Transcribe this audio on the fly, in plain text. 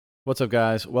What's up,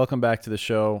 guys? Welcome back to the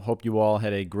show. Hope you all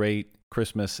had a great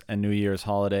Christmas and New Year's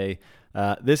holiday.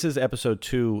 This is episode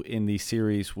 2 in the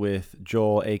series with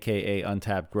Joel, aka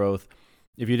Untapped Growth.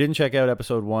 If you didn't check out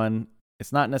episode 1,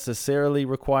 it's not necessarily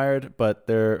required, but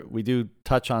we do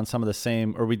touch on some of the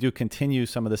same, or we do continue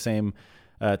some of the same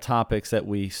topics that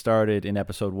we started in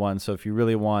episode 1. So if you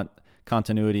really want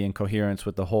continuity and coherence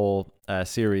with the whole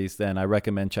series, then I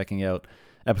recommend checking out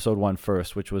episode 1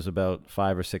 first, which was about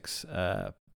 5 or 6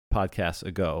 podcasts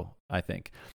ago, I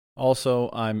think. Also,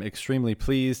 I'm extremely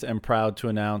pleased and proud to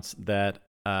announce that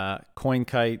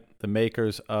CoinKite, the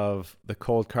makers of the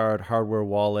Cold Card hardware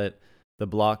wallet, the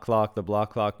Block Clock, the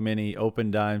Block Clock Mini,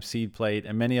 OpenDime, Seedplate,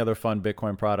 and many other fun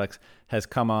Bitcoin products, has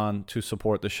come on to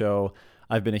support the show.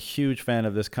 I've been a huge fan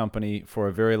of this company for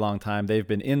a very long time. They've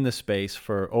been in the space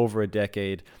for over a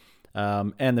decade,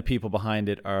 and the people behind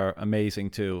it are amazing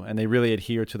too. And they really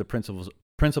adhere to the principles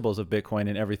of Bitcoin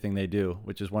in everything they do,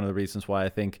 which is one of the reasons why I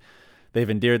think they've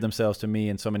endeared themselves to me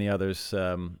and so many others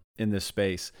in this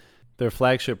space. Their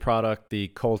flagship product, the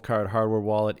Cold Card hardware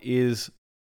wallet, is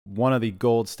one of the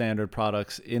gold standard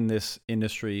products in this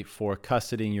industry for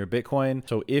custodying your Bitcoin.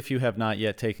 So if you have not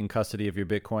yet taken custody of your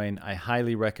Bitcoin, I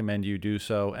highly recommend you do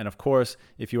so. And of course,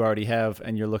 if you already have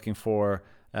and you're looking for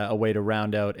a way to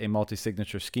round out a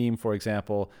multi-signature scheme, for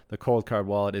example, the Cold Card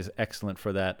wallet is excellent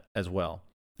for that as well.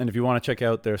 And if you want to check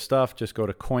out their stuff, just go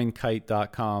to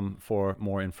coinkite.com for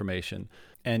more information.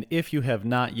 And if you have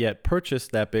not yet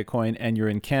purchased that Bitcoin and you're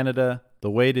in Canada,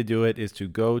 the way to do it is to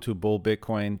go to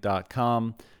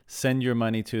bullbitcoin.com, send your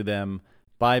money to them,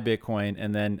 buy Bitcoin,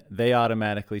 and then they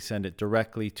automatically send it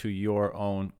directly to your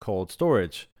own cold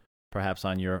storage, perhaps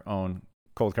on your own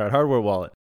Cold Card hardware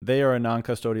wallet. They are a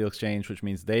non-custodial exchange, which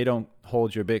means they don't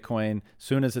hold your Bitcoin.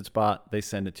 Soon as it's bought, they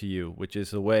send it to you, which is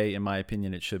the way, in my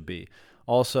opinion, it should be.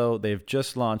 Also, they've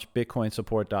just launched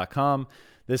bitcoinsupport.com.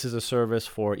 This is a service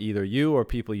for either you or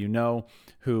people you know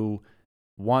who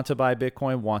want to buy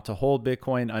Bitcoin, want to hold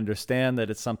Bitcoin, understand that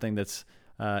it's something that's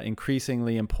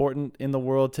increasingly important in the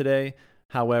world today.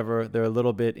 However, they're a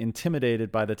little bit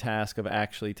intimidated by the task of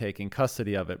actually taking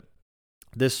custody of it.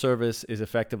 This service is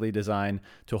effectively designed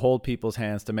to hold people's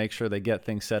hands to make sure they get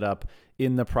things set up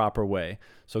in the proper way.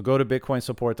 So go to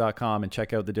bitcoinsupport.com and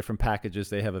check out the different packages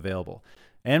they have available.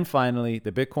 And finally,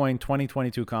 the Bitcoin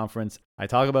 2022 conference. I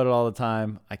talk about it all the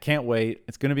time. I can't wait.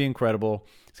 It's going to be incredible.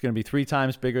 It's going to be 3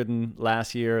 times bigger than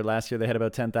last year. Last year, they had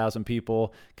about 10,000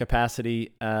 people.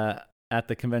 Capacity at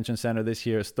the convention center this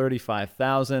year is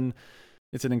 35,000.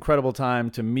 It's an incredible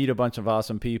time to meet a bunch of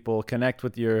awesome people, connect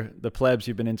with the plebs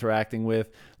you've been interacting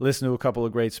with, listen to a couple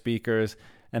of great speakers,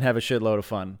 and have a shitload of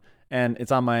fun. And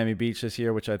it's on Miami Beach this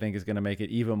year, which I think is going to make it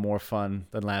even more fun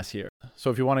than last year. So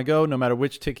if you want to go, no matter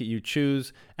which ticket you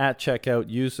choose, at checkout,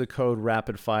 use the code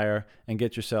RAPIDFIRE and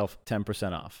get yourself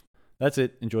 10% off. That's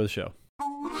it. Enjoy the show.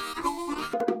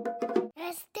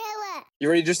 Let's do it. You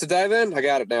ready just to dive in? I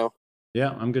got it now.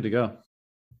 Yeah, I'm good to go.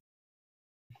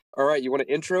 All right, you want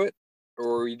to intro it?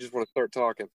 Or you just want to start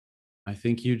talking? I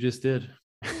think you just did.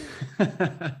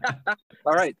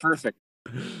 All right, perfect.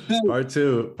 Part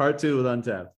two with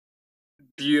Untapped.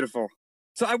 Beautiful.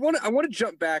 So I want to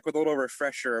jump back with a little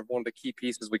refresher of one of the key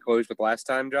pieces we closed with last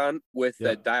time, John, with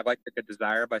the Dialectic of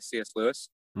Desire by C.S. Lewis.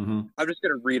 Mm-hmm. I'm just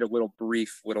going to read a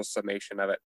brief summation of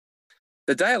it.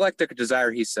 The Dialectic of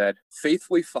Desire, he said,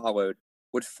 faithfully followed,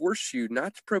 would force you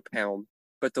not to propound,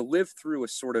 but to live through a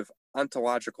sort of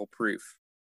ontological proof.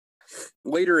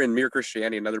 Later in Mere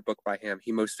Christianity, another book by him,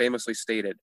 he most famously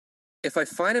stated, "If I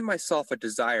find in myself a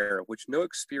desire which no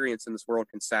experience in this world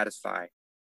can satisfy,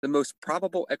 the most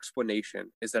probable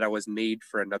explanation is that I was made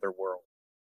for another world."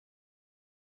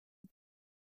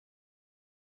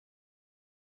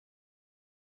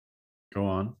 Go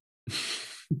on.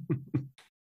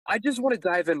 I just want to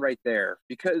dive in right there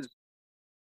because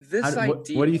this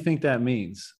idea... What do you think that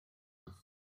means?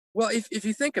 Well, if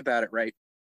you think about it, right,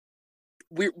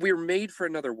 we're made for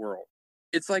another world.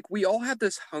 It's like we all have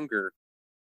this hunger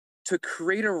to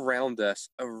create around us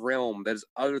a realm that is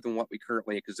other than what we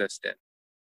currently exist in.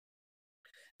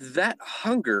 That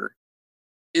hunger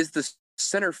is the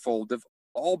centerfold of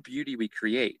all beauty we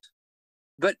create.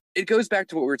 But it goes back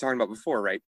to what we were talking about before,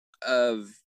 right? Of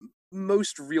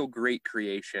most real great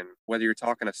creation, whether you're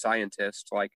talking a scientist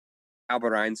like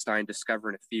Albert Einstein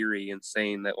discovering a theory and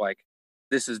saying that, like,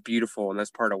 this is beautiful and that's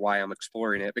part of why I'm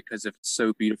exploring it, because if it's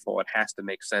so beautiful, it has to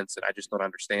make sense and I just don't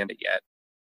understand it yet.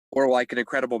 Or like an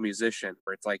incredible musician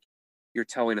where it's like you're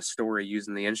telling a story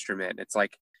using the instrument. It's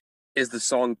like, is the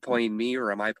song playing me or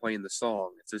am I playing the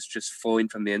song? Is this just flowing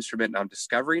from the instrument and I'm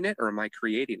discovering it, or am I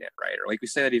creating it, right? Or like we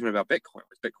say that even about Bitcoin.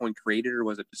 Was Bitcoin created or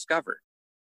was it discovered?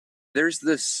 there's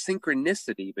this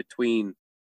synchronicity between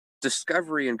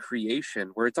discovery and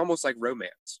creation where it's almost like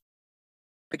romance.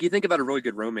 Like you think about a really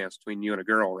good romance between you and a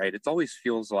girl, right? It always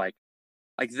feels like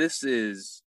this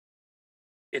is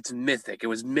it's mythic. It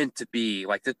was meant to be.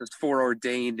 Like this is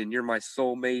foreordained and you're my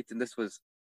soulmate and this was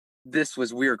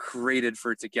we were created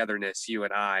for togetherness, you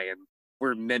and I, and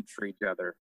we're meant for each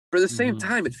other. But at the same Hmm.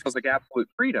 time, it feels like absolute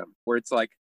freedom, where it's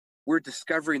like we're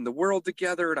discovering the world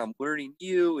together, and I'm learning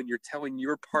you, and you're telling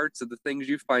your parts of the things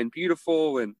you find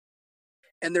beautiful, and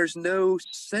there's no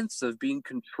sense of being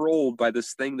controlled by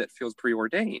this thing that feels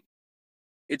preordained.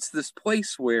 It's this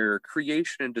place where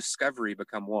creation and discovery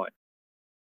become one.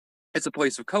 It's a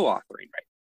place of co-authoring, right?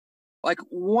 Like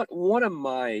one of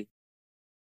my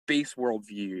base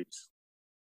worldviews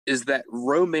is that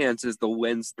romance is the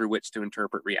lens through which to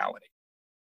interpret reality.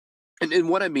 And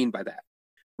what I mean by that,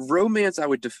 romance I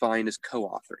would define as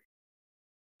co-authoring.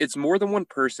 It's more than one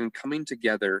person coming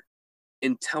together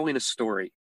and telling a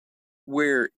story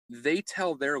where they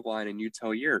tell their line and you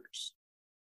tell yours.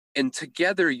 And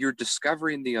together you're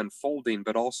discovering the unfolding,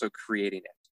 but also creating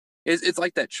it. It's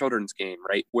like that children's game,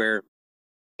 right? Where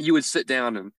you would sit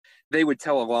down and they would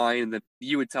tell a line and then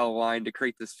you would tell a line to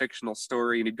create this fictional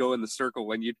story and you'd go in the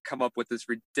circle and you'd come up with this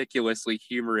ridiculously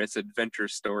humorous adventure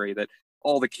story that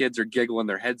all the kids are giggling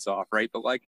their heads off, right? But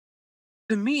like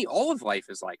to me, all of life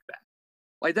is like that.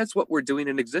 Like that's what we're doing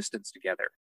in existence together.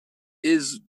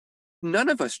 Is none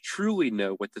of us truly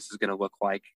know what this is going to look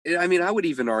like. I mean, I would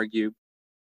even argue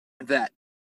that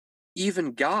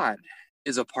even God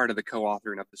is a part of the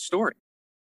co-authoring of the story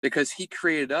because he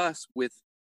created us with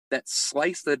that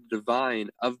slice of the divine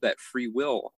of that free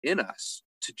will in us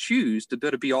to choose to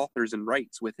be authors and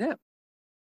rights with him.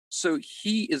 So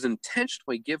he is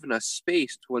intentionally giving us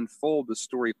space to unfold the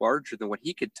story larger than what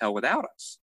he could tell without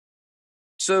us.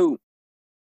 So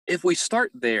if we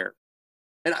start there,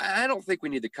 and I don't think we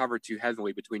need to cover too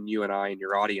heavily between you and I and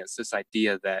your audience this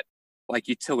idea that like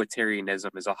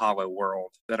utilitarianism is a hollow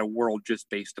world, that a world just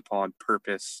based upon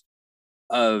purpose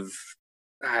of,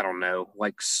 I don't know,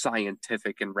 like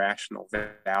scientific and rational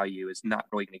value is not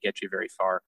really going to get you very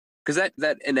far. Because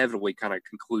that inevitably kind of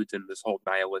concludes in this whole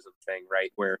nihilism thing,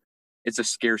 right? Where it's a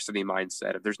scarcity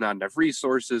mindset. If there's not enough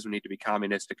resources, we need to be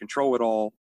communist to control it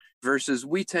all. Versus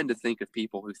we tend to think of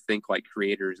people who think like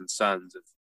creators and sons of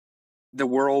the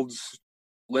world's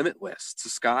limitless. The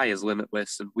sky is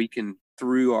limitless, and we can,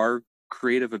 through our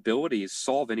creative abilities,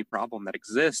 solve any problem that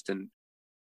exists and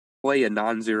play a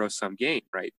non-zero sum game,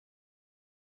 right?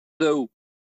 So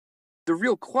the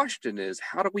real question is,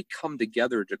 how do we come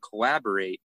together to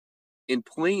collaborate in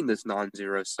playing this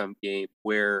non-zero sum game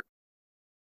where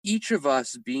each of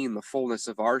us being the fullness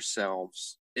of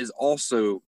ourselves is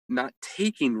also not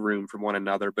taking room from one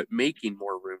another, but making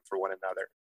more room for one another,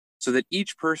 so that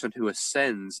each person who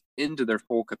ascends into their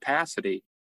full capacity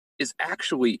is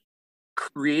actually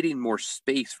creating more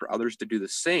space for others to do the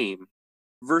same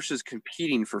versus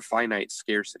competing for finite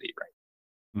scarcity,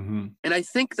 right? Hmm. And I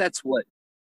think that's what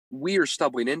we are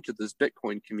stumbling into this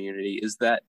Bitcoin community is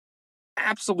that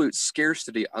absolute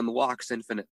scarcity unlocks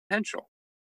infinite potential.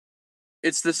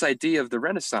 It's this idea of the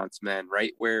Renaissance man,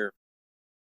 right? Where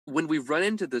when we run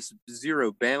into this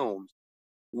zero bound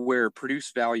where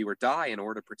produce value or die in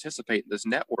order to participate in this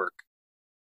network,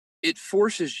 it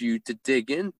forces you to dig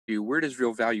into where does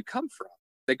real value come from.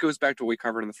 That goes back to what we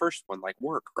covered in the first one, like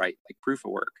work, right? Like proof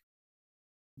of work.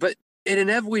 But it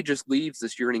inevitably just leaves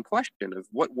this yearning question of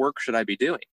what work should I be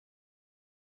doing?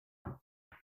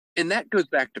 And that goes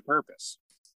back to purpose.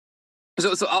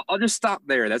 So I'll just stop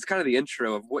there. That's kind of the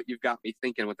intro of what you've got me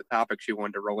thinking with the topics you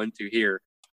wanted to roll into here.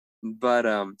 But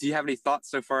do you have any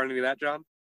thoughts so far on any of that, John?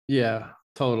 Yeah,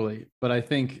 totally. But I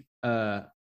think the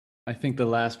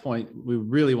last point we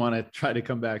really want to try to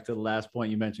come back to the last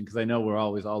point you mentioned because I know we're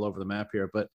always all over the map here.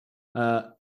 But uh,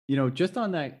 just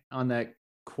on that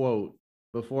quote,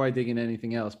 before I dig into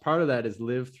anything else, part of that is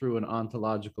live through an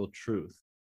ontological truth.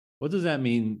 What does that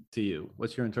mean to you?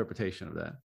 What's your interpretation of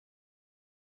that?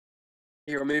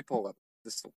 Here, let me pull up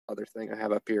this other thing I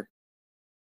have up here.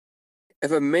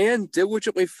 If a man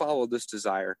diligently followed this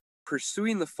desire,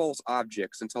 pursuing the false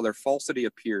objects until their falsity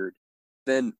appeared,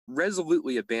 then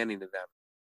resolutely abandoning them,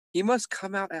 he must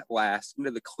come out at last into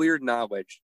the clear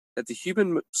knowledge that the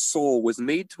human soul was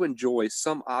made to enjoy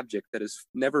some object that is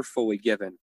never fully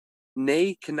given,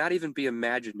 nay, cannot even be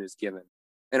imagined as given,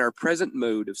 in our present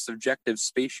mode of subjective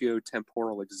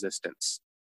spatio-temporal existence.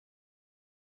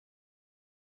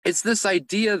 It's this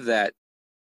idea that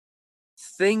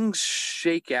things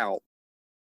shake out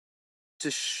to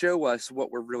show us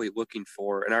what we're really looking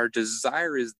for, and our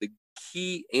desire is the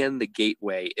key and the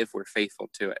gateway if we're faithful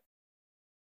to it.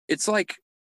 It's like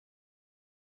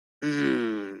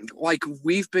Like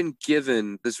we've been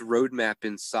given this roadmap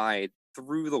inside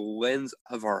through the lens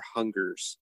of our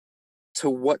hungers to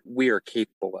what we are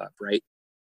capable of, right?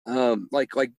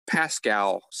 Like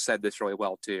Pascal said this really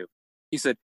well too. He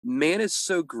said, "Man is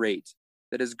so great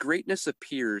that his greatness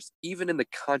appears even in the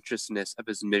consciousness of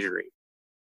his misery.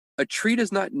 A tree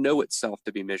does not know itself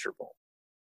to be miserable.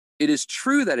 It is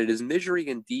true that it is misery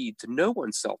indeed to know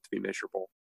oneself to be miserable,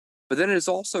 but then it is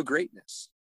also greatness.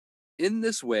 In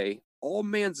this way, all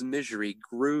man's misery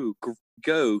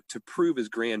go to prove his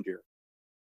grandeur.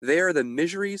 They are the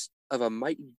miseries of a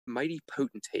mighty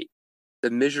potentate, the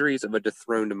miseries of a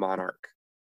dethroned monarch."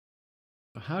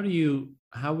 How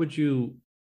would you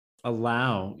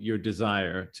allow your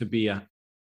desire to be a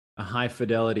high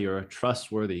fidelity or a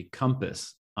trustworthy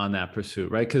compass on that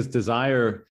pursuit, right? Because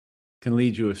desire can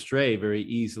lead you astray very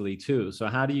easily too. So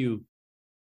how do you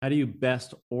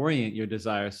best orient your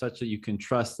desire such that you can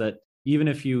trust that even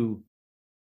if if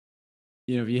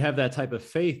you have that type of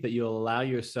faith, that you'll allow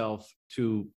yourself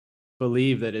to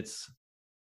believe that it's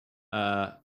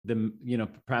the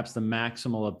perhaps the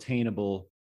maximal obtainable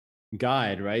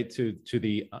guide, right, to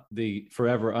the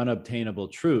forever unobtainable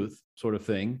truth sort of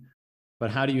thing.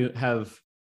 But how do you have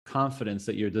confidence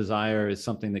that your desire is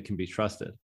something that can be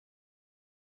trusted?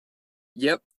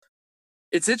 Yep.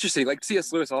 It's interesting. Like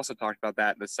C.S. Lewis also talked about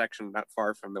that in a section not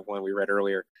far from the one we read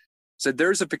earlier. Said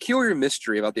there's a peculiar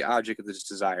mystery about the object of this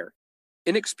desire.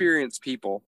 Inexperienced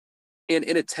people and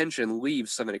inattention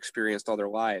leaves some inexperienced all their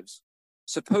lives.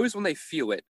 Suppose when they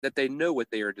feel it that they know what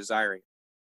they are desiring.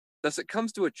 Thus it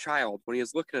comes to a child when he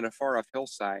is looking at a far off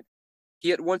hillside.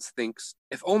 He at once thinks,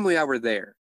 if only I were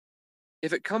there.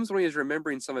 If it comes when he is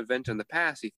remembering some event in the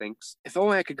past, he thinks, if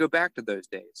only I could go back to those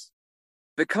days.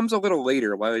 If it comes a little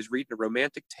later while he's reading a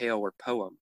romantic tale or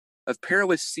poem of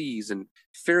perilous seas and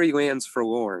fairy lands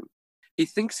forlorn, he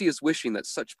thinks he is wishing that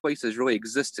such places really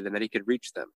existed and that he could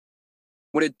reach them.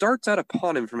 When it darts out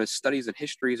upon him from his studies in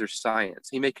histories or science,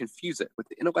 he may confuse it with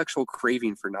the intellectual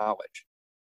craving for knowledge.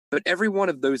 But every one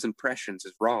of those impressions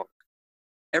is wrong.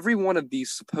 Every one of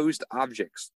these supposed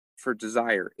objects for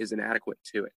desire is inadequate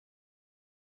to it.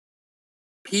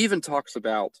 He even talks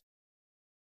about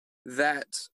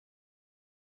that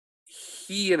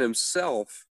he and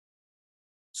himself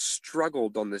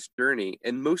struggled on this journey,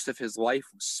 and most of his life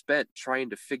was spent trying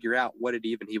to figure out what it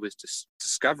even he was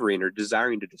discovering or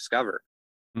desiring to discover.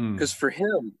 Because for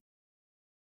him,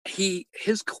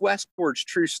 his quest towards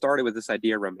truth started with this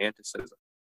idea of romanticism,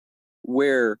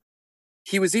 where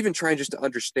he was even trying just to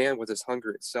understand what this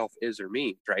hunger itself is or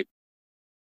means, right?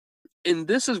 And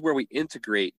this is where we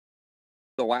integrate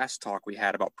the last talk we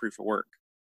had about proof of work,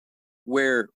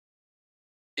 where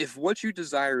if what you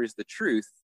desire is the truth,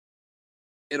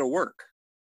 it'll work.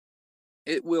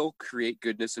 It will create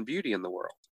goodness and beauty in the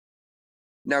world.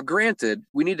 Now, granted,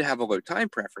 we need to have a low time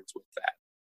preference with that.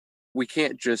 We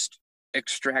can't just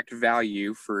extract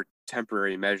value for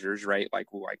temporary measures, right? Like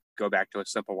go back to a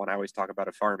simple one I always talk about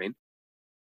of farming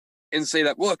and say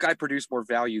that, look, I produce more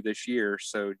value this year,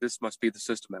 so this must be the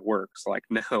system that works. Like,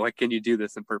 no, like, can you do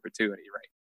this in perpetuity,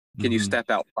 right? Can you step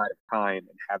outside of time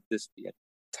and have this be a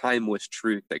timeless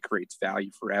truth that creates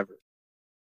value forever?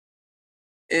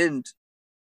 And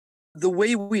the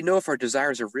way we know if our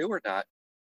desires are real or not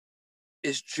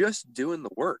is just doing the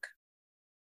work.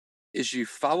 Is you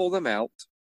follow them out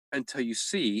until you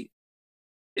see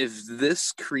if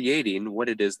this creating what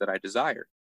it is that I desire.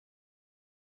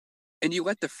 And you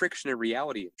let the friction of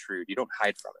reality intrude. You don't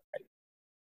hide from it,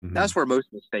 right? That's where most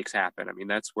mistakes happen. I mean,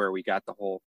 that's where we got the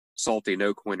whole salty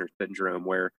no coiner syndrome,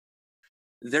 where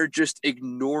they're just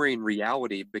ignoring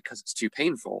reality because it's too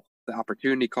painful. The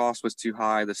opportunity cost was too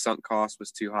high. The sunk cost was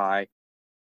too high.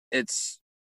 It's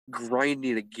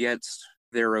grinding against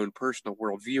their own personal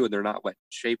worldview, and they're not letting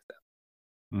it shape them.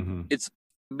 It's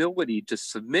humility to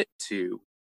submit to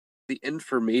the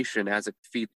information as it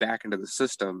feeds back into the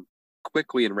system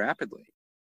quickly and rapidly,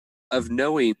 of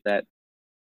knowing that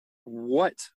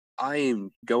what I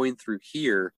am going through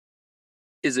here,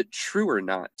 is it true or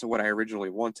not to what I originally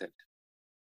wanted?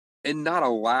 And not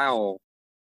allow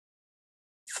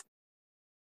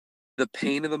the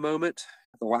pain of the moment,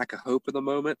 the lack of hope of the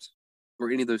moment,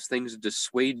 or any of those things to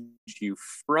dissuade you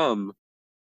from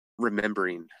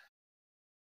remembering.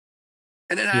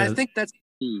 And I think that's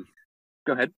key.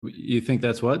 Go ahead. You think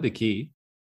that's what the key?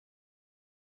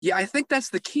 Yeah, I think that's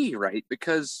the key, right?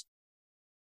 Because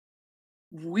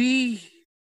we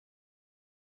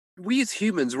as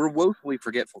humans, we're woefully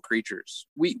forgetful creatures.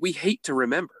 We hate to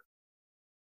remember.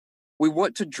 We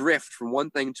want to drift from one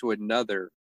thing to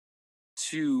another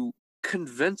to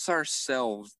convince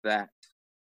ourselves that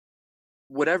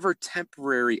whatever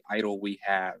temporary idol we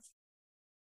have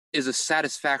is a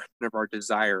satisfaction of our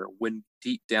desire when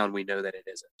deep down we know that it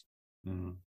isn't.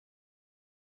 Mm-hmm.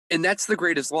 And that's the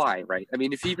greatest lie, right? I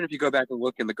mean, even if you go back and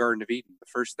look in the Garden of Eden, the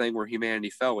first thing where humanity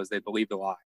fell was they believed a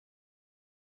lie.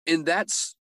 And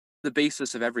that's the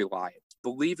basis of every lie. It's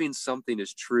believing something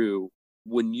is true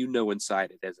when you know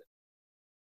inside it isn't.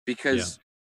 Because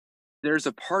there's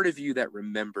a part of you that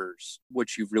remembers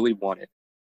what you really wanted.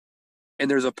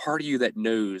 And there's a part of you that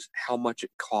knows how much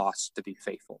it costs to be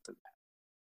faithful to that.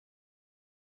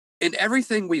 In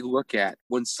everything we look at,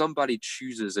 when somebody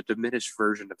chooses a diminished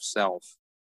version of self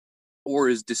or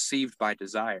is deceived by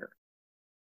desire,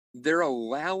 they're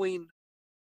allowing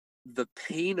the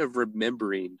pain of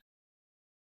remembering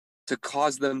to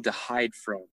cause them to hide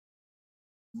from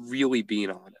really being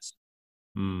honest.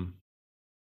 Mm.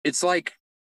 It's like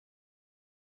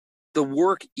the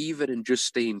work, even in just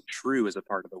staying true, is a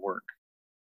part of the work.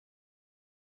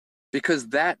 Because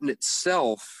that in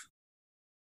itself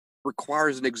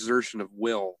requires an exertion of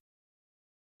will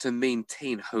to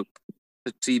maintain hope,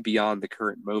 to see beyond the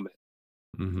current moment.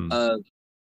 Mm-hmm.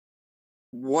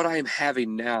 What I'm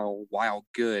having now, while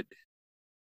good,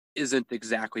 isn't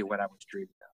exactly what I was dreaming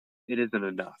of. It isn't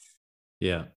enough.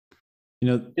 Yeah.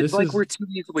 It's like we're too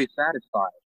easily satisfied.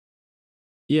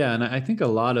 Yeah, and I think a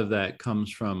lot of that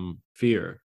comes from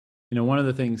fear. One of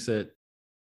the things that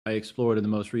I explored in the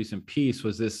most recent piece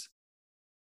was this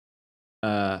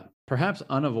perhaps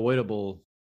unavoidable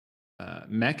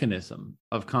mechanism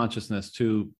of consciousness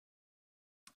to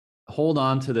hold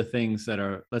on to the things that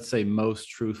are, let's say, most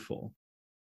truthful.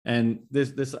 And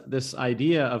this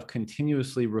idea of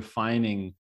continuously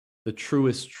refining the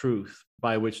truest truth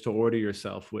by which to order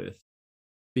yourself with,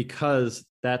 because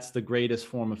that's the greatest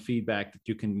form of feedback that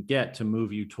you can get to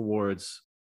move you towards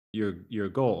your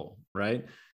goal, right?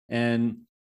 And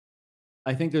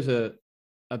I think there's a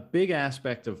big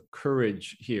aspect of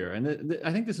courage here. And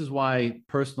I think this is why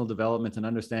personal development and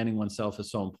understanding oneself is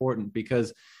so important,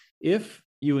 because if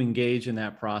you engage in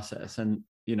that process, and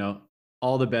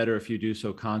all the better if you do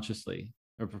so consciously,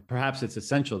 or perhaps it's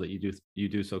essential that you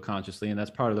do so consciously. And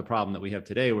that's part of the problem that we have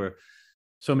today, where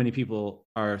so many people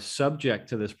are subject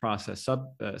to this process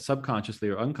subconsciously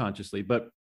or unconsciously. But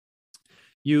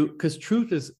because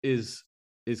truth is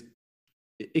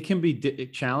it can be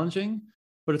challenging,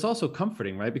 but it's also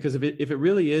comforting, right? Because if it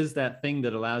really is that thing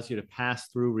that allows you to pass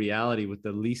through reality with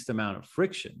the least amount of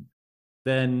friction,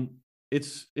 then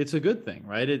it's a good thing,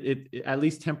 right? It at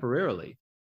least temporarily.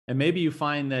 And maybe you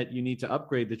find that you need to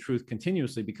upgrade the truth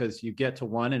continuously, because you get to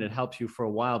one and it helps you for a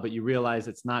while, but you realize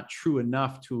it's not true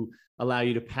enough to allow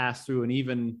you to pass through an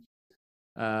even,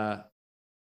 for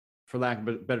lack of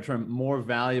a better term, more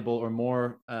valuable or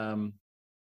more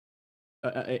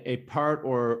a part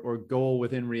or goal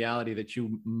within reality that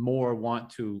you more want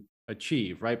to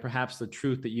achieve, right? Perhaps the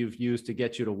truth that you've used to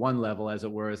get you to one level, as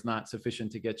it were, is not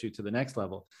sufficient to get you to the next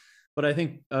level. But I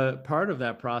think part of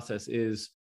that process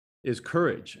is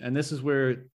courage. And this is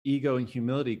where ego and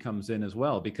humility comes in as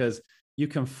well, because you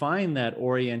can find that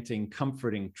orienting,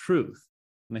 comforting truth.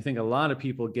 And I think a lot of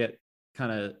people get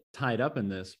kind of tied up in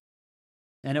this,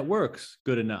 and it works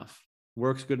good enough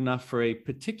for a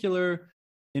particular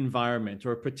environment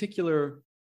or a particular,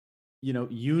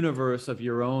 universe of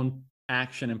your own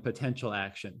action and potential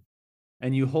action.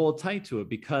 And you hold tight to it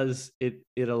because it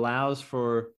allows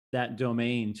for that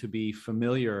domain to be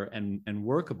familiar and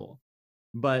workable.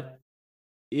 But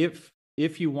if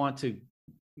you want to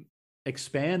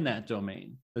expand that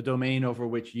domain, the domain over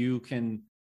which you can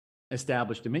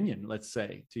establish dominion, let's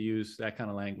say, to use that kind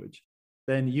of language,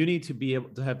 then you need to be able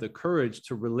to have the courage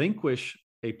to relinquish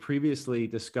a previously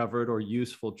discovered or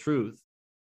useful truth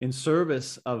in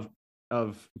service of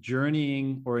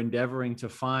journeying or endeavoring to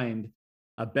find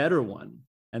a better one.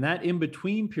 And that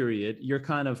in-between period, you're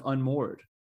kind of unmoored,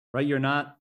 right? You're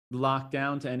not locked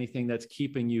down to anything that's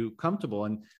keeping you comfortable.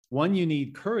 And one, you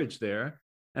need courage there.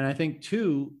 And I think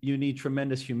two, you need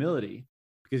tremendous humility,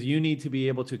 because you need to be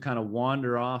able to kind of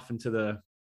wander off into the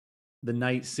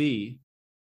night sea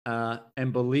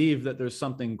and believe that there's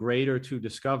something greater to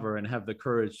discover, and have the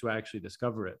courage to actually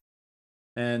discover it.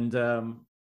 And,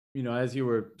 as you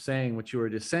were saying, what you were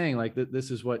just saying, like this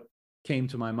is what came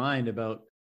to my mind about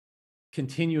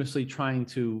continuously trying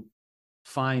to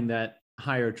find that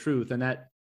higher truth, and that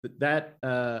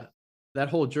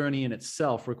whole journey in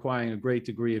itself requiring a great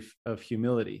degree of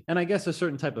humility, and I guess a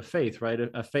certain type of faith, right?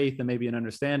 A faith and maybe an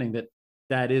understanding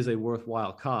that is a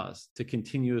worthwhile cause to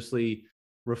continuously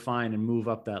refine and move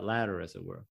up that ladder, as it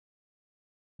were.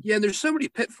 Yeah, and there's so many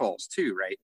pitfalls too,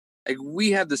 right? Like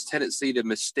we have this tendency to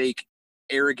mistake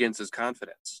arrogance as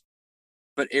confidence,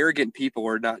 But arrogant people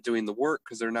are not doing the work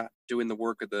because they're not doing the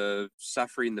work of the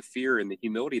suffering, the fear, and the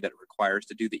humility that it requires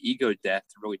to do the ego death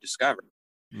to really discover.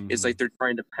 It's like they're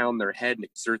trying to pound their head and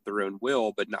exert their own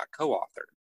will, but not co-author.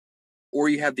 Or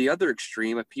you have the other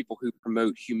extreme of people who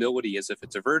promote humility as if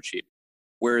it's a virtue,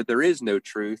 where there is no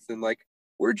truth and like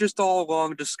we're just all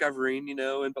along discovering,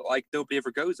 but like nobody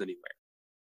ever goes anywhere.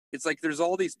 It's like there's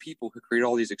all these people who create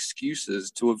all these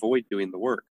excuses to avoid doing the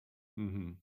work.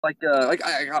 Mm-hmm. I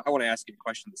want to ask you a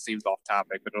question that seems off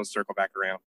topic, but it'll circle back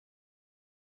around.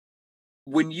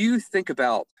 When you think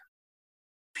about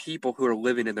people who are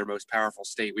living in their most powerful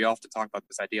state, we often talk about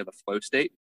this idea of the flow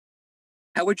state.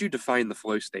 How would you define the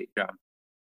flow state, John?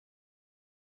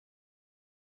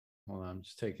 Hold on, I'm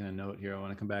just taking a note here. I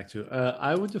want to come back to.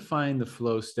 I would define the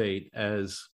flow state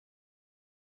as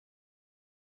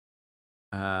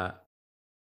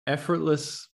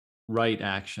effortless right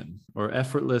action or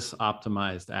effortless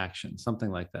optimized action, something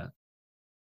like that.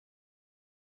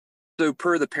 So,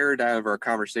 per the paradigm of our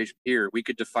conversation here, we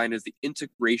could define it as the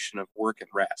integration of work and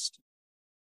rest.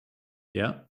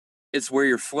 Yeah. It's where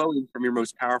you're flowing from your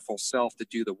most powerful self to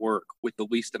do the work with the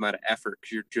least amount of effort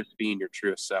because you're just being your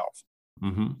truest self.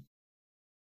 Mm-hmm.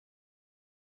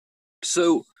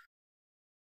 So,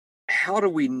 how do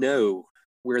we know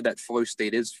where that flow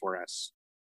state is for us?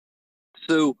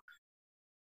 So,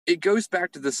 it goes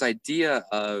back to this idea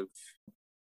of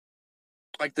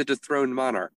like the dethroned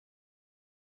monarch.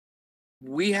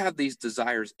 We have these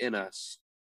desires in us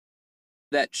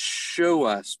that show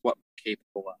us what we're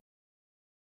capable of.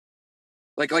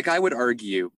 Like I would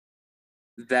argue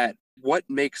that what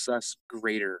makes us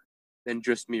greater than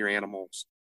just mere animals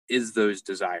is those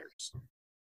desires.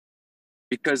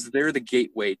 Because they're the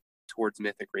gateway towards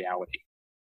mythic reality,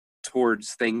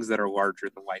 towards things that are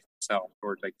larger than life itself,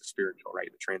 towards like the spiritual, right?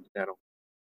 The transcendental.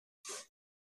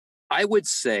 I would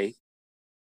say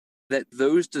that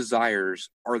those desires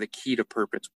are the key to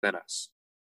purpose within us,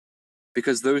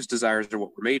 because those desires are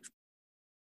what we're made for.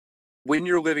 When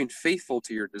you're living faithful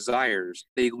to your desires,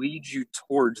 they lead you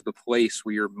towards the place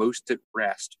where you're most at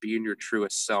rest, being your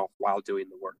truest self while doing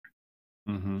the work.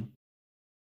 Mm-hmm.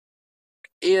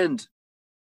 And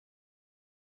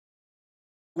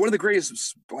one of the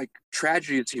greatest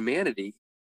tragedies of humanity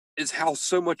is how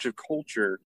so much of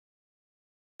culture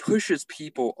pushes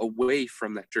people away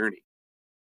from that journey.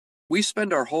 We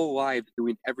spend our whole lives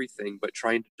doing everything but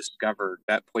trying to discover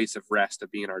that place of rest of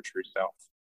being our true self.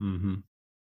 Mm-hmm.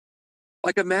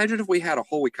 Like, imagine if we had a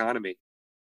whole economy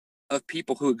of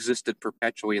people who existed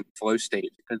perpetually in the flow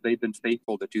state because they've been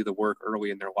faithful to do the work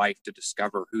early in their life to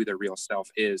discover who their real self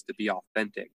is, to be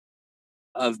authentic,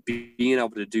 of being able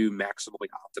to do maximally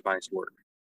optimized work.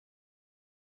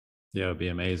 Yeah, it would be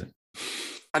amazing.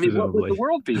 I mean, what would the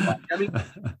world be like? I mean,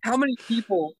 how many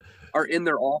people are in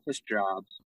their office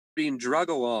jobs being drug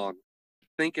along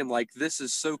thinking like this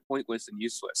is so pointless and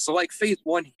useless? So like phase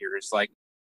one here is like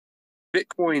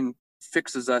Bitcoin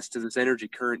fixes us to this energy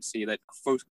currency that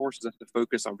forces us to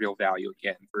focus on real value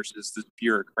again versus this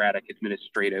bureaucratic,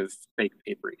 administrative, fake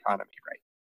paper economy,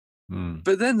 right? Mm.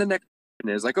 But then the next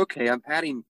question is like, okay, I'm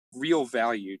adding real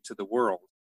value to the world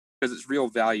because it's real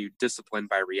value disciplined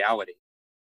by reality.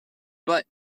 But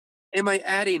am I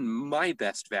adding my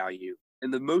best value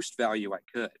and the most value I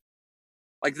could?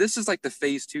 Like, this is like the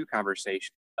phase two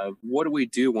conversation of what do we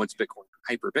do once Bitcoin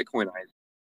hyper Bitcoinized?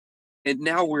 And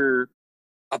now we're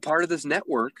a part of this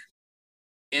network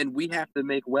and we have to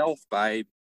make wealth by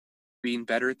being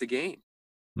better at the game,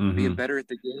 Mm-hmm. being better at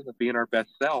the game of being our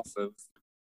best self, of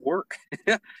work,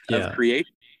 of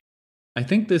creation. I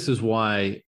think this is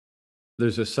why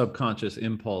there's a subconscious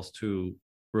impulse to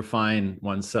refine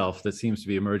oneself that seems to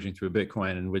be emerging through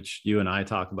Bitcoin, and which you and I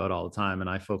talk about all the time, and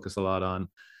I focus a lot on.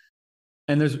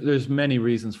 And there's many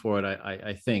reasons for it,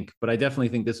 I think, but I definitely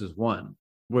think this is one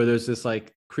where there's this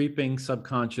like creeping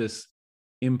subconscious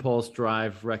impulse,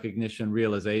 drive, recognition,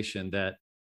 realization that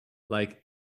like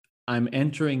I'm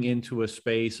entering into a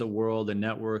space, a world, a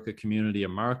network, a community, a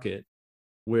market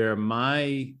where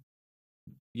my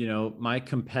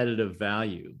competitive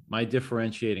value, my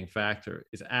differentiating factor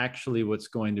is actually what's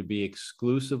going to be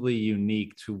exclusively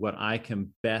unique to what I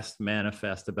can best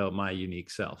manifest about my unique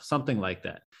self, something like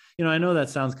that. I know that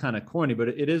sounds kind of corny, but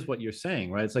it is what you're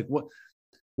saying, right? It's like,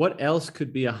 what else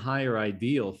could be a higher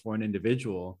ideal for an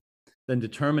individual than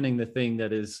determining the thing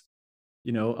that is,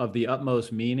 of the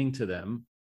utmost meaning to them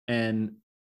and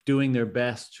doing their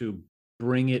best to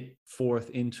bring it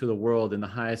forth into the world in the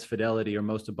highest fidelity or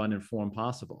most abundant form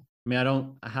possible. I mean,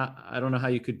 I don't know how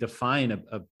you could define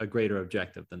a greater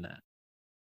objective than that,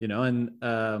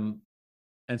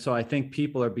 and so I think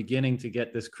people are beginning to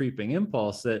get this creeping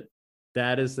impulse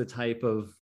that is the type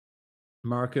of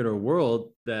market or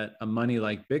world that a money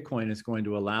like Bitcoin is going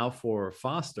to allow for or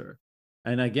foster.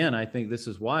 And again, I think this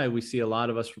is why we see a lot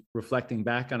of us reflecting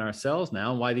back on ourselves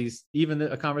now, and why even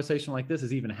a conversation like this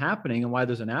is even happening, and why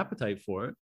there's an appetite for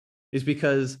it, is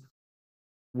because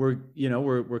we're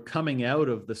coming out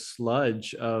of the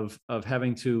sludge of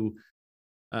having to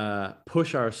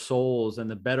push our souls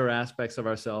and the better aspects of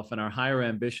ourselves and our higher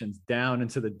ambitions down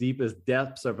into the deepest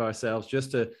depths of ourselves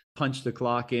just to punch the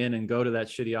clock in and go to that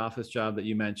shitty office job that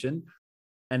you mentioned.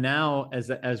 And now,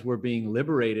 as we're being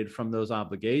liberated from those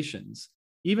obligations,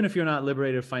 even if you're not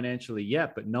liberated financially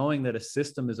yet, but knowing that a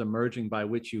system is emerging by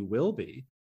which you will be,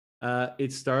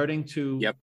 it's starting to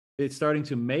Yep. it's starting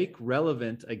to make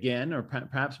relevant again, or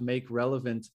perhaps make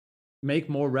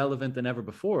more relevant than ever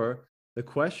before, the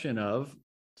question of,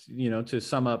 to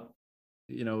sum up,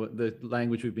 the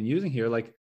language we've been using here,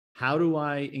 like, how do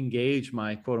I engage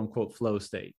my quote unquote flow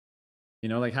state?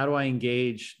 Like, how do I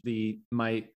engage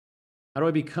how do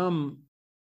I become,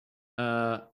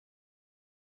 how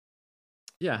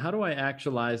do I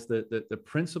actualize the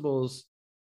principles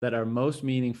that are most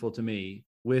meaningful to me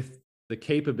with the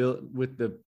capability, with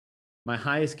my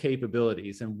highest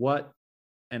capabilities,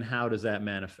 and how does that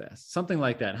manifest? Something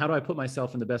like that. How do I put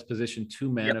myself in the best position to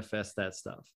manifest that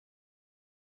stuff?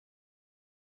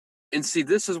 And see,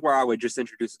 this is where I would just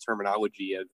introduce the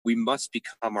terminology of we must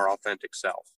become our authentic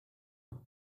self.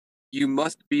 You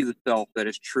must be the self that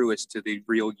is truest to the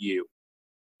real you.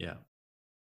 Yeah.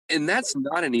 And that's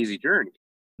not an easy journey.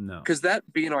 No. Because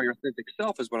that being our authentic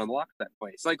self is what unlocks that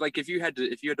place. Like if you had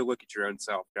to look at your own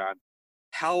self, John,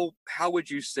 how would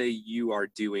you say you are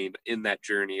doing in that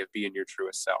journey of being your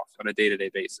truest self on a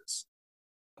day-to-day basis?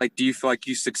 Like, do you feel like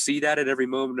you succeed at it every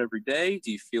moment, every day? Do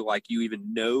you feel like you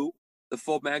even know the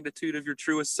full magnitude of your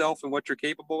truest self and what you're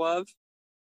capable of?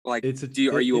 Like,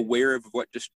 are you aware of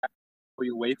what distracts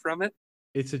you away from it?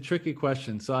 It's a tricky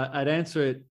question. So I'd answer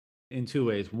it in two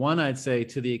ways. One, I'd say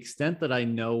to the extent that I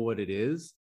know what it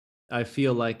is, I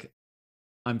feel like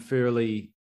I'm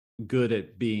fairly good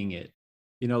at being it.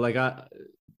 Like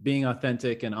being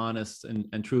authentic and honest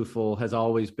and truthful has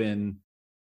always been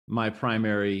my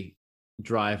primary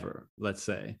driver, let's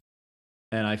say.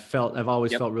 And I've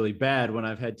always felt really bad when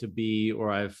I've had to be,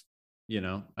 or I've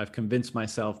convinced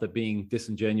myself that being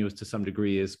disingenuous to some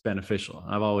degree is beneficial.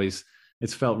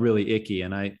 It's felt really icky.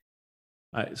 And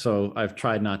so I've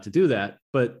tried not to do that.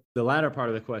 But the latter part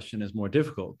of the question is more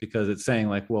difficult, because it's saying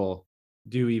like, well,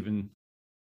 you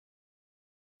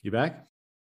back?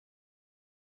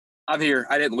 I'm here.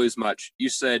 I didn't lose much. You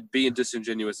said being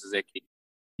disingenuous is icky.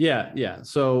 Yeah.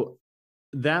 So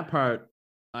that part,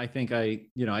 I think I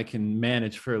can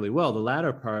manage fairly well. The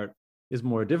latter part is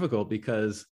more difficult,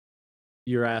 because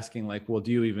you're asking like, well,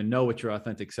 do you even know what your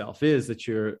authentic self is that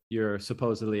you're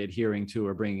supposedly adhering to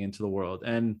or bringing into the world?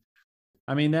 And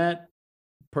I mean, that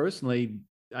personally,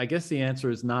 I guess the answer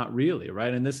is not really,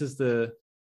 right? And I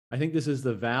think this is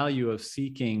the value of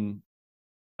seeking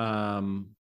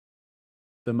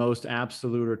the most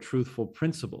absolute or truthful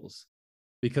principles,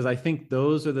 because I think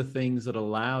those are the things that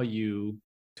allow you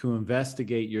to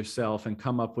investigate yourself and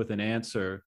come up with an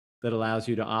answer that allows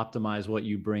you to optimize what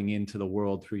you bring into the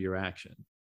world through your action.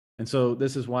 And so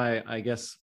this is why I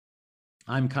guess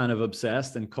I'm kind of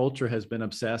obsessed, and culture has been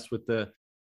obsessed with the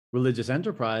religious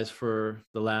enterprise for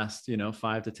the last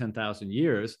 5 to 10,000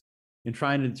 years, in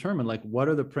trying to determine like, what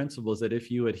are the principles that,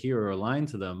 if you adhere or align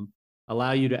to them,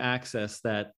 allow you to access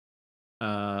that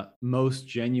most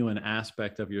genuine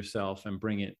aspect of yourself and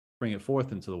bring it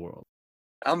forth into the world.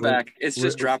 I'm back. It's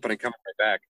just dropping and coming right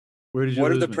back.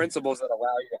 What are the principles that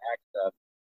allow you to access?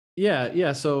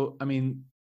 Yeah. So, I mean,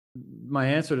 my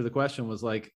answer to the question was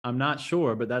like, I'm not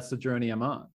sure, but that's the journey I'm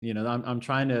on. I'm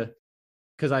trying to,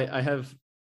 because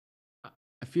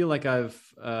I feel like I've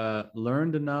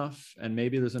learned enough, and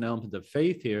maybe there's an element of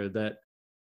faith here, that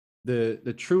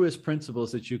the truest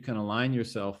principles that you can align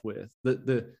yourself with,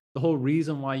 the whole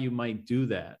reason why you might do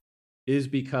that is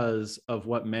because of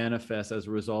what manifests as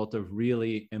a result of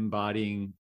really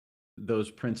embodying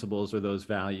those principles or those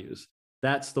values.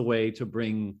 That's the way to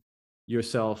bring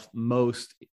yourself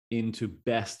most into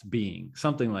best being,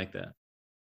 something like that.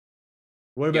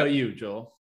 What about you,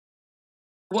 Joel?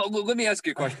 Well, let me ask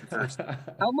you a question first.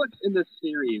 How much in this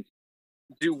series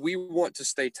do we want to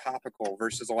stay topical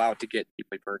versus allow it to get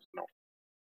deeply personal?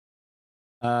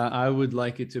 I would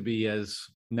like it to be as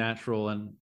natural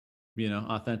and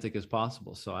authentic as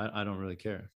possible. So I don't really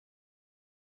care.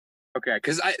 Okay,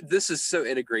 because this is so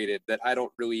integrated that I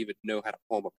don't really even know how to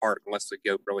pull them apart unless we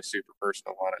go really super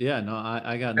personal on it. Yeah, no,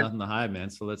 I got nothing to hide, man.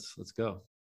 So let's go.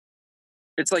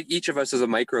 It's like each of us is a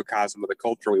microcosm of the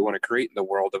culture we want to create in the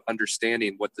world, of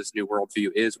understanding what this new worldview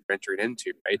is we're entering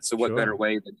into, right? So what better Sure.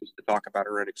 way than just to talk about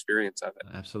our own experience of it?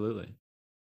 Absolutely.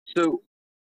 So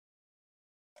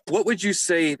what would you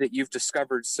say that you've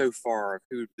discovered so far of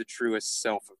who the truest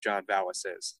self of John Vallis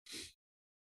is?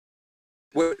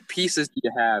 What pieces do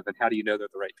you have, and how do you know they're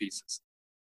the right pieces?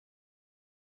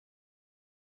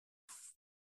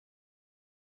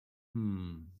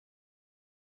 Hmm.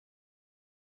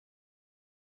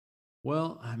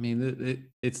 Well, I mean,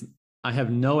 it's I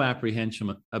have no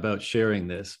apprehension about sharing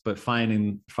this, but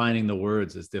finding the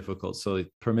words is difficult. So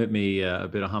permit me a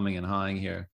bit of humming and hawing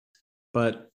here.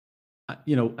 But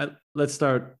let's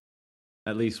start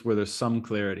at least where there's some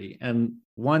clarity. And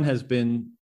one has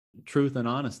been truth and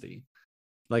honesty.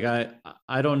 Like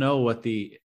I don't know what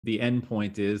the end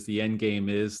point is, the end game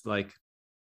is, like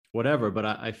whatever, but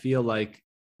I feel like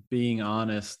being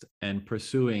honest and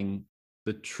pursuing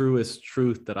the truest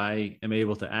truth that I am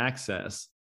able to access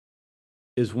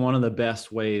is one of the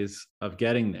best ways of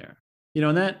getting there.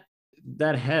 And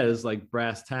that has, like,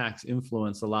 brass tacks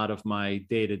influence a lot of my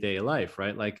day-to-day life,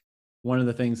 right? Like, one of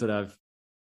the things that I've,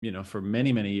 for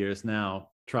many, many years now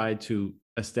tried to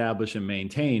establish and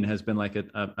maintain has been like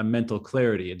a mental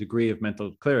clarity, a degree of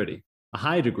mental clarity, a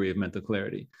high degree of mental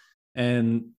clarity.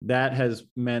 And that has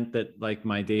meant that, like,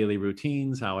 my daily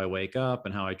routines, how I wake up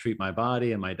and how I treat my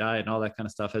body and my diet and all that kind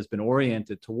of stuff has been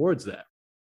oriented towards that.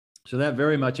 So that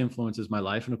very much influences my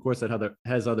life. And of course, that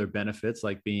has other benefits,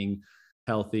 like being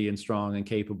healthy and strong and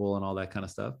capable and all that kind of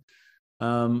stuff.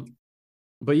 Um,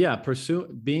 but yeah,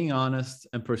 being honest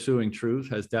and pursuing truth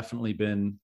has definitely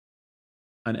been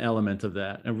an element of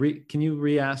that. And can you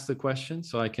re-ask the question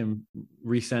so I can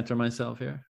recenter myself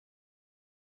here?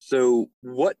 So,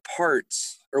 what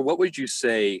parts, or what would you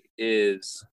say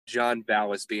is John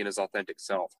Vallis being his authentic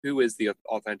self? Who is the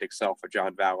authentic self of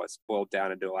John Vallis, boiled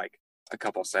down into like a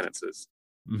couple sentences?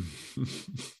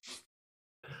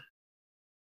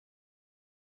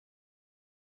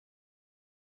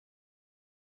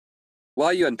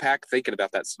 While you unpack thinking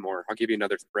about that some more, I'll give you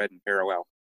another thread and parallel.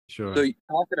 So, Sure. you're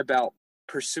talking about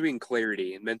pursuing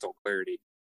clarity and mental clarity.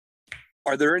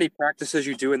 Are there any practices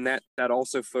you do in that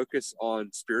also focus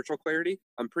on spiritual clarity?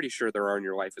 I'm pretty sure there are in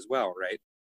your life as well, right?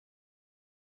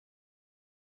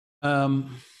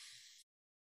 Um,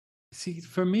 See,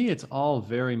 for me, it's all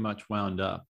very much wound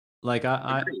up. Like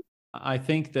Agreed. I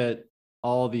think that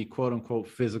all the quote unquote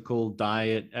physical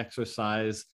diet,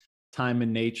 exercise, time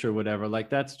in nature, whatever,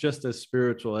 like that's just as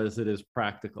spiritual as it is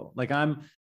practical. Like I'm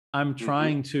Mm-hmm.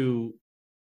 trying to,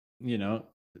 you know,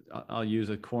 I'll use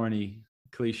a corny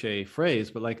cliche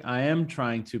phrase, but like I am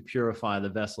trying to purify the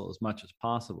vessel as much as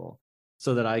possible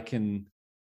so that I can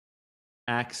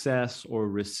access or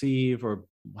receive, or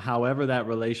however that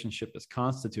relationship is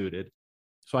constituted,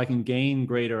 so I can gain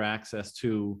greater access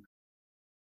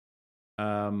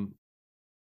um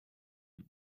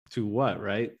to what,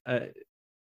 right?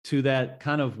 To that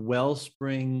kind of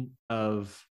wellspring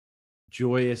of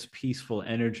joyous, peaceful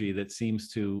energy that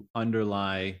seems to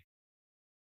underlie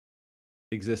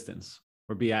existence,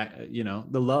 or be, the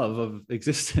love of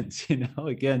existence.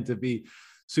 Again, to be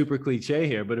super cliche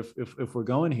here, but if we're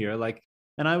going here, like,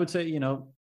 and I would say,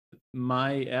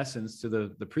 my essence to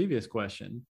the previous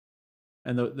question,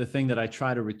 and the thing that I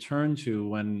try to return to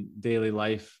when daily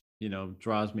life,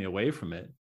 draws me away from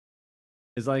it,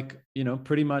 is like,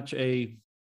 pretty much a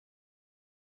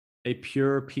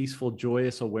pure, peaceful,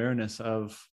 joyous awareness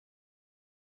of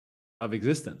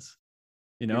existence.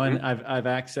 Mm-hmm. And I've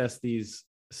accessed these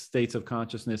states of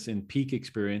consciousness in peak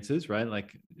experiences, right?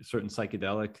 Like certain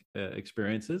psychedelic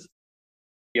experiences.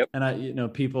 Yep.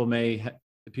 And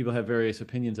people have various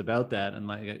opinions about that, and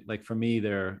like for me,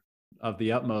 they're of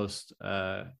the utmost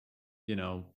you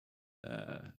know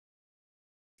uh,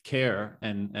 care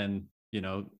and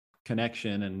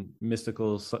connection and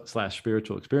mystical slash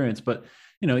spiritual experience. But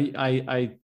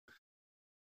I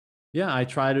yeah, I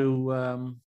try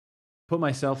to put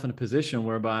myself in a position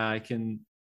whereby I can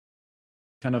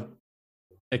kind of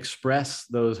express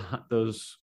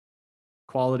those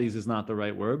qualities, is not the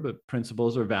right word, but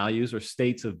principles or values or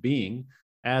states of being,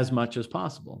 as much as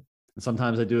possible. And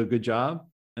sometimes I do a good job,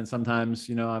 and sometimes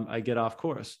I get off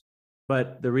course.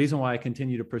 But the reason why I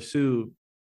continue to pursue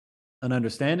an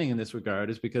understanding in this regard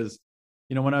is because,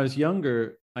 when I was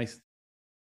younger,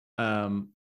 um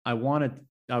I wanted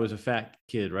I was a fat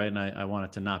kid, right? And I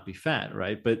wanted to not be fat,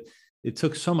 right? But it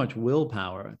took so much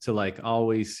willpower to, like,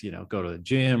 always, go to the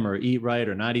gym or eat right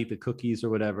or not eat the cookies or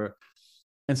whatever.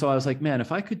 And so I was like, man,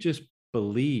 if I could just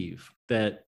believe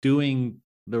that doing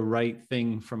the right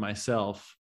thing for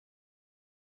myself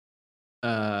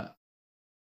uh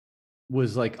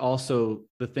was like also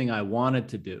the thing I wanted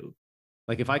to do.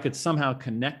 Like if I could somehow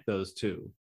connect those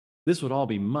two, this would all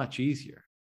be much easier.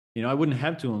 I wouldn't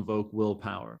have to invoke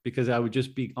willpower because I would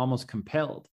just be almost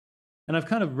compelled. And I've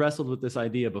kind of wrestled with this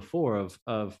idea before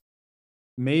of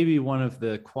maybe one of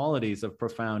the qualities of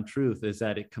profound truth is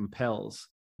that it compels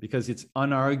because it's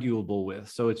unarguable with.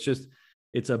 So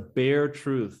it's a bare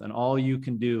truth, and all you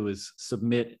can do is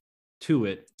submit to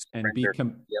it and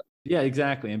yeah,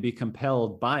 exactly, and be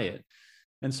compelled by it.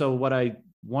 And so what I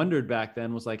wondered back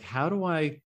then was like, how do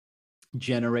I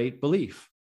generate belief?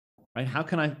 Right? How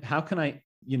can I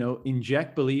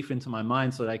inject belief into my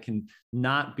mind so that I can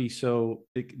not be so,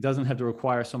 it doesn't have to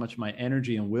require so much of my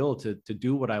energy and will to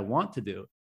do what I want to do.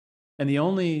 And the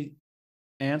only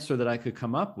answer that I could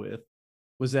come up with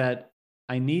was that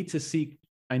I need to seek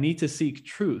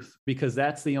truth, because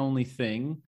that's the only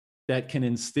thing that can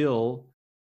instill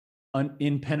an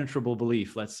impenetrable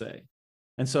belief, let's say.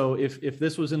 And so if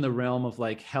this was in the realm of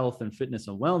like health and fitness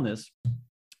and wellness,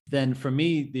 then for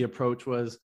me, the approach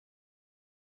was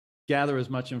gather as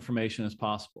much information as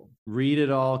possible, read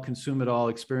it all, consume it all,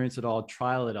 experience it all,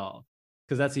 trial it all,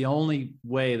 because that's the only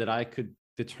way that I could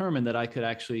determine that I could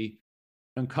actually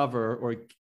uncover or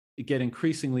get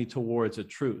increasingly towards a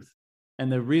truth. And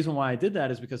the reason why I did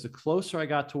that is because the closer I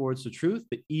got towards the truth,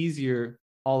 the easier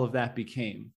all of that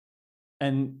became.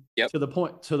 And to the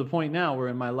point now where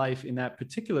in my life in that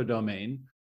particular domain,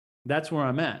 that's where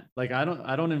I'm at. Like I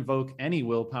don't invoke any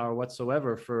willpower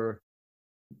whatsoever for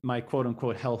my quote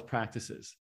unquote health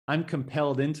practices. I'm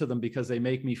compelled into them because they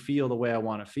make me feel the way I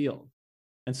want to feel.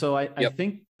 And so I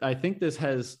think this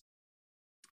has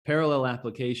parallel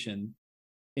application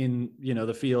in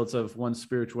the fields of one's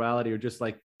spirituality or just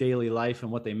like daily life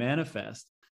and what they manifest.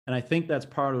 And I think that's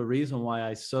part of the reason why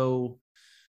I so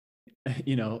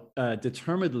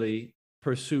determinedly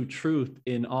pursue truth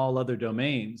in all other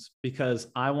domains, because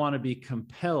I want to be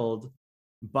compelled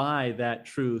by that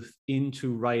truth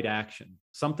into right action,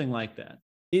 something like that,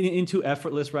 into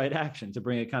effortless right action, to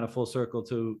bring it kind of full circle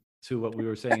to what we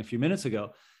were saying a few minutes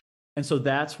ago. And so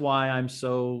that's why I'm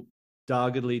so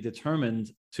doggedly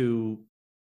determined to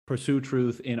pursue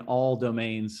truth in all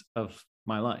domains of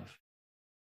my life.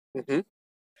 Mm-hmm.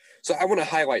 So I want to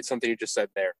highlight something you just said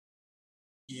there.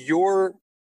 Your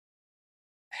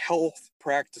health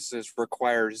practices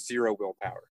require zero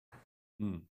willpower.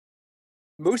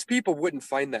 Most people wouldn't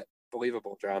find that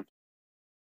believable, John.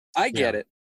 I get it,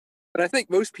 but I think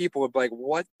most people would be like,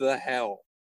 what the hell?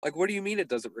 Like, what do you mean it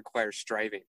doesn't require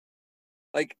striving?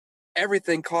 Like,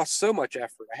 everything costs so much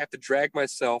effort. I have to drag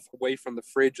myself away from the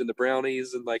fridge and the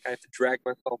brownies, and like I have to drag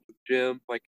myself to the gym.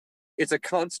 Like, it's a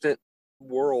constant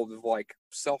world of like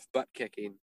self butt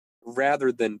kicking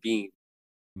rather than being.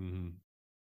 Mm-hmm.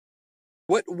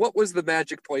 What was the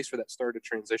magic place where that started to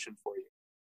transition for you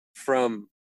from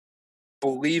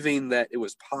believing that it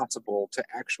was possible to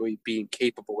actually being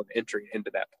capable of entering into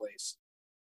that place?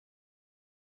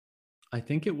 I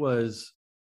think it was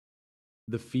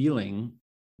the feeling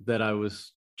that I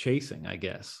was chasing, I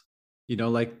guess.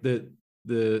 Like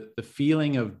the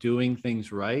feeling of doing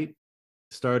things right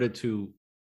started to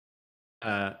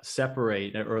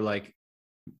separate or like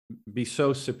be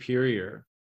so superior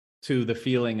to the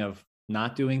feeling of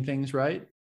not doing things right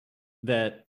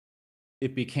that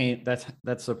it became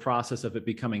that's a process of it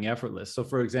becoming effortless. So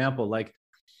for example, like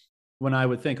when I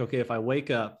would think, okay, if I wake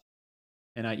up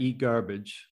and I eat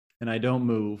garbage and I don't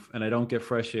move and I don't get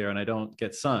fresh air and I don't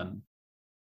get sun,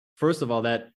 first of all,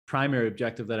 that primary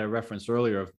objective that I referenced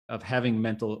earlier of having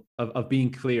of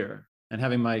being clear and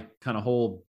having my kind of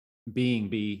whole being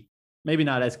be maybe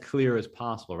not as clear as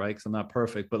possible, right? Because I'm not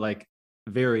perfect, but like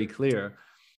very clear.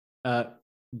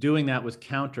 Doing that was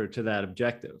counter to that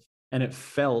objective, and it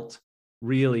felt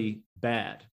really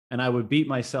bad. And I would beat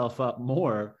myself up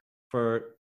more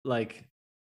for like,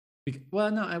 well,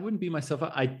 no, I wouldn't beat myself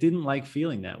up. I didn't like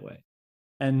feeling that way.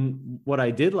 And what I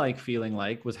did like feeling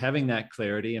like was having that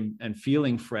clarity and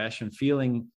feeling fresh and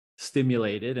feeling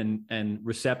stimulated and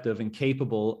receptive and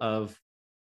capable of,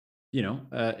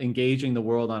 engaging the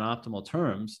world on optimal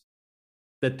terms.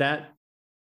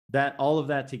 That all of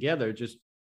that together just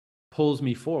pulls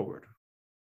me forward.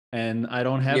 And I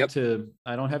don't have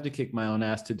to kick my own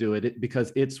ass to do it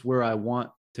because it's where I want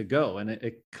to go. And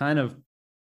it kind of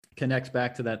connects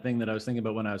back to that thing that I was thinking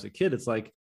about when I was a kid. It's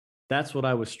like, that's what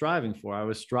I was striving for. I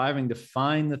was striving to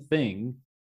find the thing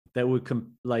that would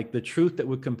like the truth that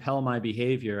would compel my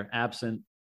behavior absent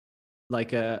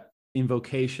like a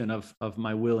invocation of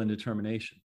my will and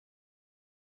determination.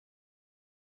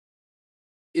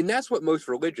 And that's what most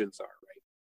religions are, right?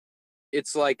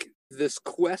 It's like this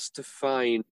quest to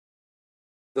find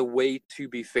the way to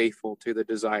be faithful to the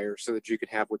desire so that you can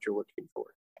have what you're looking for.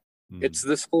 It's Mm.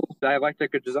 this whole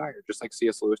dialectic of desire, just like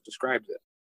C.S. Lewis describes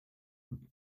it.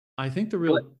 I think the But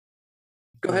real, go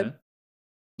go ahead. ahead.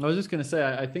 I was just going to say,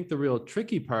 I think the real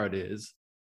tricky part is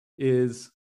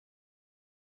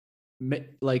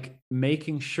like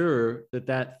making sure that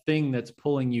that thing that's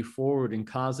pulling you forward and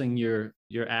causing your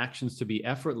actions to be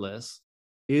effortless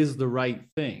is the right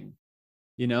thing,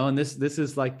 you know. And this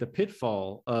is like the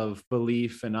pitfall of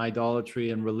belief and idolatry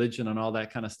and religion and all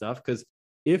that kind of stuff, because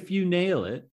if you nail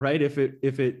it right, if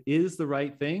it is the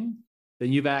right thing,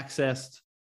 then you've accessed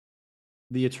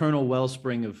the eternal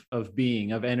wellspring of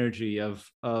being, of energy,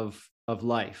 of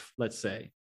life, let's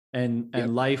say. Yep.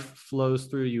 And life flows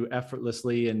through you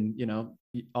effortlessly, and you know,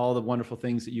 all the wonderful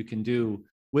things that you can do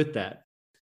with that.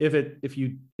 If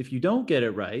you don't get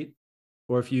it right,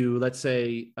 or if you, let's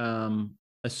say,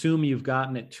 assume you've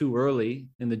gotten it too early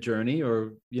in the journey,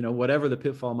 or you know, whatever the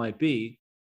pitfall might be,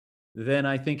 then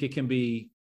I think it can be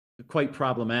quite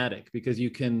problematic, because you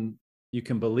can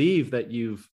believe that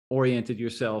you've oriented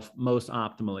yourself most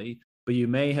optimally, but you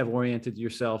may have oriented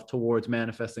yourself towards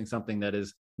manifesting something that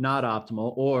is not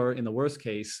optimal, or in the worst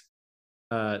case,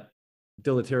 uh,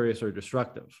 deleterious or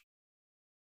destructive.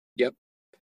 Yep.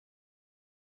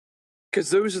 Because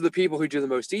those are the people who do the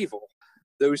most evil,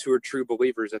 those who are true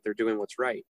believers that they're doing what's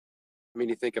right. I mean,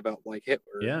 you think about like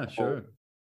Hitler and Yeah, the whole sure.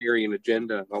 Aryan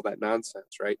agenda and all that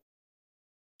nonsense, right?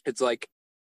 It's like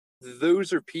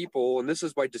those are people, and this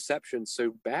is why deception's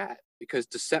so bad, because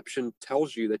deception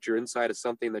tells you that you're inside of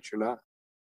something that you're not.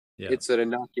 Yeah. It's an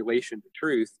inoculation to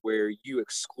truth where you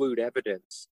exclude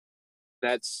evidence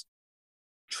that's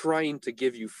trying to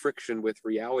give you friction with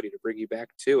reality to bring you back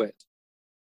to it,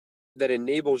 that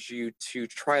enables you to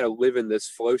try to live in this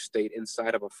flow state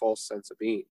inside of a false sense of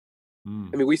being. I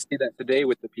Mm. mean, we see that today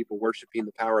with the people worshiping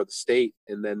the power of the state,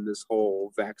 and then this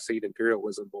whole vaccine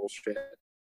imperialism bullshit,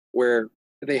 where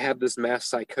they have this mass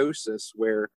psychosis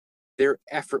where they're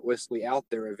effortlessly out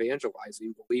there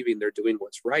evangelizing, believing they're doing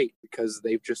what's right because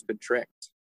they've just been tricked.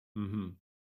 Hmm.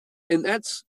 And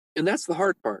that's the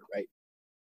hard part, right?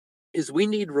 Is we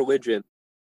need religion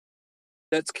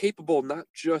that's capable not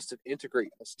just of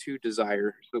integrating us to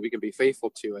desire so that we can be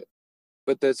faithful to it,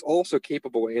 but that's also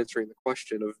capable of answering the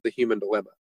question of the human dilemma.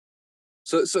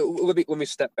 So let me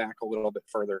step back a little bit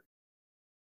further.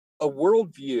 A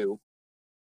worldview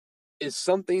is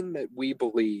something that we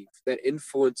believe that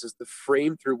influences the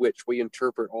frame through which we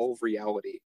interpret all of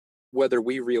reality, whether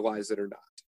we realize it or not.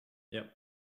 Yep.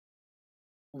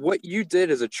 What you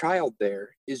did as a child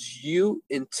there is you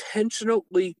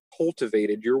intentionally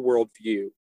cultivated your worldview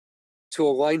to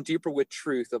align deeper with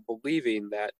truth of believing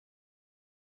that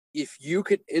if you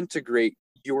could integrate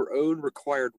your own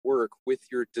required work with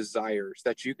your desires,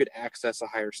 that you could access a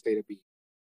higher state of being.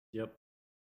 Yep.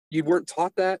 You weren't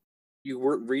taught that. You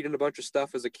weren't reading a bunch of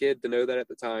stuff as a kid to know that at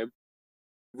the time.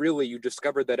 Really, you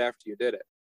discovered that after you did it.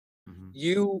 Hmm.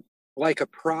 You, like a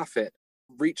prophet,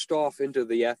 reached off into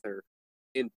the ether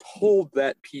and pulled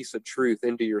that piece of truth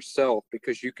into yourself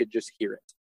because you could just hear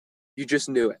it. You just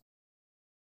knew it.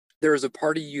 There was a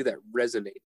part of you that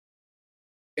resonated.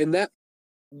 And that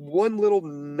one little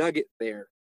nugget there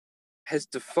has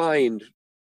defined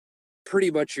pretty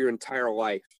much your entire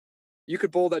life. You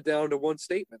could boil that down to one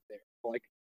statement there. Like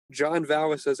John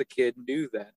Vallis as a kid knew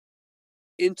that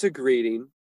integrating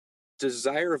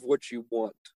desire of what you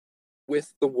want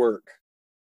with the work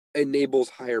enables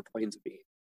higher planes of being.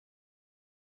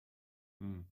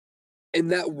 Mm.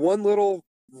 And that one little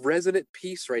resonant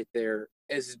piece right there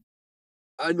has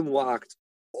unlocked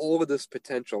all of this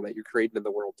potential that you're creating in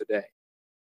the world today.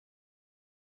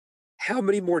 How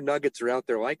many more nuggets are out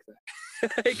there like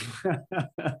that? Like,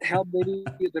 how many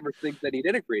of them are things that need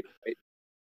integrated, right?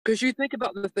 Because you think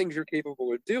about the things you're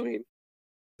capable of doing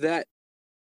that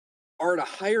are at a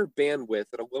higher bandwidth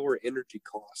at a lower energy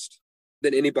cost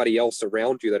than anybody else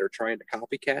around you that are trying to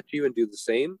copycat you and do the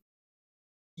same.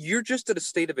 You're just at a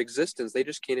state of existence they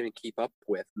just can't even keep up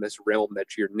with in this realm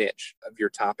that's your niche of your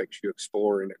topics you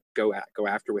explore and go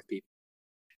after with people.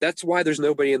 That's why there's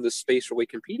nobody in this space really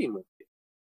competing with you,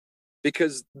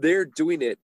 because they're doing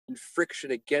it in friction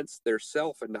against their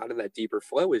self and not in that deeper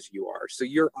flow as you are. So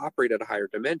you're operating at a higher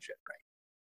dimension, right?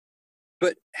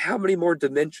 But how many more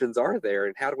dimensions are there,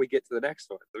 and how do we get to the next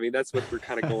one? I mean, that's what we're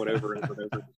kind of going over and over in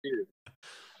the series.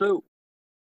 So,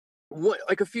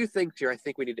 like a few things here, I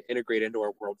think we need to integrate into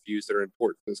our worldviews that are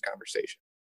important for this conversation.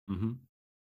 Hmm.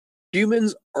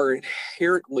 Humans are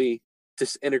inherently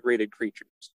disintegrated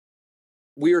creatures.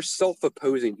 We are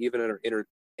self-opposing even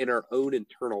in our own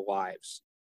internal lives.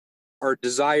 Our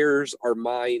desires, our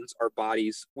minds, our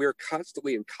bodies, we are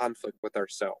constantly in conflict with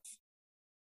ourselves.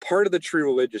 part of the true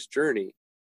religious journey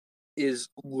is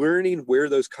learning where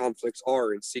those conflicts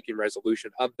are and seeking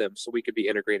resolution of them so we could be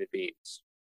integrated beings.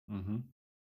 Mm-hmm.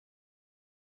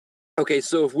 Okay,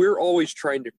 so if we're always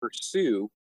trying to pursue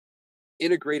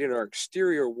integrating our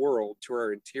exterior world to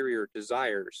our interior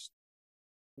desires,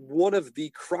 one of the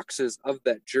cruxes of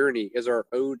that journey is our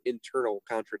own internal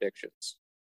contradictions.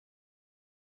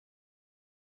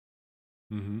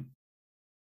 Mm-hmm.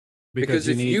 Because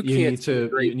you if you can't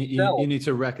need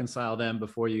to reconcile them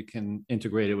before you can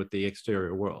integrate it with the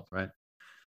exterior world, right?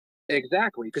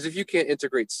 Exactly. Because if you can't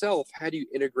integrate self, how do you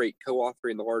integrate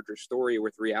co-authoring the larger story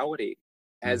with reality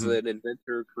as Mm-hmm. an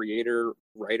inventor, creator,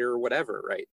 writer, whatever,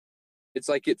 right? It's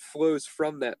like it flows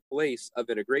from that place of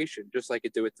integration, just like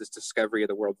it did with this discovery of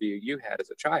the worldview you had as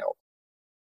a child.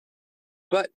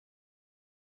 But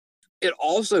it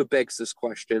also begs this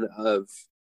question of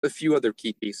a few other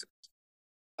key pieces.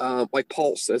 Like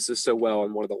Paul says this so well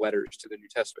in one of the letters to the New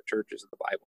Testament churches in the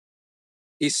Bible.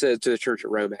 He said to the church at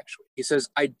Rome, actually, he says,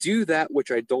 I do that which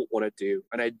I don't want to do,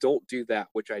 and I don't do that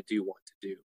which I do want to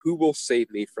do. Who will save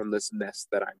me from this mess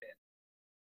that I'm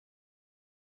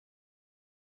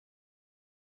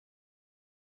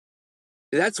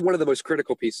in? That's one of the most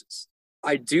critical pieces.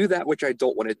 I do that which I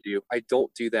don't want to do. I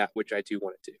don't do that which I do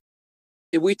want to do.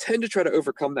 And we tend to try to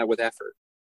overcome that with effort.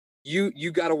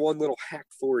 You got a one little hack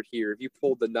forward here. If you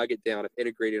pulled the nugget down of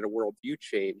integrating a worldview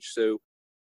change, so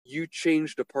you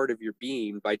changed a part of your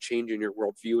being by changing your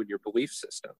worldview and your belief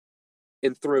system.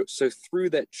 And through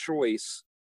that choice,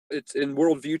 it's in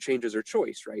worldview changes are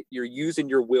choice, right? You're using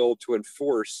your will to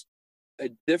enforce a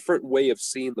different way of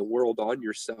seeing the world on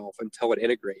yourself until it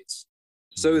integrates,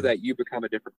 so Mm-hmm. that you become a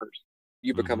different person.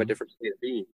 You become a Mm-hmm. different state of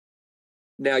being.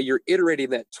 Now you're iterating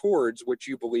that towards what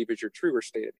you believe is your truer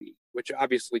state of being, which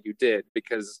obviously you did,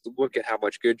 because look at how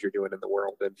much good you're doing in the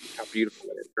world and how beautiful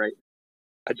it is, right?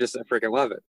 I freaking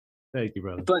love it. Thank you,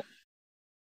 brother.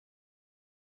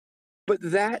 But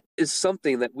that is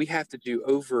something that we have to do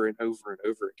over and over and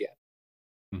over again.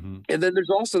 Mm-hmm. And then there's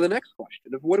also the next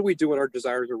question of what do we do when our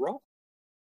desires are wrong?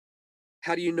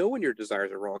 How do you know when your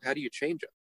desires are wrong? How do you change them?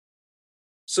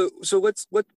 So let's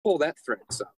pull that thread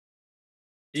up.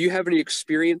 Do you have any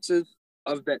experiences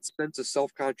of that sense of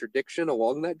self-contradiction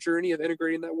along that journey of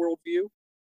integrating that worldview?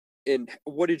 And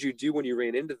what did you do when you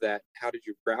ran into that? How did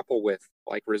you grapple with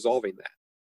like resolving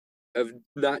that? Of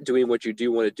not doing what you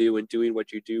do want to do and doing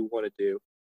what you do want to do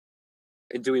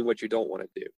and doing what you don't want to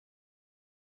do.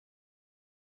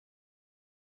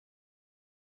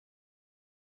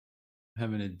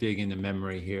 Having to dig into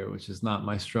memory here, which is not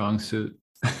my strong suit.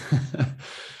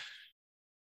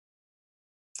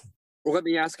 Well, let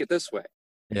me ask it this way.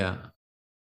 Yeah.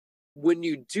 When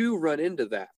you do run into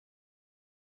that,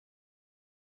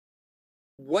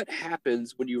 what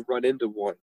happens when you run into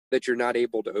one that you're not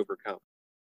able to overcome?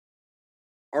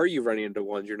 Are you running into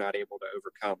ones you're not able to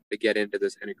overcome to get into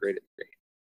this integrated state?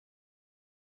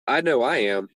 I know I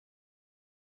am.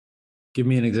 Give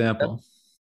me an example.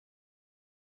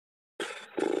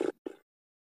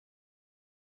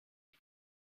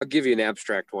 I'll give you an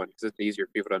abstract one because it's easier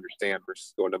for people to understand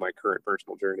versus going to my current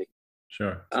personal journey.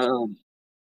 Sure.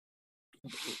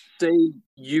 Say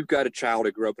you've got a child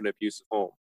who grew up in an abusive home.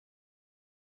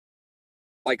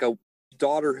 Like a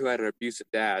daughter who had an abusive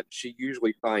dad, she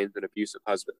usually finds an abusive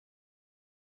husband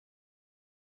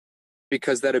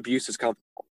because that abuse is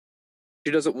comfortable.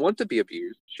 She doesn't want to be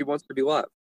abused. She wants to be loved.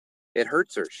 It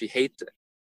hurts her. She hates it.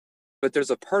 But there's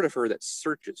a part of her that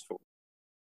searches for it.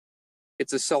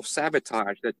 It's a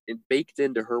self-sabotage that's baked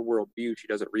into her worldview she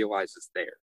doesn't realize is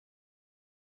there.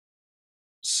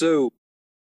 So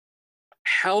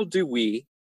how do we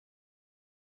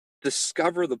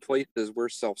discover the places we're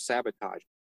self-sabotaging?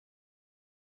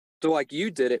 So like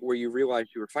you did it where you realized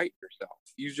you were fighting yourself.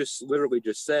 You just literally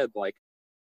just said like,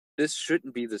 this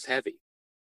shouldn't be this heavy.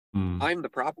 I'm the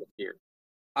problem here.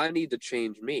 I need to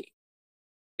change me.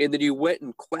 And then you went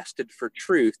and quested for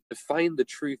truth to find the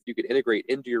truth you could integrate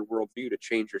into your worldview to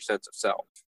change your sense of self.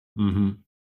 Mm-hmm.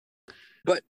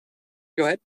 But go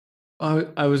ahead.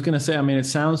 I was going to say, I mean, it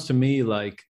sounds to me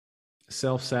like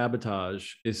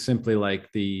self-sabotage is simply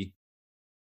like the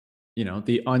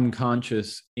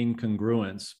unconscious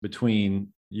incongruence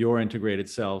between your integrated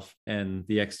self and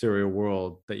the exterior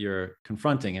world that you're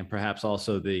confronting, and perhaps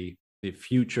also the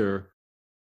future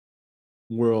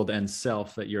world and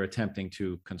self that you're attempting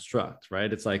to construct,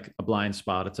 right? It's like a blind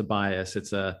spot, it's a bias,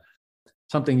 it's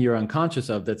something you're unconscious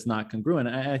of that's not congruent.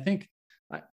 I think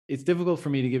it's difficult for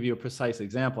me to give you a precise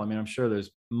example. I mean, I'm sure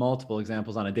there's multiple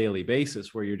examples on a daily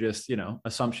basis where you're just,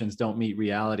 assumptions don't meet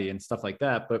reality and stuff like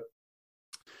that. But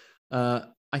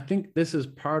I think this is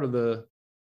part of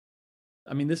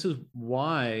I mean, this is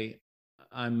why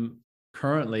I'm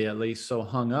currently at least so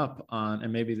hung up on,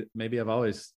 and maybe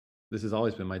this has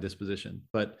always been my disposition,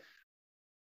 but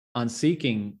on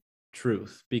seeking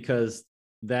truth, because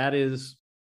that is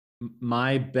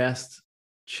my best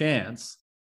chance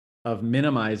of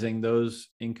minimizing those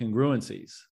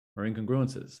incongruencies or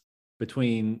incongruences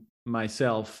between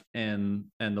myself and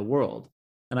the world.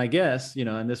 And I guess,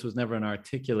 and this was never an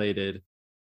articulated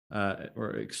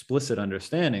or explicit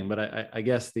understanding, but I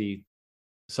guess the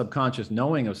subconscious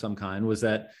knowing of some kind was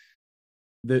that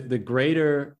the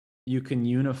greater you can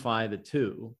unify the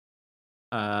two,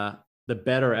 the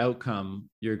better outcome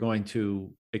you're going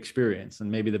to experience,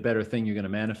 and maybe the better thing you're going to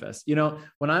manifest.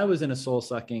 When I was in my soul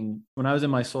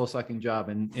sucking job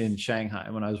in Shanghai,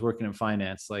 when I was working in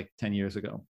finance like 10 years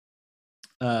ago,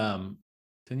 10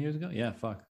 years ago, yeah,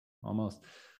 fuck, almost.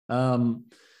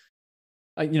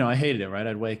 I hated it, right?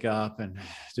 I'd wake up and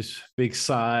just big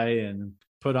sigh and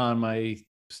put on my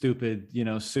stupid,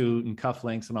 suit and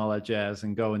cufflinks and all that jazz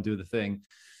and go and do the thing.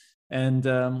 And,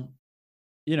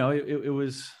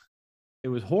 it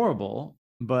was horrible,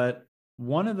 but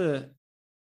one of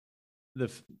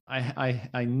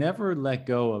I never let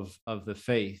go of the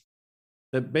faith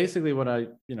that basically what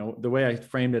the way I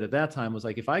framed it at that time was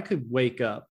like, if I could wake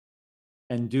up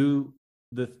and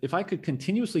if I could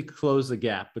continuously close the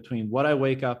gap between what I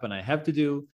wake up and I have to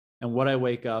do and what I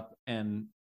wake up and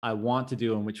I want to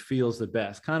do and which feels the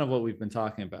best, kind of what we've been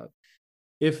talking about.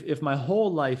 If my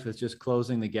whole life is just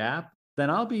closing the gap, then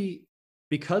I'll be,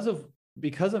 because of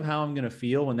how I'm going to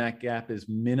feel when that gap is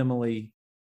minimally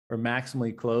or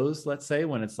maximally closed, let's say,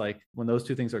 when those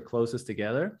two things are closest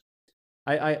together,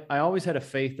 I always had a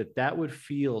faith that would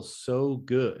feel so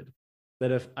good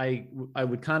that if I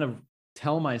would kind of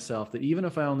tell myself that even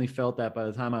if I only felt that by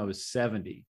the time I was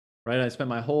 70, right, I spent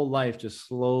my whole life just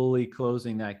slowly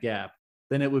closing that gap,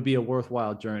 then it would be a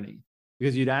worthwhile journey.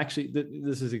 Because you'd actually,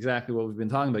 this is exactly what we've been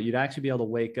talking about, you'd actually be able to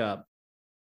wake up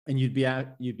and you'd be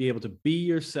able to be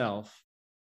yourself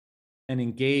and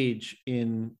engage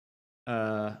in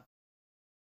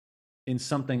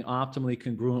something optimally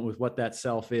congruent with what that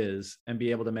self is, and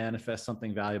be able to manifest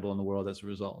something valuable in the world as a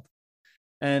result.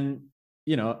 And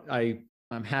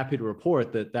I'm happy to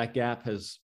report that gap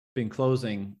has been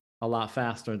closing a lot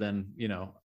faster than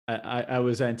I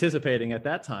was anticipating at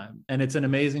that time. And it's an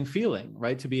amazing feeling,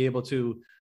 right, to be able to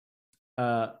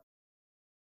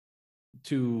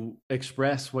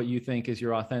express what you think is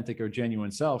your authentic or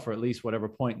genuine self, or at least whatever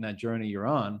point in that journey you're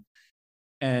on,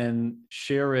 and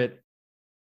share it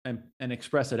and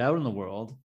express it out in the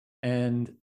world,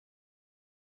 and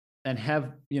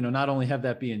have, not only have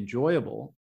that be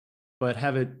enjoyable, but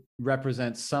have it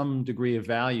represent some degree of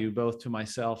value both to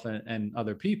myself and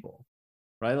other people,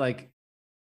 right? Like,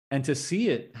 and to see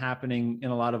it happening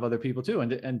in a lot of other people too,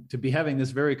 and to be having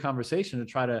this very conversation to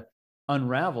try to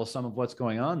unravel some of what's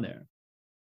going on there.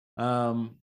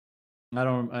 I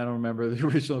don't remember the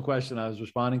original question I was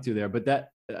responding to there, but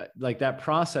that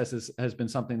process has been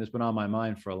something that's been on my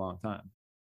mind for a long time.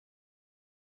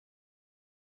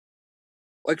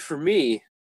 Like for me,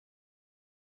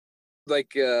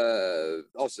 like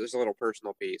also there's a little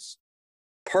personal piece.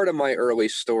 Part of my early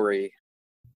story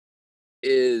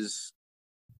is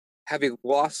having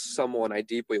lost someone I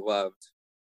deeply loved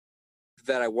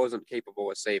that I wasn't capable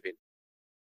of saving.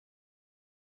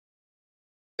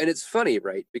 And it's funny,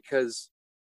 right? Because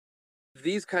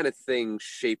these kind of things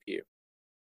shape you.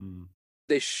 Mm.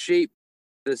 They shape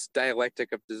this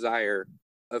dialectic of desire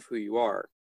of who you are,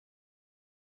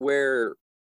 where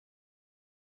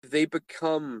they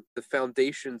become the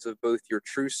foundations of both your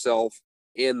true self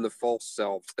and the false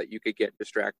selves that you could get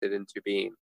distracted into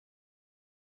being.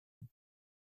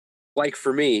 Like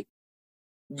for me,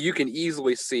 you can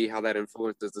easily see how that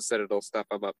influences the Citadel stuff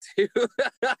I'm up to.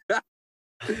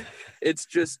 It's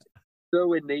just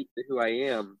so innate to who I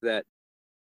am that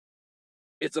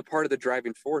it's a part of the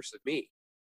driving force of me.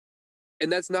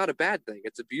 And that's not a bad thing.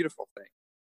 It's a beautiful thing.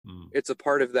 Mm. It's a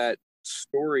part of that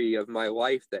story of my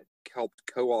life that helped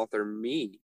co-author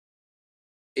me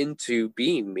into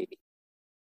being me.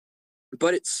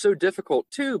 But it's so difficult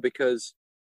too, because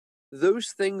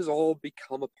those things all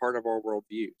become a part of our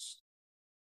worldviews.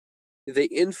 They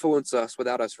influence us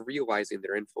without us realizing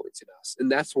they're influencing us.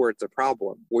 And that's where it's a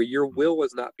problem, where your will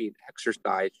is not being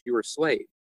exercised, you're a slave.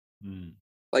 Mm.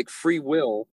 Like free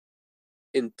will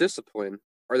and discipline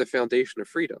are the foundation of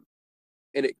freedom.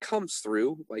 And it comes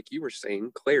through, like you were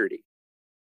saying, clarity.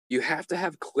 You have to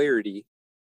have clarity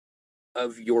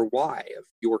of your why, of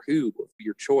your who, of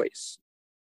your choice,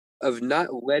 of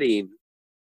not letting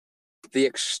the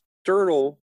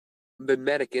external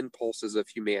mimetic impulses of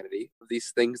humanity,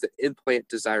 these things that implant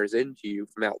desires into you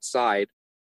from outside,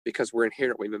 because we're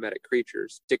inherently mimetic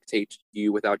creatures, dictate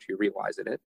you without you realizing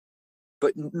it.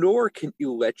 But nor can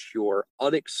you let your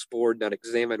unexplored,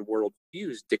 unexamined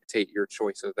worldviews dictate your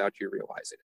choice without you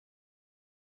realizing it.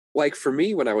 Like for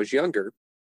me, when I was younger,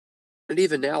 and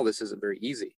even now, this isn't very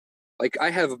easy. Like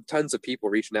I have tons of people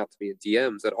reaching out to me in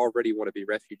DMs that already want to be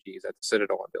refugees at the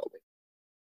Citadel I'm building.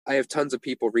 I have tons of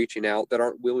people reaching out that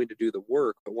aren't willing to do the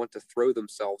work, but want to throw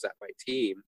themselves at my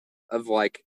team of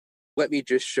like, let me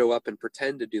just show up and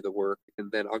pretend to do the work,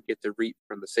 and then I'll get to reap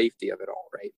from the safety of it all,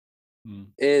 right?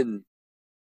 And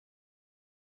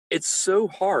it's so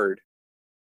hard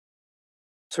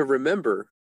to remember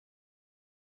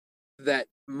that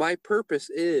my purpose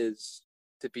is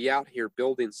to be out here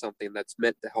building something that's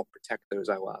meant to help protect those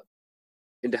I love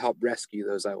and to help rescue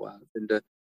those I love and to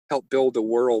help build a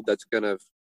world that's going to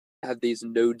have these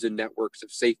nodes and networks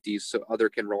of safeties so other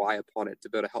can rely upon it to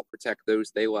be able to help protect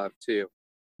those they love too.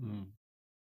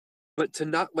 But to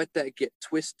not let that get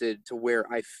twisted to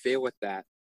where I fail at that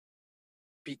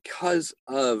because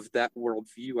of that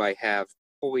worldview I have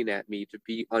pulling at me to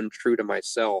be untrue to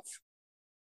myself,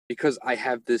 because I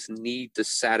have this need to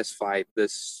satisfy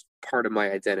this part of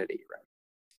my identity, right?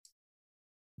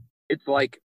 It's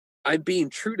like I'm being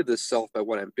true to this self by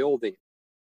what I'm building,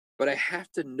 but I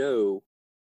have to know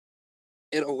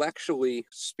intellectually,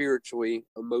 spiritually,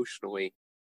 emotionally,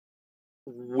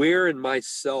 where in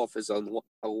myself is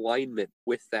alignment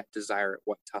with that desire at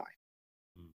what time.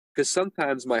 Because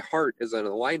sometimes my heart is in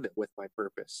alignment with my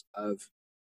purpose of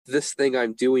this thing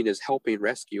I'm doing is helping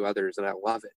rescue others, and I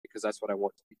love it because that's what I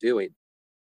want to be doing.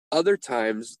 Other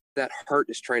times, that heart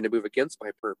is trying to move against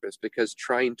my purpose because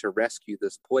trying to rescue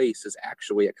this place is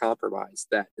actually a compromise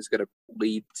that is going to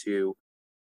lead to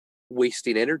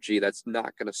wasting energy that's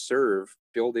not going to serve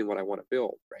building what I want to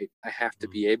build, right? I have to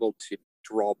be able to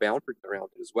draw boundaries around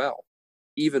it as well,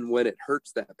 even when it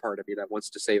hurts that part of me that wants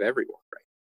to save everyone, right?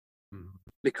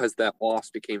 Because that loss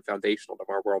became foundational to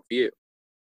our worldview.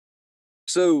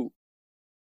 So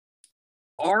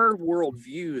our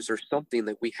worldviews are something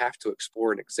that we have to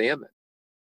explore and examine.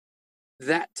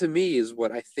 That to me is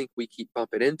what I think we keep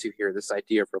bumping into here, this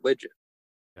idea of religion.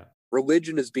 Yeah.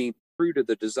 Religion is being true to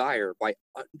the desire by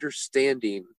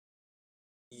understanding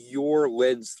your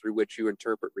lens through which you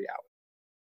interpret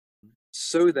reality,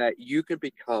 so that you can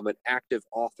become an active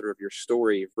author of your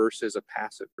story versus a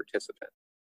passive participant.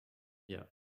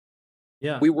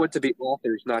 Yeah. We want to be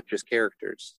authors, not just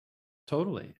characters.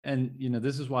 Totally. And,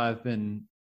 this is why I've been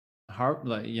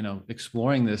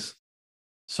exploring this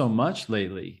so much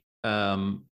lately.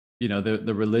 The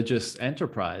religious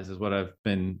enterprise is what I've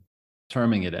been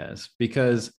terming it as,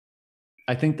 because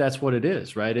I think that's what it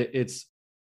is, right? It's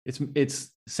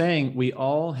saying we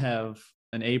all have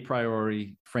an a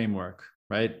priori framework,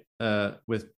 right?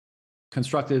 With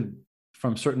constructed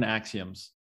from certain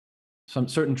axioms, some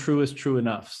certain truest true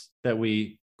enoughs that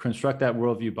we construct that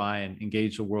worldview by and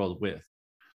engage the world with.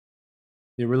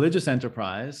 The religious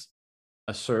enterprise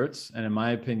asserts, and in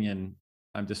my opinion,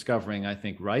 I'm discovering, I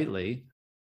think rightly,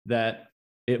 that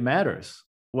it matters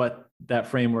what that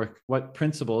framework, what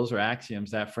principles or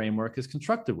axioms that framework is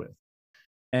constructed with.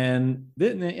 And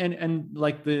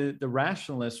like the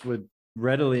rationalists would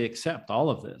readily accept all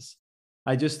of this.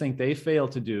 I just think they fail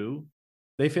to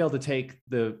take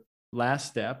the last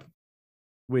step,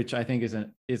 which I think is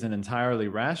an entirely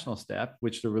rational step,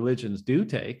 which the religions do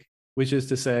take, which is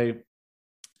to say,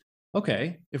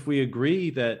 okay, if we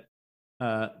agree that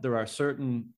there are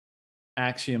certain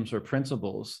axioms or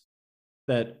principles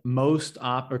that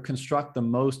construct the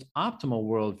most optimal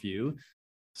worldview,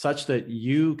 such that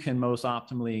you can most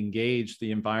optimally engage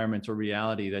the environment or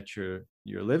reality that you're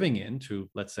living in to,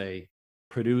 let's say,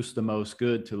 produce the most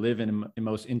good, to live in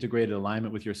most integrated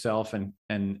alignment with yourself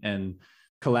and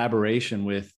collaboration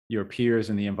with your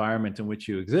peers in the environment in which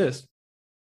you exist.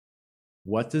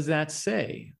 What does that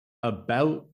say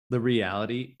about the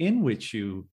reality in which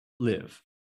you live?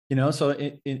 So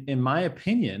in my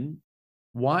opinion,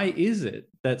 why is it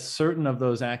that certain of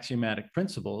those axiomatic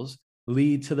principles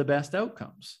lead to the best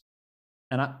outcomes?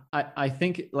 And I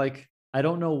think, I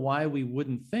don't know why we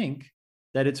wouldn't think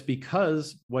that it's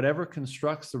because whatever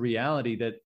constructs the reality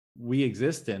that we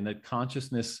exist in, that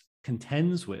consciousness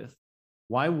contends with,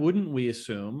 why wouldn't we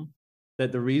assume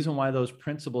that the reason why those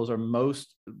principles are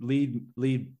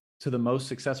lead to the most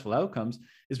successful outcomes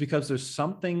is because there's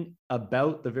something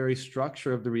about the very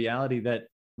structure of the reality that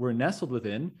we're nestled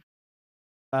within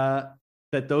that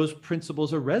those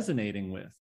principles are resonating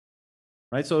with,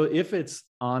 right? So if it's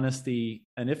honesty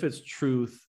and if it's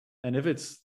truth and if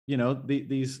it's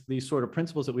these sort of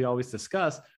principles that we always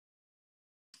discuss,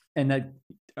 and that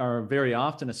are very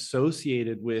often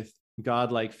associated with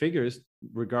godlike figures,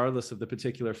 regardless of the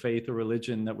particular faith or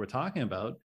religion that we're talking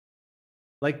about,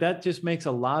 like that just makes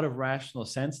a lot of rational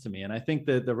sense to me. And I think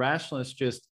that the rationalists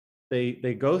just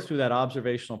they go through that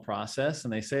observational process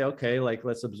and they say, okay, like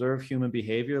let's observe human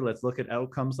behavior, let's look at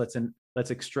outcomes,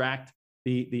 let's extract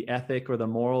the ethic or the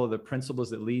moral or the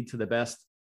principles that lead to the best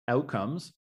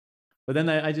outcomes. But then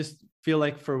I just feel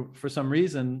like for some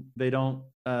reason they don't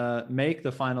make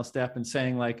the final step in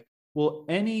saying like, well,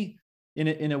 in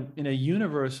a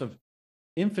universe of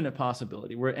infinite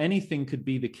possibility where anything could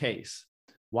be the case,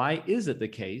 why is it the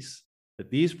case that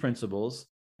these principles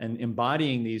and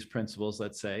embodying these principles,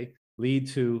 let's say, lead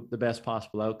to the best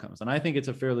possible outcomes? And I think it's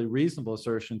a fairly reasonable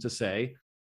assertion to say,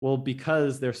 well,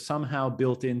 because they're somehow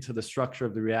built into the structure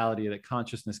of the reality that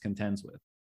consciousness contends with.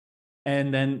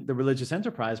 And then the religious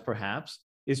enterprise, perhaps,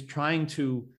 is trying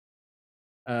to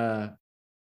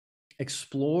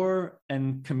explore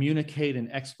and communicate and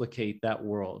explicate that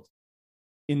world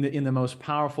in the most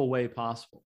powerful way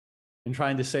possible, and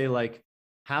trying to say, like,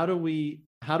 how do we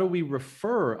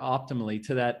refer optimally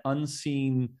to that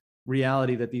unseen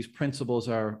reality that these principles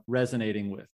are resonating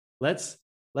with? Let's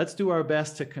do our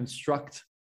best to construct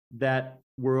that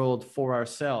world for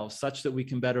ourselves such that we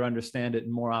can better understand it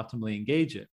and more optimally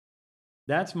engage it.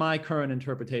 That's my current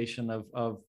interpretation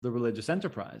of the religious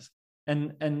enterprise.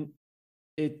 And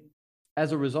it,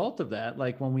 as a result of that,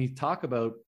 like when we talk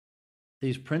about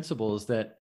these principles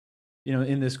that, you know,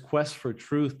 in this quest for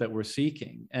truth that we're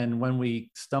seeking, and when we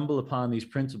stumble upon these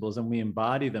principles and we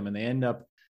embody them and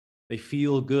they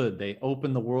feel good, they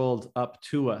open the world up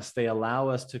to us, they allow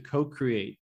us to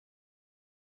co-create,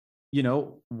 you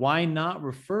know, why not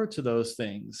refer to those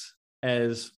things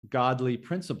as godly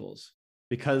principles?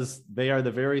 Because they are the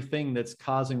very thing that's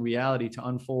causing reality to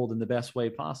unfold in the best way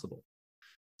possible.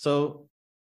 So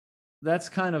that's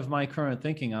kind of my current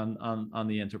thinking on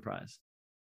the enterprise.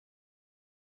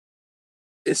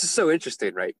 This is so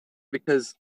interesting, right?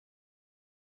 Because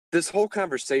this whole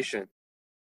conversation,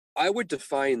 I would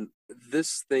define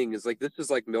this thing as like, this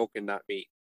is like milk and not meat.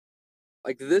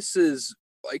 Like, this is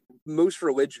like, most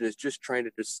religion is just trying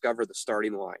to discover the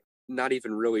starting line, not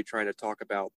even really trying to talk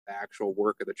about the actual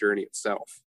work of the journey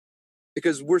itself.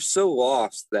 Because we're so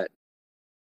lost that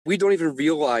we don't even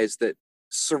realize that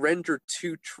surrender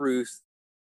to truth,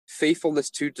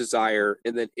 faithfulness to desire,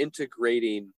 and then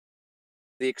integrating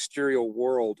the exterior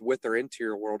world with our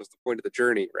interior world is the point of the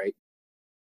journey, right?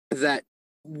 That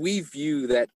we view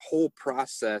that whole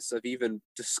process of even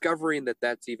discovering that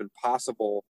that's even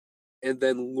possible and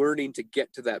then learning to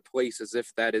get to that place as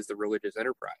if that is the religious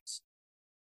enterprise.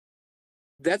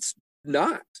 That's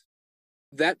not.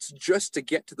 That's just to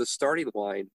get to the starting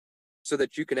line so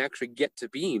that you can actually get to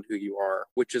being who you are,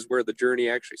 which is where the journey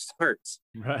actually starts.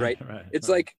 Right? It's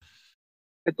like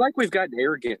we've gotten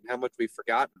arrogant in how much we've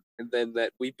forgotten, and then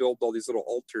that we build all these little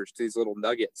altars to these little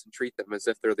nuggets and treat them as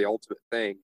if they're the ultimate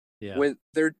thing. Yeah. When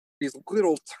they're these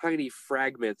little tiny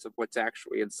fragments of what's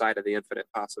actually inside of the infinite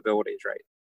possibilities, right?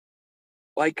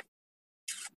 Like,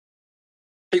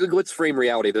 let's frame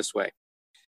reality this way.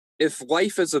 If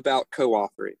life is about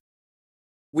co-authoring,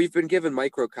 we've been given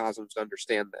microcosms to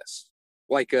understand this.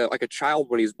 Like a child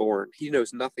when he's born, he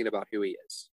knows nothing about who he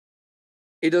is.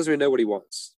 He doesn't even know what he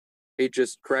wants. He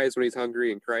just cries when he's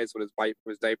hungry and cries when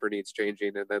his diaper needs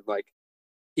changing, and then like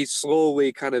he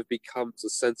slowly kind of becomes a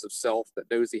sense of self that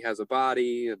knows he has a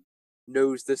body and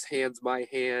knows this hand's my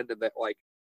hand and that like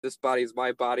this body is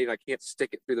my body and I can't stick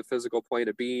it through the physical plane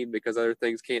of being because other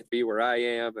things can't be where I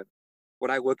am. And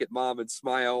when I look at mom and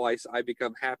smile, I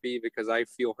become happy because I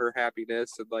feel her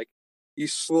happiness. And like, you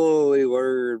slowly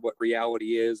learn what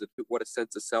reality is and what a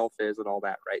sense of self is and all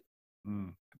that, right?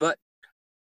 But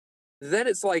then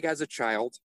it's like, as a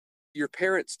child, your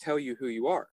parents tell you who you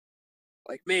are.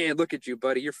 Like, man, look at you,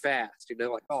 buddy, you're fast. You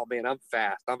know, like, oh man, I'm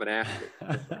fast, I'm an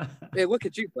athlete. Man, look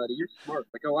at you, buddy, you're smart.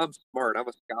 Like, oh, I'm smart, I'm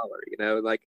a scholar. You know,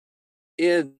 like,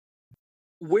 in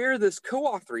where this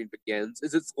co-authoring begins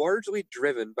is it's largely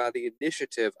driven by the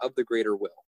initiative of the greater will,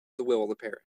 the will of the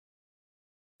parent.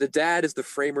 The dad is the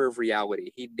framer of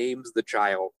reality. He names the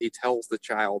child. He tells the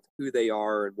child who they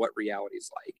are and what reality is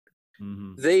like.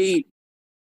 Mm-hmm. They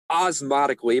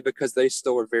osmotically, because they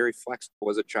still are very flexible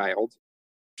as a child,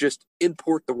 just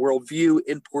import the worldview,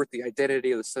 import the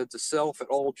identity of the sense of self. It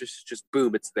all just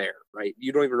boom, it's there, right?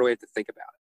 You don't even really have to think about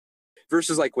it.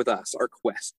 Versus like with us, our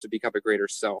quest to become a greater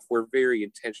self, we're very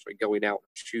intentionally going out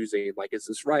and choosing, like, is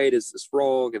this right? Is this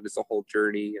wrong? And it's a whole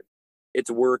journey. And it's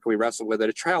work, and we wrestle with it.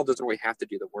 A child doesn't really have to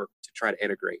do the work to try to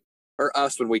integrate. Or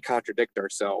us, when we contradict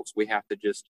ourselves, we have to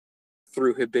just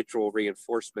through habitual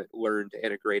reinforcement, learn to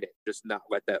integrate it, just not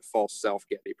let that false self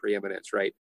get any preeminence,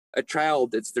 right? A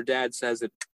child, it's their dad says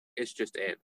it, it's just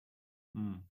in.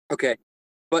 Okay.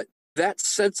 But that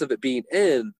sense of it being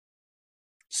in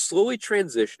slowly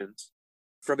transitions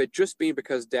from it just being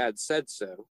because dad said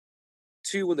so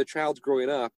to when the child's growing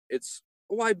up, it's,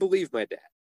 oh, I believe my dad.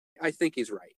 I think he's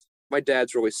right. My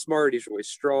dad's really smart. He's really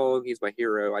strong. He's my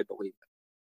hero. I believe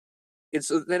it. And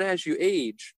so then as you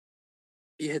age,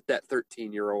 you hit that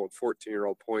 13-year-old,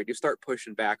 14-year-old point. You start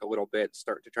pushing back a little bit,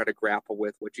 start to try to grapple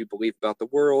with what you believe about the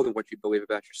world and what you believe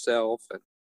about yourself. And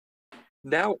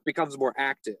now it becomes more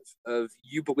active of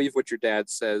you believe what your dad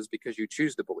says because you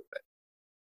choose to believe it.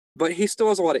 But he still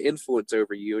has a lot of influence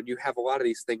over you, and you have a lot of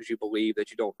these things you believe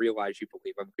that you don't realize you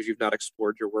believe them because you've not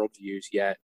explored your worldviews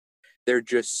yet. They're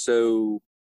just so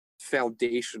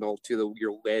foundational to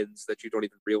your lens that you don't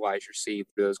even realize you're seeing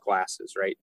through those glasses,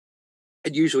 right?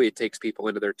 And usually it takes people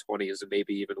into their 20s and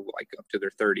maybe even like up to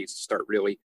their 30s to start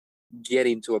really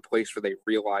getting to a place where they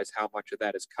realize how much of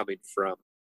that is coming from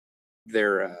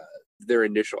their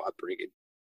initial upbringing.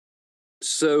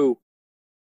 So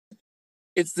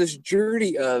it's this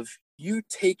journey of you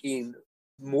taking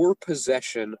more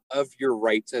possession of your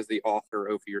rights as the author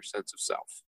over your sense of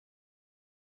self.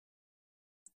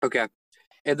 Okay.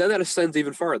 And then that ascends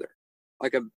even farther.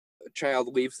 Like a child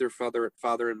leaves their father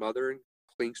and mother and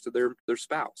clings to their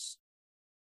spouse.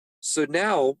 So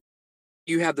now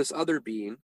you have this other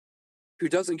being who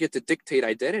doesn't get to dictate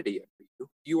identity of you.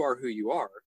 You are who you are.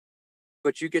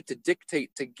 But you get to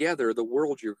dictate together the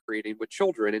world you're creating with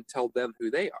children and tell them who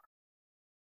they are.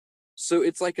 So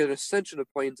it's like an ascension of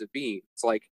planes of being. It's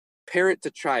like parent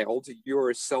to child, you're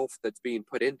a self that's being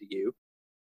put into you.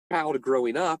 Child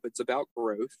growing up, it's about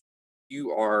growth.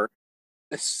 You are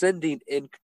ascending in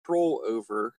control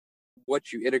over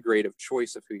what you integrate of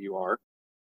choice of who you are.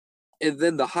 And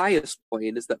then the highest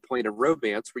plane is that plane of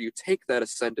romance where you take that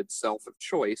ascended self of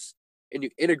choice and you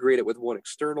integrate it with one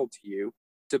external to you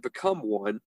to become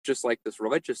one, just like this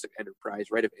religious enterprise,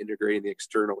 right, of integrating the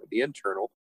external and the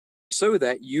internal, so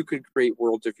that you can create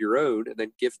worlds of your own and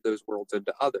then gift those worlds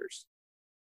into others.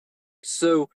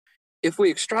 So if we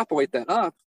extrapolate that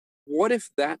up, what if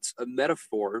that's a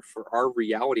metaphor for our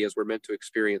reality as we're meant to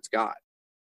experience God?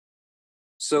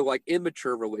 So like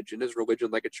immature religion is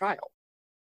religion like a child,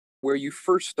 where you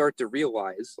first start to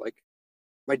realize, like,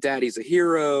 my daddy's a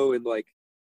hero, and like,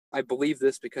 I believe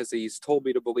this because he's told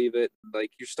me to believe it.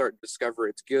 Like, you start to discover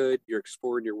it's good, you're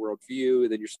exploring your worldview,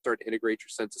 and then you start to integrate your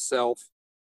sense of self.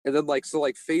 And then like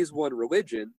phase one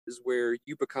religion is where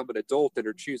you become an adult and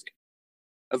are choosing.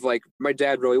 Of like, my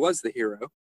dad really was the hero.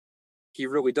 He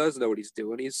really does know what he's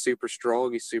doing. He's super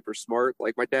strong, he's super smart.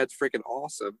 Like, my dad's freaking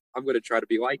awesome. I'm gonna try to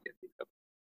be like him, you know?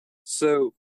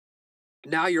 So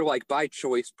now you're like by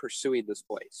choice pursuing this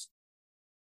place.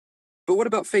 But what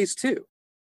about phase two?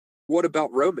 What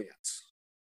about romance?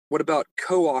 What about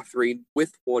co-authoring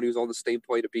with one who's on the same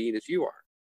plane of being as you are?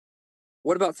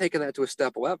 What about taking that to a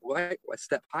step level, a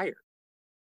step higher?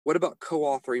 What about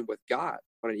co-authoring with God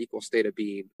on an equal state of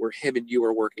being where him and you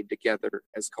are working together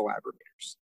as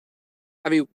collaborators? I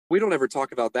mean, we don't ever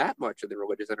talk about that much in the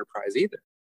religious enterprise either.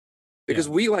 Because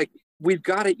we've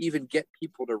got to even get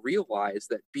people to realize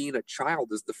that being a child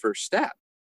is the first step.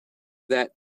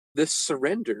 That this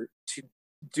surrender to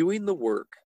doing the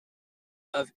work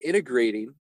of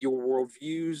integrating your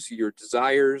worldviews, your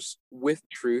desires with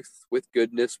truth, with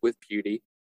goodness, with beauty,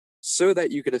 so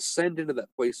that you can ascend into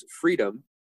that place of freedom.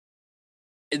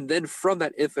 And then from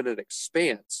that infinite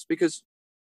expanse, because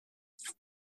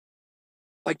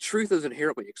like truth is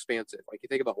inherently expansive. Like, you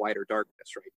think about light or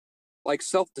darkness, right? Like,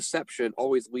 self-deception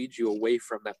always leads you away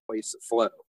from that place of flow,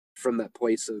 from that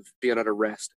place of being at a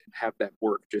rest and have that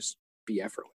work just be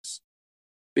effortless.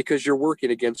 Because you're working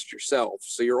against yourself.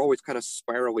 So you're always kind of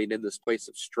spiraling in this place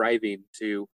of striving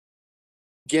to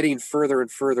getting further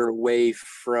and further away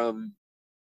from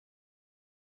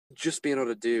just being able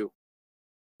to do.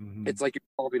 Mm-hmm. It's like you're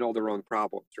solving all the wrong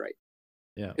problems, right?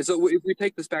 Yeah. And so if we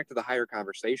take this back to the higher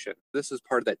conversation, this is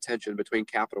part of that tension between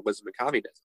capitalism and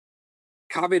communism.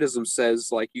 Communism says,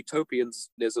 like,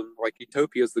 utopianism, like,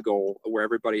 utopia is the goal where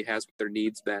everybody has their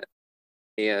needs met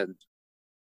and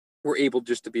we're able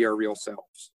just to be our real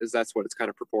selves, as that's what it's kind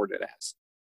of purported as.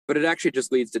 But it actually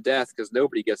just leads to death because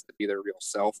nobody gets to be their real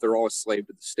self. They're all a slave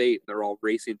to the state, and they're all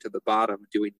racing to the bottom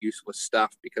doing useless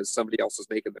stuff because somebody else is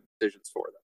making the decisions for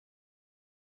them.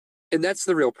 And that's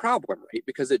the real problem, right?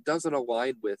 Because it doesn't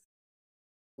align with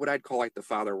what I'd call like the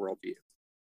father worldview,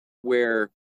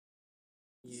 where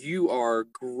you are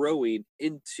growing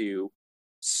into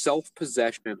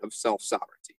self-possession of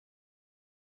self-sovereignty.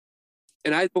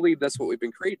 And I believe that's what we've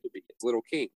been created to be, as little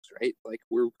kings, right? Like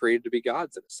we're created to be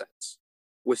gods in a sense,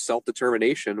 with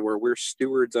self-determination, where we're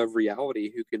stewards of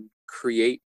reality who can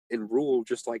create and rule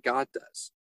just like God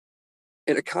does.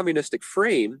 In a communistic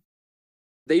frame,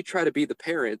 they try to be the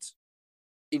parent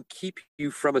and keep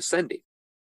you from ascending.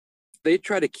 They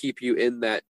try to keep you in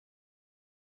that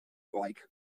like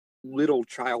little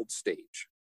child stage,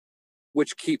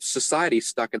 which keeps society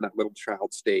stuck in that little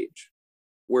child stage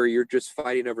where you're just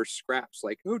fighting over scraps.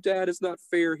 Like, oh, dad, it's not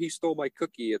fair. He stole my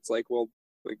cookie. It's like, well,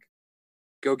 like,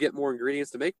 go get more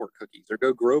ingredients to make more cookies, or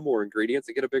go grow more ingredients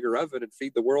and get a bigger oven and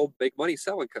feed the world, make money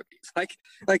selling cookies.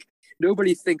 Like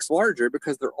nobody thinks larger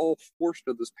because they're all forced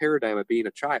into this paradigm of being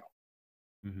a child.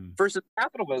 Mm-hmm. Versus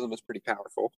capitalism is pretty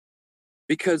powerful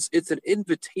because it's an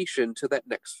invitation to that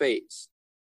next phase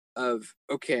of,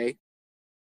 okay,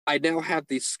 I now have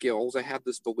these skills. I have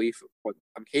this belief of what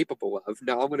I'm capable of.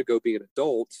 Now I'm going to go be an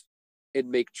adult and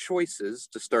make choices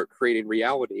to start creating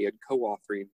reality and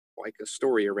co-authoring like a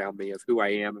story around me of who I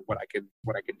am and what I can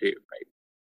do, right?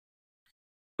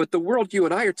 But the world you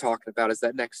and I are talking about is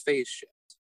that next phase shift.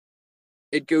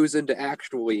 It goes into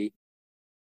actually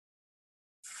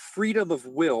freedom of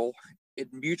will and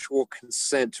mutual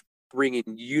consent, bringing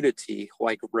unity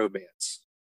like romance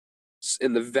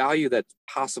and the value that's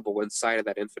possible inside of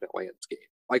that infinite landscape.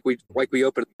 Like we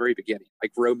opened at the very beginning,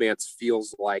 like romance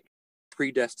feels like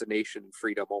predestination and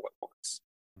freedom all at once.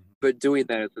 But doing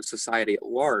that as a society at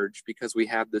large, because we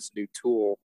have this new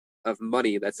tool of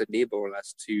money that's enabling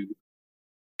us to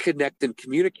connect and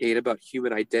communicate about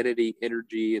human identity,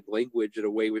 energy, and language in a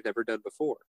way we've never done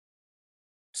before.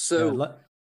 So,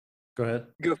 go ahead.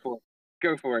 Go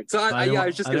for it. So I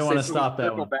was just I don't going want to stop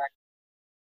that one. Back.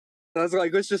 I was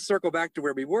like, let's just circle back to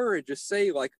where we were and just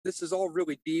say, like, this is all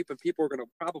really deep, and people are going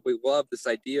to probably love this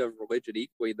idea of religion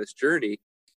equally in this journey.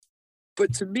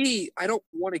 But to me, I don't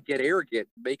want to get arrogant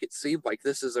and make it seem like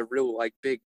this is a real like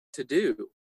big to do.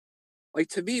 Like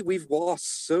to me, we've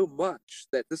lost so much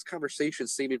that this conversation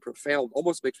seeming profound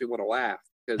almost makes me want to laugh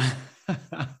because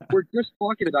we're just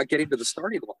talking about getting to the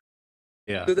starting line.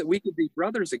 Yeah. So that we can be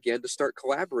brothers again, to start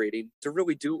collaborating, to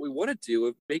really do what we want to do,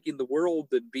 of making the world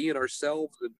and being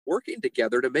ourselves and working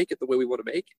together to make it the way we want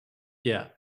to make it. Yeah.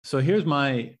 So here's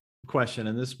my question,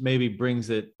 and this maybe brings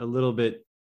it a little bit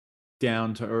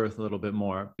down to earth a little bit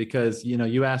more, because, you know,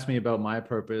 you asked me about my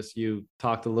purpose. You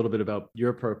talked a little bit about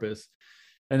your purpose,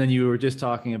 and then you were just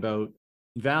talking about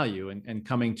value and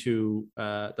coming to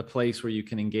the place where you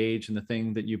can engage in the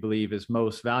thing that you believe is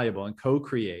most valuable and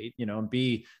co-create, you know, and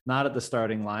be not at the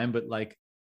starting line, but like,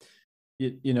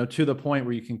 you know, to the point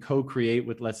where you can co-create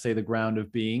with, let's say, the ground of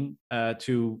being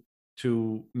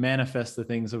to manifest the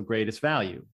things of greatest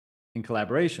value in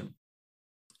collaboration.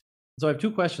 So I have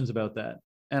two questions about that.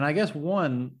 And I guess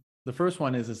the first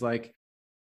one is like,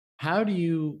 how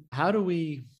do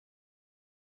we,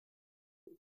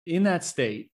 in that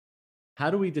state, how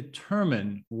do we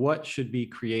determine what should be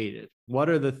created? What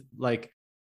are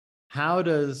how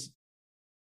does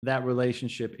that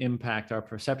relationship impact our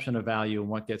perception of value and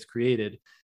what gets created?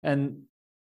 And,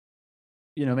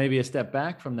 you know, maybe a step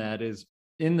back from that is,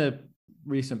 in the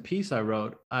recent piece I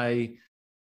wrote, I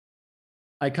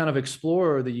kind of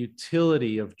explore the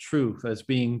utility of truth as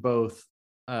being both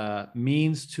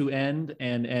means to end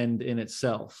and end in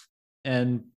itself.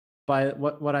 And by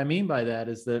what I mean by that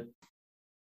is that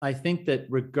I think that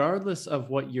regardless of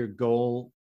what your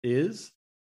goal is,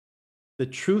 the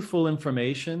truthful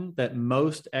information that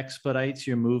most expedites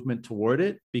your movement toward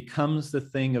it becomes the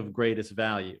thing of greatest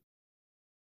value.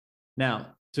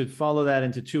 Now, to follow that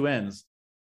into two ends,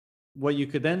 what you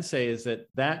could then say is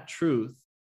that truth,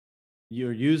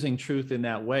 you're using truth in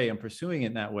that way and pursuing it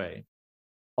in that way,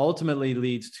 ultimately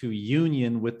leads to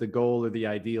union with the goal or the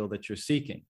ideal that you're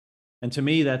seeking. And to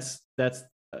me, that's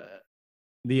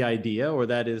the idea, or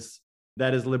that is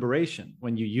liberation,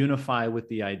 when you unify with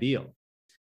the ideal.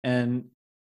 And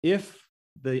if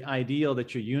the ideal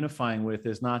that you're unifying with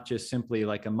is not just simply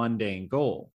like a mundane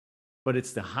goal, but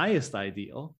it's the highest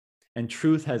ideal, and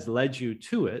truth has led you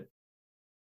to it,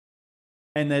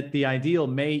 and that the ideal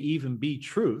may even be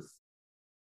truth.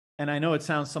 And I know it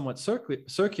sounds somewhat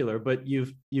circular, but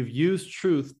you've used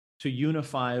truth to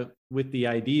unify with the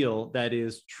ideal that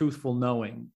is truthful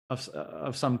knowing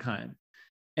of some kind.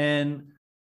 And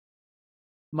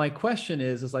my question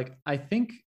is like, I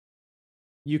think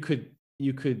you could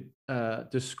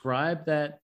describe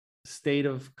that state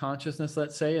of consciousness,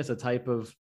 let's say, as a type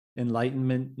of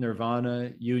enlightenment,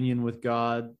 nirvana, union with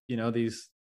God, you know, these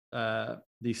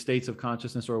states of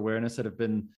consciousness or awareness that have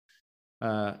been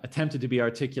attempted to be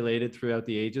articulated throughout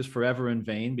the ages, forever in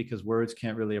vain, because words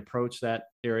can't really approach that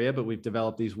area, but we've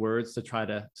developed these words to try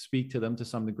to speak to them to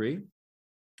some degree.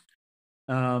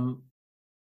 But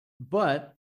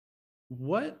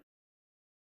what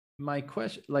my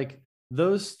question, like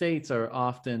those states are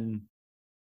often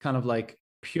kind of like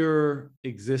pure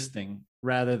existing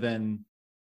rather than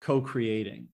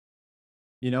co-creating,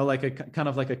 like a kind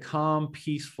of like a calm,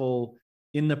 peaceful,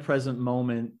 in the present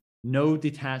moment, no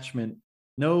detachment,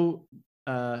 no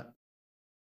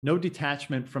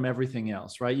detachment from everything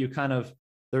else, right?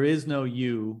 There is no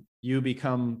you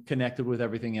become connected with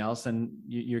everything else, and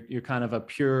you're kind of a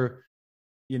pure,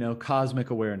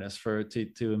 cosmic awareness,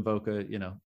 to invoke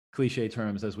cliche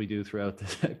terms as we do throughout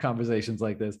the conversations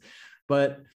like this.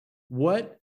 But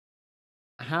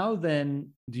how then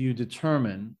do you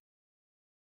determine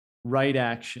right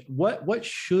action? What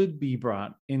should be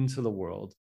brought into the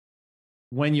world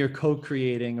when you're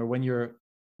co-creating, or when you're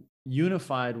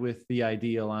unified with the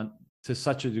ideal to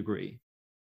such a degree?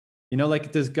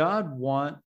 Like, does God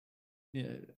want,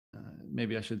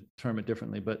 maybe I should term it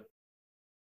differently, but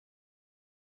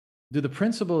do the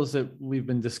principles that we've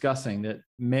been discussing that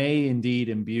may indeed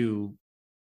imbue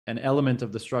an element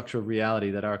of the structure of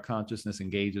reality that our consciousness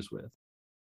engages with,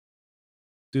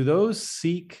 do those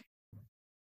seek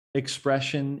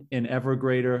expression in ever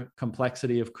greater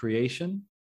complexity of creation?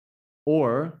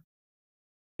 Or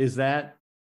is that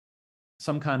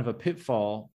some kind of a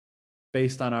pitfall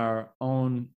based on our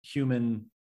own human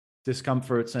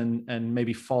discomforts and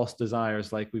maybe false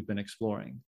desires, like we've been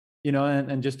exploring?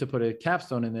 And just to put a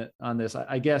capstone on this,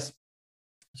 I guess,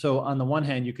 so on the one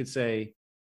hand, you could say,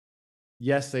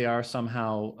 yes, they are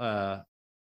somehow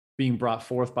being brought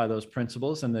forth by those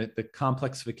principles, and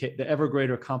the ever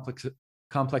greater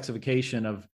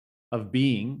complexification of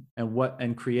being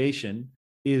and creation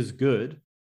is good.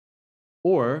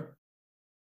 Or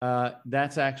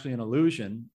that's actually an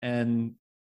illusion, and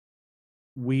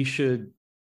we should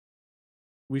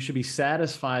be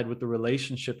satisfied with the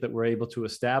relationship that we're able to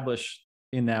establish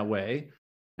in that way,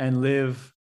 and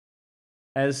live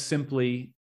as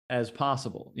simply as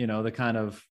possible. The kind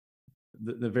of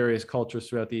the various cultures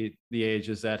throughout the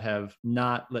ages that have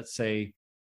not, let's say,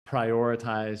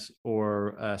 prioritized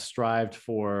or strived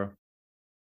for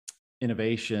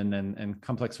innovation and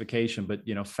complexification, but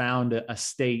found a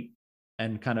state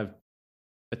and kind of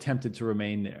attempted to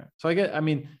remain there. So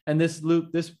and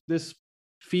this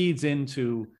feeds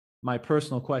into my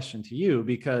personal question to you,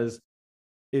 because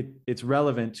it's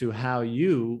relevant to how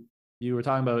you were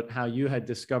talking about how you had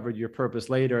discovered your purpose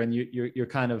later, and you're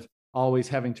kind of always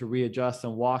having to readjust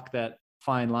and walk that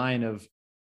fine line of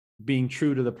being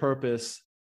true to the purpose,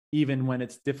 even when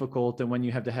it's difficult and when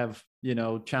you have to have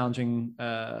challenging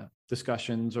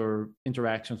discussions or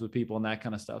interactions with people and that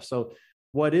kind of stuff. So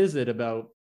what is it about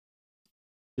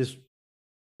this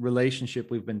relationship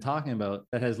we've been talking about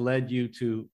that has led you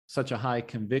to such a high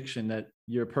conviction that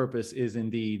your purpose is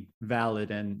indeed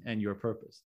valid and your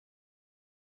purpose?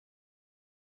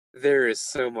 There is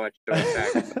so much to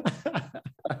unpack.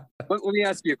 Let me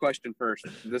ask you a question first.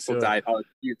 This will dive. I'll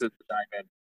use this to dive in.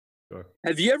 Sure.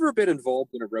 Have you ever been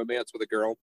involved in a romance with a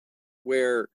girl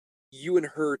where you and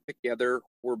her together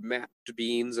were matched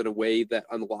beings in a way that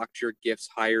unlocked your gifts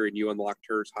higher and you unlocked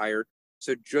hers higher?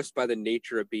 So just by the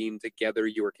nature of being together,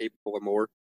 you were capable of more?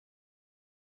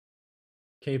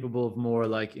 Capable of more,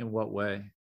 like in what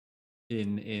way?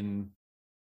 In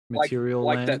material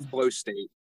like land? That flow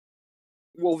state.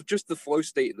 Well, just the flow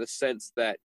state in the sense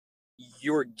that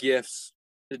your gifts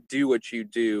to do what you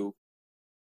do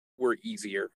were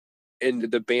easier, and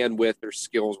the bandwidth or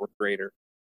skills were greater.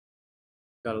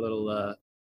 Got a little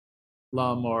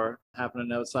lawnmower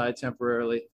happening outside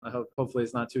temporarily. Hopefully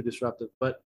it's not too disruptive,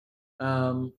 but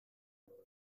I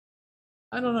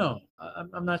don't know.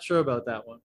 I'm not sure about that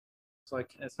one. So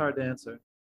it's hard to answer.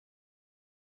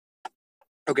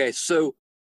 Okay, so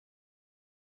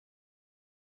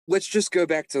let's just go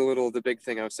back to the big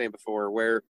thing I was saying before,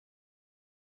 where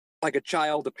like a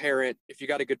child, a parent, if you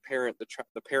got a good parent,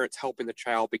 the parent's helping the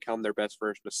child become their best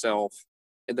version of self.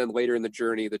 And then later in the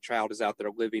journey, the child is out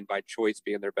there living by choice,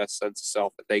 being their best sense of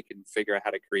self that they can figure out how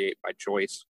to create by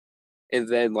choice. And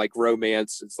then like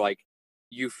romance, it's like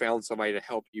you found somebody to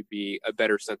help you be a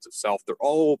better sense of self. They're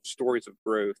all stories of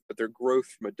growth, but they're growth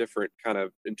from a different kind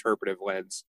of interpretive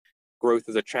lens. Growth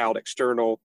as a child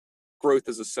external, growth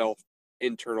as a self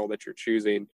internal that you're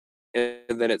choosing. And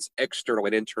then it's external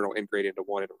and internal integrated into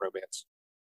one in a romance.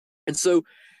 And so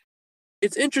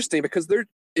it's interesting because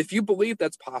if you believe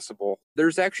that's possible,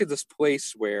 there's actually this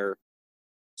place where,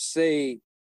 say,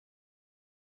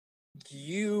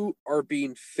 you are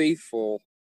being faithful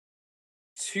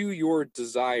to your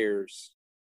desires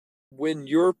when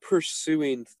you're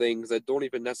pursuing things that don't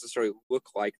even necessarily look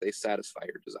like they satisfy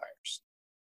your desires.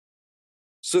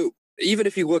 So even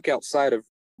if you look outside of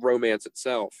romance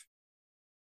itself,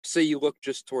 say you look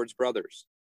just towards brothers,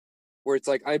 where it's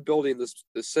like I'm building this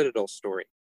Citadel story,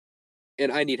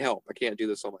 and I need help. I can't do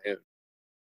this on my own.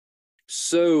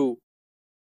 So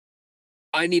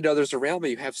I need others around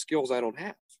me who have skills I don't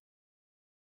have.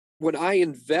 When I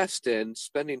invest in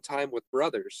spending time with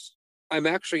brothers, I'm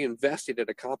actually investing in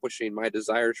accomplishing my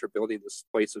desires for building this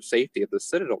place of safety of the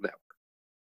Citadel network.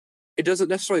 It doesn't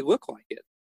necessarily look like it.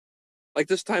 Like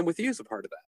this time with you is a part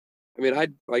of that. I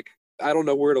mean, I don't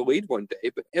know where to lead one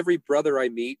day, but every brother I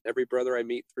meet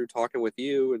through talking with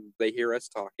you and they hear us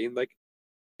talking, like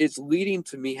it's leading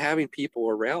to me having people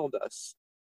around us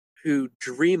who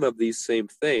dream of these same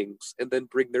things and then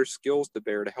bring their skills to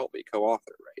bear to help me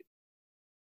co-author, right?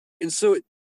 And so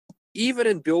even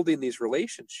in building these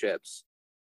relationships,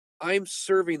 I'm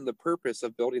serving the purpose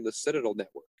of building the Citadel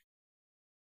network.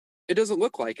 It doesn't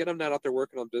look like it. I'm not out there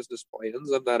working on business plans.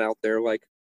 I'm not out there like,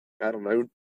 I don't know,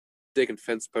 digging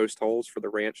fence post holes for the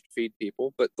ranch to feed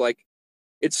people, but like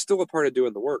it's still a part of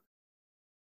doing the work.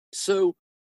 So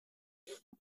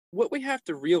what we have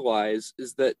to realize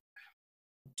is that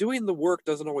doing the work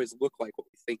doesn't always look like what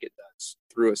we think it does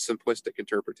through a simplistic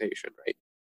interpretation, right?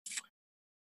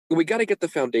 We got to get the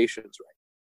foundations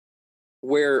right.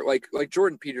 Where like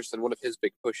Jordan Peterson, one of his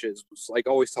big pushes was like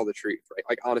always tell the truth, right?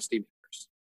 Like honesty matters.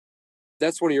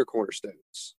 That's one of your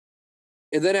cornerstones.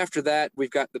 And then after that,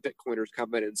 we've got the Bitcoiners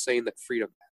coming and saying that freedom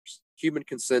matters, human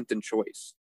consent and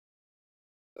choice.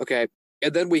 Okay.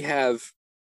 And then we have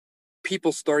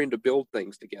people starting to build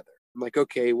things together. I'm like,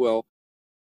 okay, well,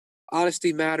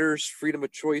 honesty matters, freedom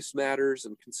of choice matters,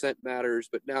 and consent matters,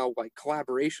 but now like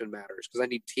collaboration matters because I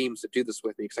need teams to do this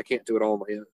with me because I can't do it all on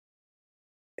my own.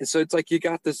 And so it's like you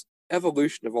got this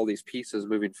evolution of all these pieces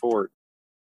moving forward.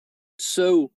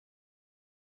 So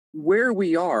where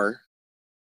we are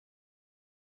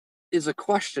is a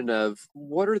question of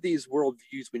what are these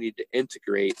worldviews we need to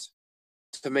integrate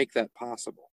to make that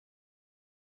possible?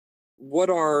 What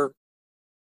are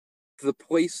the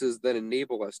places that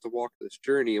enable us to walk this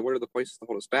journey, and what are the places that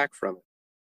hold us back from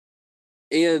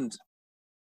it? And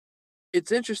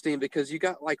it's interesting because you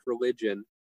got like religion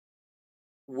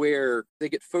where they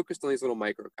get focused on these little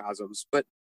microcosms, but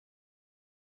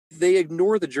they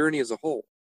ignore the journey as a whole.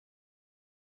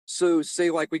 So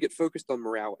say like we get focused on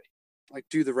morality, like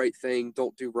do the right thing,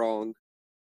 don't do wrong.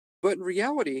 But in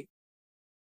reality,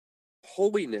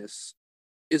 holiness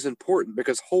is important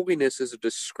because holiness is a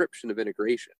description of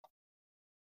integration.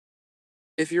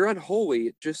 If you're unholy,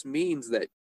 it just means that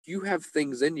you have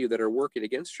things in you that are working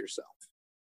against yourself.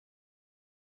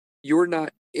 You're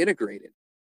not integrated.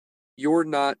 You're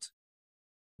not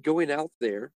going out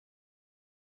there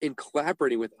and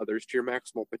collaborating with others to your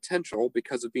maximal potential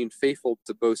because of being faithful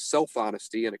to both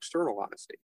self-honesty and external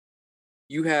honesty.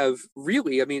 You have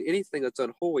really, I mean, anything that's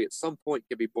unholy at some point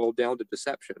can be boiled down to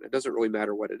deception. It doesn't really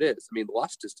matter what it is. I mean,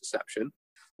 lust is deception.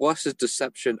 Lust is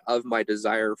deception of my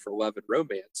desire for love and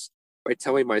romance by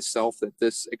telling myself that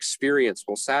this experience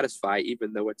will satisfy,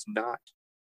 even though it's not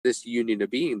this union of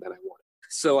being that I want.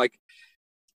 So, like,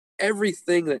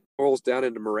 everything that boils down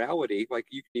into morality, like,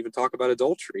 you can even talk about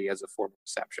adultery as a form of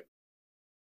deception.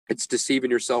 It's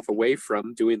deceiving yourself away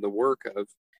from doing the work of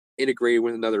integrating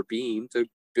with another being to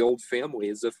build family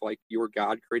as if like your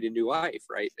God created new life,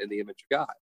 right? In the image of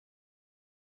God.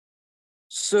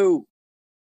 So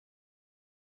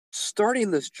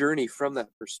starting this journey from that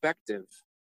perspective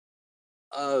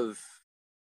of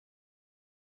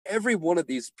every one of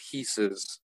these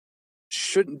pieces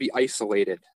shouldn't be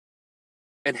isolated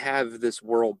and have this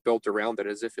world built around it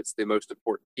as if it's the most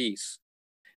important piece,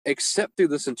 except through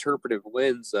this interpretive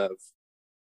lens of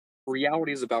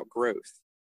reality is about growth.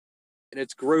 And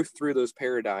it's growth through those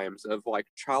paradigms of like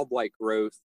childlike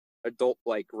growth,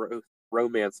 adult-like growth,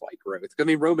 romance-like growth. I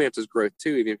mean, romance is growth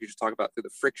too, even if you just talk about through the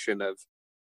friction of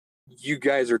you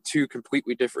guys are two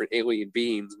completely different alien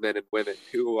beings, men and women,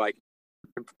 who like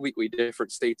completely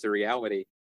different states of reality.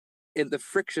 And the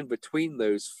friction between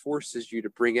those forces you to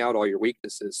bring out all your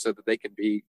weaknesses so that they can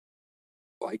be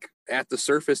like at the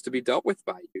surface to be dealt with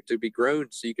by you, to be grown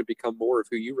so you can become more of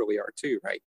who you really are too,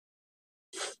 right?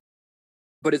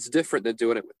 But it's different than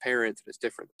doing it with parents, and it's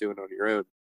different than doing it on your own.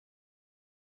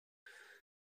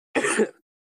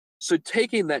 So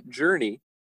taking that journey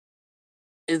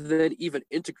and then even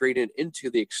integrating it into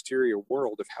the exterior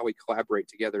world of how we collaborate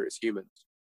together as humans.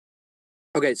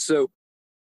 Okay, so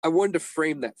I wanted to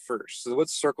frame that first. So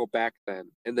let's circle back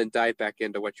then and then dive back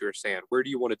into what you were saying. Where do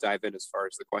you want to dive in as far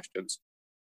as the questions?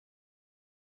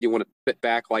 You want to fit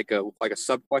back like a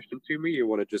sub question to me? You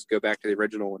want to just go back to the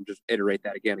original and just iterate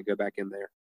that again and go back in there?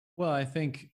 Well, I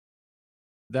think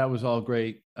that was all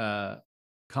great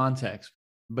context.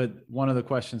 But one of the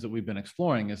questions that we've been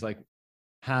exploring is like,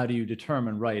 how do you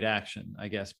determine right action, I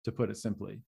guess, to put it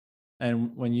simply?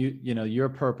 And when you know, your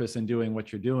purpose in doing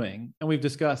what you're doing, and we've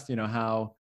discussed, you know,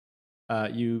 how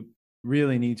you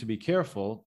really need to be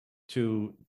careful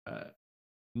to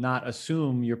not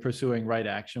assume you're pursuing right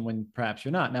action when perhaps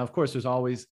you're not. Now, of course,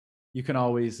 you can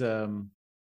always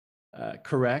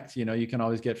correct, you know, you can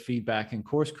always get feedback and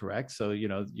course correct. So, you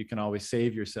know, you can always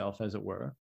save yourself, as it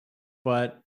were.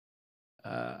 But,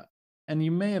 and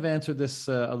you may have answered this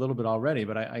a little bit already,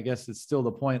 but I guess it's still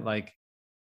the point, like,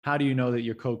 how do you know that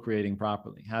you're co-creating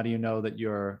properly? How do you know that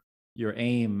your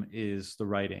aim is the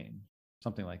right aim?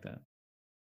 Something like that.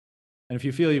 And if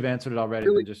you feel you've answered it already,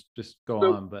 Really, then just go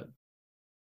so on. But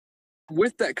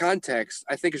with that context,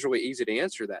 I think it's really easy to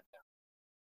answer that now.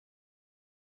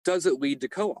 Does it lead to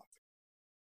co-author?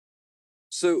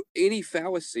 So any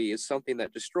fallacy is something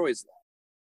that destroys that.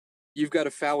 You've got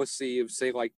a fallacy of,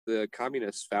 say, like the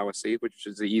communist fallacy, which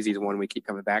is the easy one we keep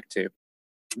coming back to,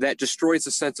 that destroys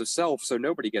the sense of self, so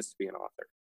nobody gets to be an author.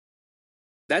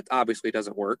 That obviously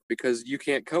doesn't work because you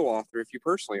can't co-author if you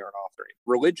personally aren't authoring.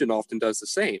 Religion often does the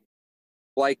same.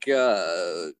 Like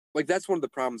that's one of the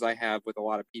problems I have with a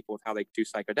lot of people with how they do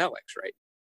psychedelics, right?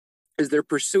 Is they're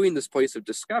pursuing this place of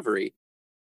discovery,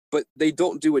 but they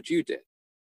don't do what you did.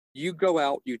 You go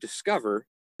out, you discover,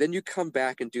 then you come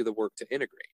back and do the work to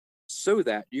integrate so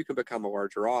that you can become a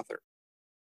larger author,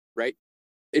 right?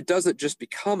 It doesn't just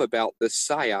become about this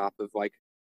psyop of like,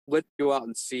 let's go out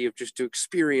and see if just to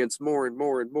experience more and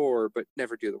more and more, but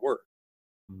never do the work.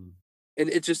 Mm. And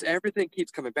it's just everything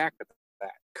keeps coming back to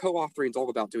that. Co-authoring is all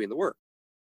about doing the work.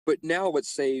 But now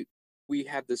let's say we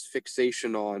have this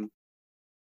fixation on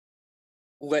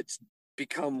let's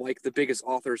become like the biggest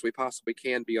authors we possibly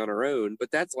can be on our own,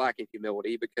 but that's lacking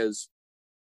humility because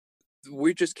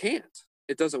we just can't.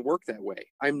 It doesn't work that way.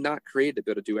 I'm not created to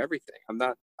be able to do everything.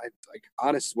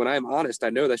 Honest. When I'm honest, I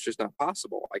know that's just not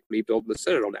possible. Like me building the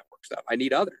Citadel network stuff, I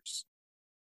need others.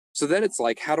 So then it's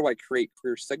like, how do I create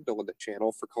clear signal in the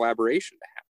channel for collaboration to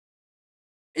happen?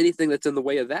 Anything that's in the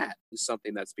way of that is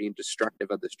something that's being destructive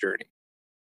of this journey.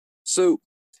 So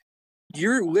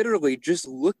you're literally just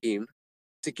looking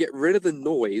to get rid of the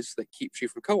noise that keeps you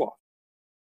from co-op.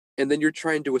 And then you're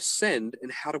trying to ascend,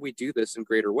 and how do we do this in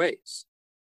greater ways?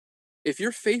 If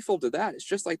you're faithful to that, it's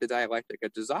just like the dialectic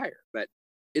of desire, that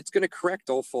it's going to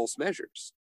correct all false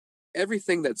measures.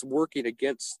 Everything that's working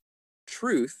against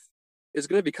truth is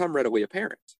going to become readily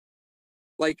apparent.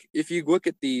 Like if you look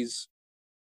at these,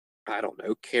 I don't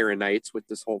know, Karenites with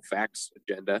this whole facts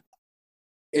agenda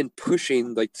and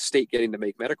pushing like the state getting to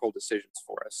make medical decisions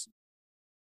for us,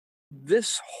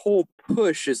 this whole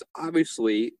push is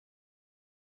obviously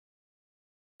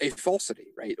a falsity,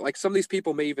 right? Like some of these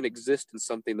people may even exist in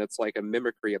something that's like a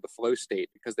mimicry of the flow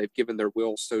state because they've given their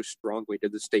will so strongly to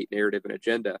the state narrative and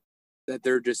agenda that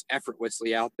they're just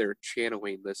effortlessly out there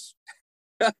channeling this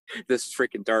this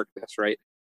freaking darkness, right?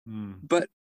 But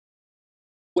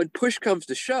when push comes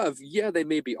to shove, yeah, they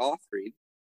may be authoring.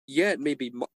 Yeah, it may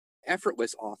be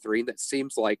effortless authoring that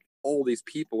seems like all these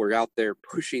people are out there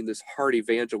pushing this hard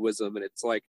evangelism and it's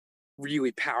like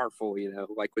really powerful, you know,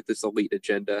 like with this elite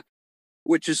agenda,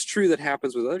 which is true that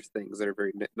happens with other things that are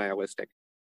very nihilistic.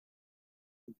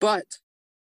 But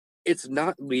it's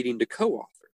not leading to co-author.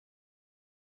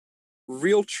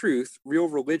 Real truth, real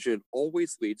religion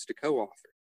always leads to co-author.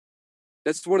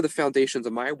 That's one of the foundations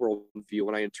of my worldview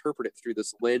when I interpret it through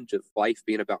this lens of life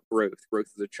being about growth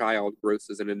as a child, growth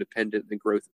as an independent, and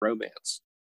growth of romance.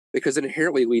 Because it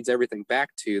inherently leads everything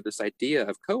back to this idea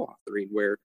of co-authoring,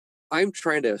 where I'm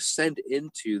trying to ascend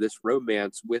into this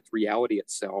romance with reality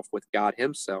itself, with God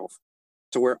himself,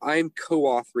 to where I'm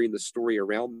co-authoring the story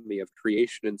around me of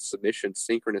creation and submission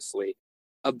synchronously,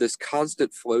 of this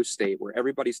constant flow state where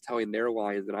everybody's telling their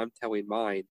lines and I'm telling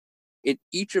mine. And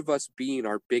each of us being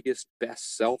our biggest,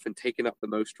 best self and taking up the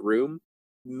most room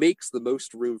makes the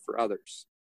most room for others.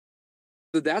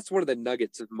 So that's one of the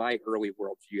nuggets of my early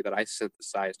worldview that I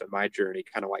synthesized on my journey,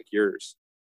 kind of like yours,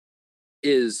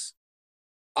 is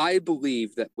I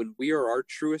believe that when we are our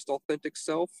truest, authentic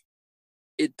self,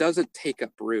 it doesn't take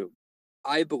up room.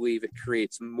 I believe it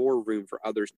creates more room for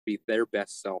others to be their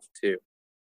best self too.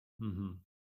 Mm-hmm.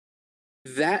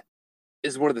 That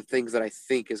is one of the things that I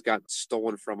think has gotten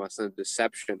stolen from us in the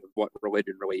deception of what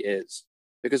religion really is.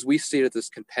 Because we see it as this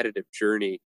competitive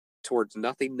journey towards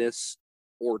nothingness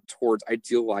or towards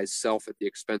idealized self at the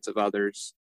expense of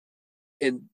others.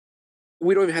 And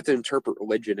we don't even have to interpret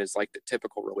religion as like the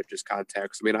typical religious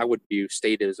context. I mean, I would view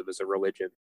statism as a religion,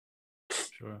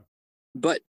 Sure.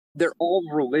 but they're all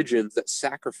religions that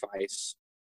sacrifice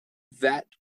that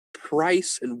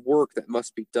price and work that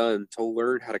must be done to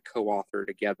learn how to co-author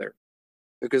together,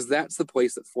 because that's the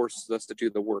place that forces us to do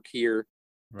the work here,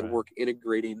 the Right. work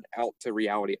integrating out to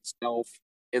reality itself,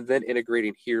 and then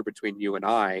integrating here between you and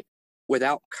I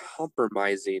without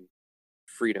compromising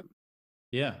freedom,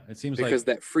 Yeah. It seems because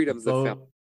like that freedom's the foundation both,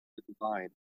 of the divine.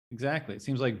 exactly. It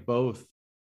seems like both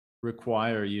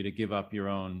require you to give up your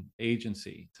own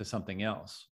agency to something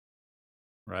else,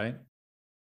 right?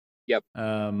 Yep.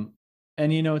 Um,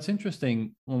 and it's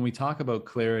interesting when we talk about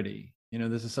clarity.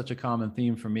 This is such a common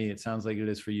theme for me. It sounds like it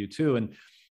is for you too. And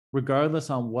regardless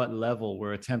on what level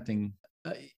we're attempting,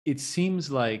 it seems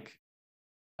like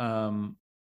um,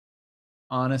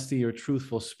 honesty or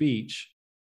truthful speech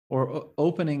or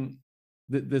opening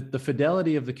the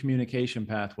fidelity of the communication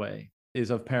pathway is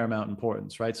of paramount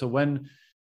importance, right? So when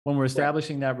we're Right.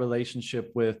 establishing that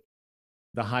relationship with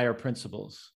the higher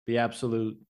principles, the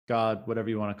absolute God, whatever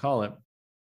you want to call it,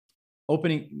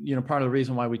 opening, part of the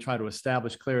reason why we try to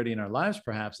establish clarity in our lives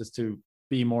perhaps is to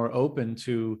be more open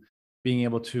to being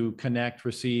able to connect,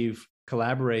 receive,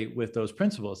 collaborate with those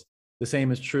principles. The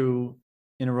same is true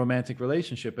in a romantic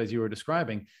relationship, as you were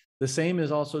describing. The same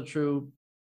is also true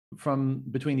from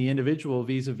between the individual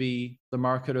vis-a-vis the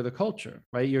market or the culture,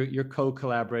 right? You're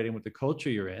co-collaborating with the culture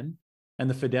you're in, and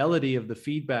the fidelity of the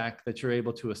feedback that you're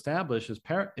able to establish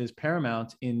is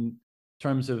paramount in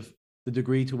terms of the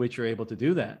degree to which you're able to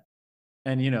do that.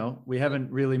 And we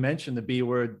haven't really mentioned the B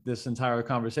word this entire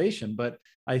conversation, but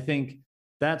I think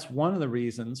that's one of the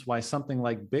reasons why something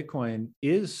like Bitcoin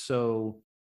is so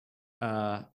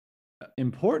uh,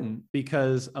 important,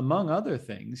 because among other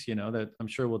things, that I'm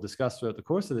sure we'll discuss throughout the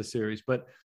course of this series, but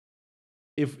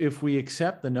if we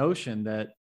accept the notion that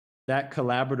that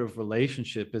collaborative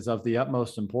relationship is of the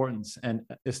utmost importance, and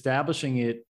establishing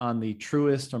it on the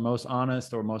truest or most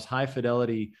honest or most high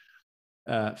fidelity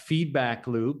feedback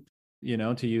loop,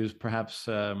 to use perhaps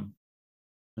an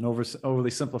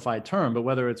overly simplified term, but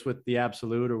whether it's with the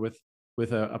absolute or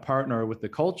with a partner or with the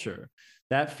culture,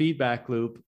 that feedback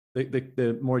loop,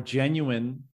 the more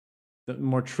genuine, the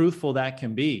more truthful that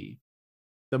can be,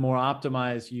 the more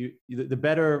optimized the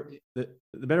better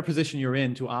the better position you're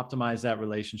in to optimize that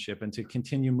relationship and to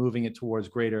continue moving it towards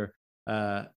greater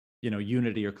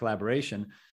unity or collaboration.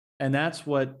 And that's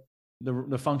what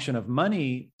the function of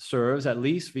money serves, at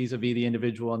least vis-a-vis the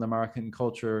individual and the market and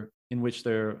culture in which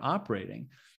they're operating.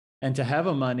 And to have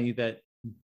a money that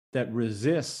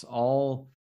resists all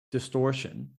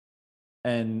distortion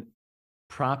and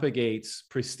propagates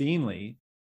pristinely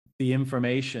the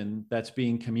information that's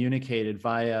being communicated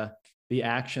via the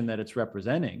action that it's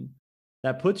representing,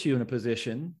 that puts you in a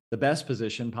position, the best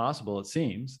position possible, it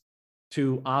seems,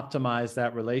 to optimize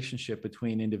that relationship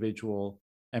between individual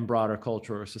and broader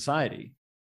culture or society.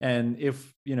 And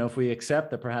if we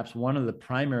accept that perhaps one of the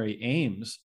primary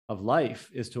aims of life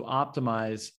is to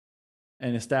optimize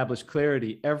and establish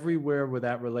clarity everywhere where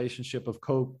that relationship of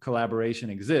collaboration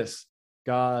exists,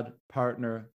 God,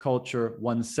 partner, culture,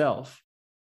 oneself,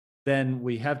 then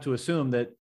we have to assume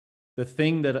that the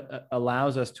thing that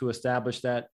allows us to establish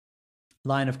that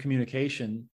line of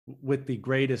communication with the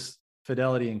greatest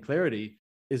fidelity and clarity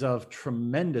is of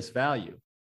tremendous value.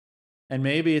 And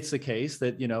maybe it's the case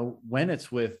that, when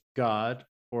it's with God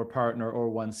or partner or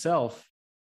oneself,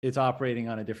 it's operating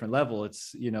on a different level.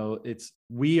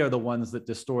 We are the ones that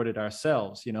distorted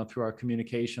ourselves, through our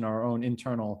communication, our own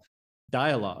internal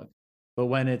dialogue. But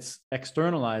when it's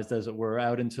externalized, as it were,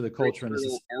 out into the culture and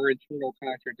Our internal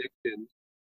contradictions,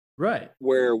 right,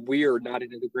 where we are not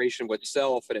in integration with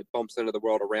self and it bumps into the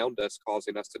world around us,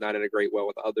 causing us to not integrate well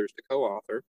with others to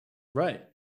co-author. right.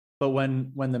 But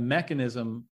when the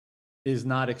mechanism is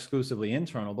not exclusively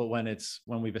internal, but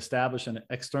when we've established an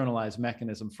externalized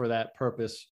mechanism for that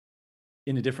purpose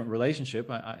in a different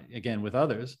relationship, again with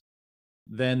others,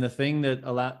 then the thing that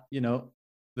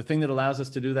allows us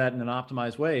to do that in an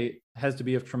optimized way has to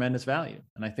be of tremendous value.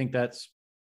 And I think that's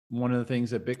one of the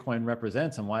things that Bitcoin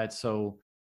represents, and why it's so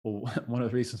one of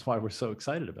the reasons why we're so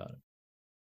excited about it.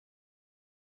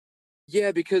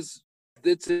 Yeah, because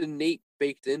it's innate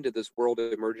baked into this world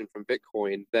emerging from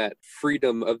Bitcoin that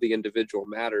freedom of the individual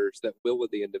matters, that will of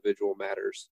the individual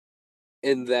matters,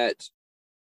 and that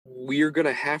we're going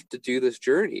to have to do this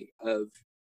journey of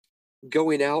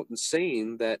going out and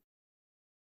saying that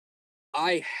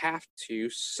I have to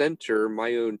center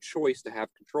my own choice to have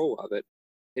control of it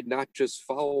and not just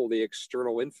follow the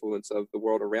external influence of the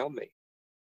world around me.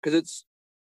 Because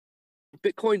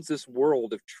Bitcoin's this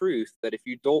world of truth that if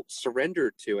you don't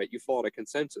surrender to it, you fall into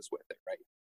consensus with it, right?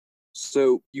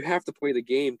 So you have to play the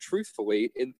game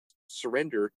truthfully and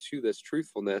surrender to this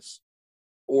truthfulness,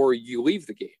 or you leave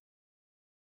the game.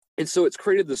 And so it's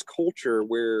created this culture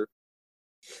where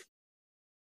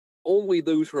only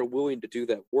those who are willing to do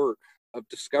that work of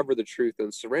discover the truth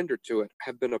and surrender to it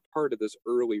have been a part of this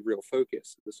early real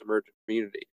focus in this emergent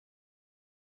community.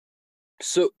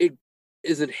 So it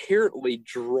is inherently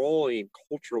drawing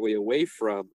culturally away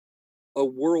from a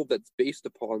world that's based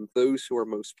upon those who are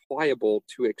most pliable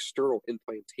to external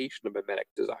implantation of mimetic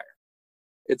desire.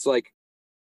 It's like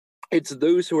it's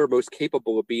those who are most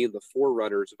capable of being the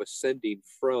forerunners of ascending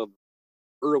from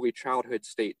early childhood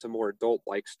state to more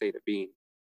adult-like state of being.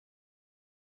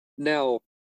 Now,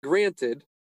 granted,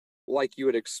 like you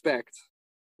would expect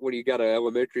when you got an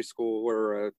elementary school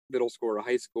or a middle school or a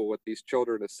high school with these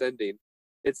children ascending,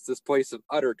 it's this place of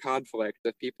utter conflict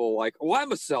that people like, oh,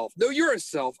 I'm a self. No, you're a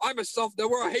self. I'm a self.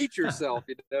 No, I hate yourself.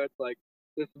 It's like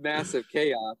this massive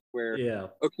chaos where, Yeah.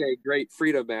 okay, great,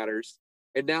 freedom matters.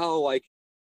 And now, like,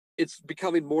 it's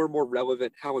becoming more and more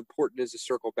relevant how important it is to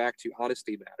circle back to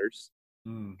honesty matters.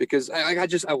 Because I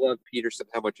love Peterson,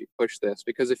 how much he pushed this.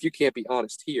 Because if you can't be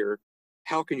honest here,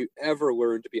 how can you ever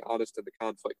learn to be honest in the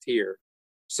conflict here?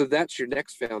 So that's your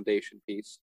next foundation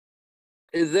piece.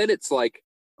 And then it's like,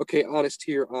 okay, honest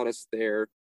here, honest there.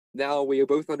 Now we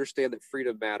both understand that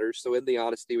freedom matters. So in the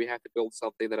honesty, we have to build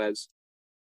something that has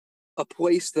a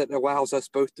place that allows us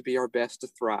both to be our best to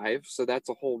thrive. So that's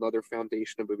a whole nother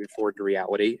foundation of moving forward to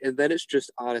reality. And then it's just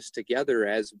honest together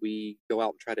as we go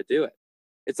out and try to do it.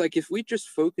 It's like if we just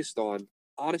focused on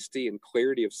honesty and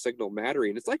clarity of signal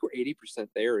mattering, it's like we're 80%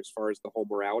 there as far as the whole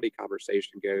morality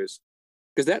conversation goes,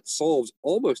 because that solves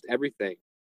almost everything.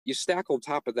 You stack on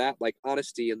top of that, like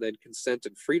honesty and then consent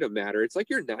and freedom matter. It's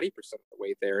like you're 90% of the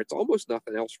way there. It's almost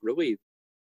nothing else really.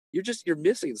 You're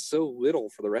missing so little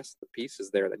for the rest of the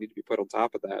pieces there that need to be put on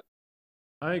top of that.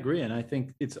 I agree. And I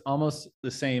think it's almost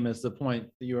the same as the point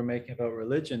that you were making about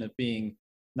religion of being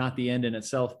not the end in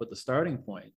itself, but the starting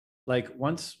point. Like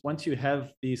once you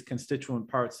have these constituent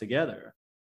parts together,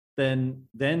 then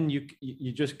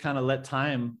you just kind of let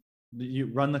time,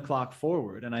 you run the clock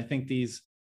forward. And I think these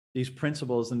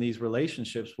principles and these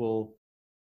relationships will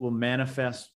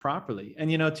manifest properly. And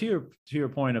to your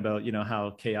point about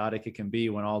how chaotic it can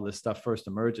be when all this stuff first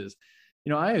emerges,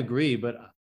 I agree, but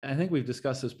I think we've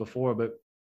discussed this before, but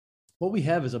what we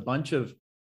have is a bunch of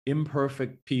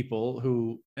imperfect people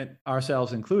who, and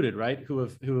ourselves included, right, who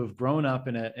have grown up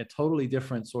in a totally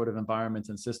different sort of environment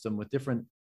and system with different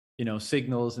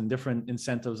signals and different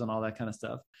incentives and all that kind of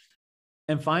stuff.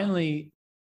 And finally,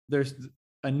 there's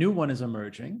a new one is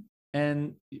emerging,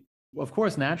 and of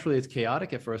course, naturally, it's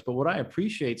chaotic at first. But what I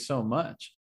appreciate so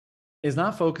much is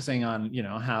not focusing on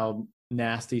how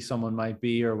nasty someone might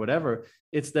be or whatever.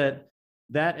 It's that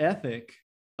ethic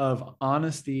of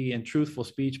honesty and truthful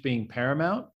speech being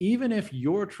paramount, even if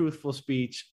your truthful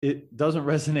speech, it doesn't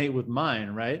resonate with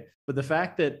mine, right? But the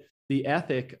fact that the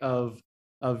ethic of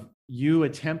you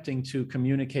attempting to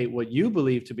communicate what you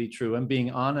believe to be true and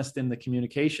being honest in the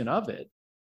communication of it,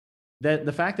 that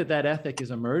the fact that that ethic is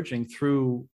emerging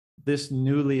through this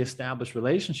newly established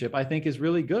relationship, I think is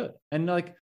really good. And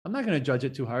like, I'm not going to judge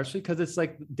it too harshly because it's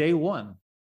like day one,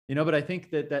 but I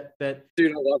think that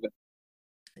dude, I love it.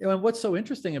 And what's so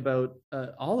interesting about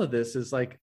all of this is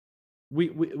like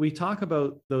we talk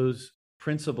about those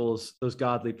principles, those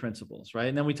godly principles, right?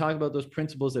 And then we talk about those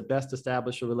principles that best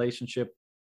establish a relationship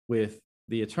with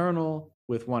the eternal,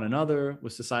 with one another,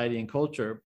 with society and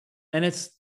culture.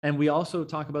 And we also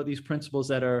talk about these principles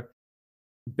that are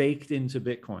baked into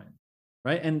Bitcoin,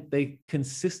 right? And they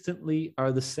consistently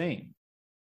are the same.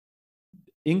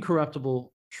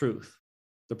 Incorruptible truth,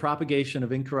 the propagation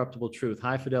of incorruptible truth,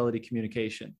 high fidelity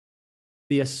communication,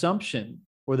 the assumption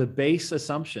or the base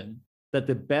assumption that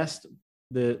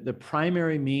the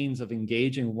primary means of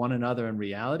engaging one another in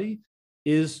reality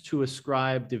is to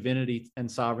ascribe divinity and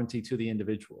sovereignty to the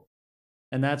individual.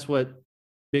 And that's what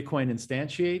Bitcoin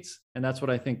instantiates. And that's what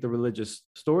I think the religious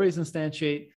stories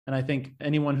instantiate. And I think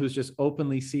anyone who's just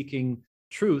openly seeking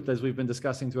truth, as we've been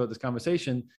discussing throughout this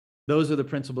conversation, those are the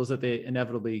principles that they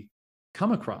inevitably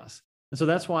come across. And so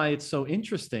that's why it's so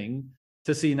interesting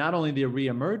to see not only the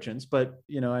reemergence, but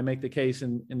I make the case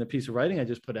in the piece of writing I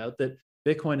just put out that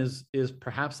Bitcoin is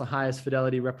perhaps the highest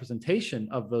fidelity representation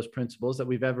of those principles that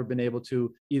we've ever been able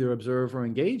to either observe or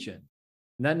engage in.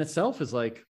 And that in itself is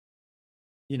like,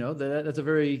 that's a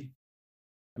very,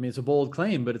 it's a bold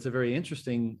claim, but it's a very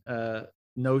interesting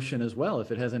notion as well,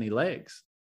 if it has any legs.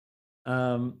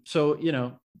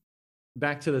 So,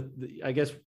 back to I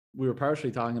guess we were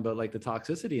partially talking about like the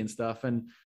toxicity and stuff. And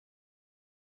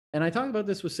I talked about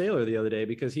this with Sailor the other day,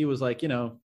 because he was like,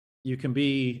 you can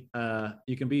be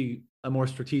a more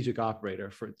strategic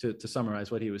operator, to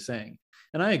summarize what he was saying.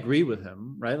 And I agree with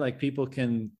him, right? Like, people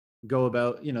can go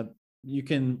about, you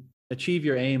can achieve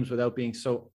your aims without being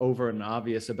so overt and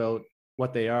obvious about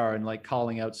what they are, and like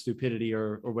calling out stupidity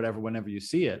or whatever whenever you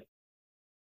see it.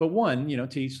 But one,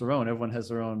 to each their own. Everyone has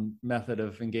their own method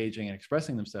of engaging and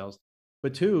expressing themselves.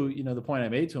 But two, the point I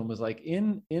made to him was like,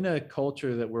 in a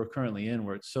culture that we're currently in,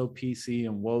 where it's so PC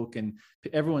and woke, and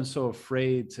everyone's so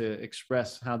afraid to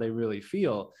express how they really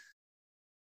feel,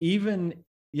 even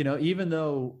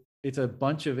though it's a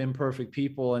bunch of imperfect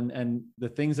people, and the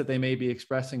things that they may be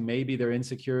expressing, maybe their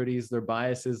insecurities, their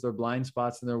biases, their blind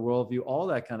spots in their worldview, all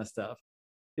that kind of stuff,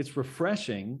 it's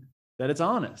refreshing that it's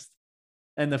honest.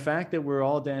 And the fact that we're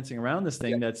all dancing around this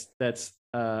thing, that's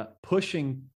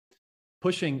pushing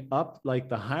up like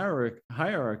the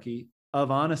hierarchy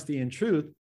of honesty and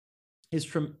truth, is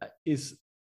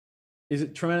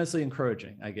tremendously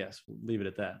encouraging, I guess. We'll leave it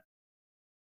at that.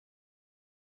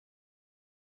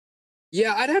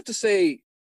 Yeah, I'd have to say,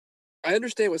 I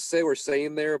understand what Sailor's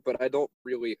saying there, but I don't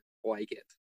really like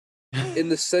it. In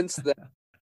the sense that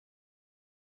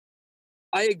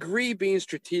I agree being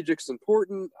strategic is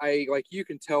important. You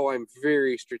can tell I'm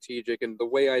very strategic, and the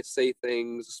way I say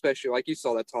things, especially like you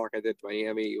saw that talk I did to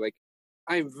Miami, like,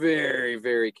 I'm very,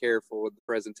 very careful with the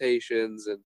presentations,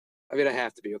 and I mean, I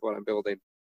have to be with what I'm building.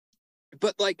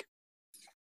 But like,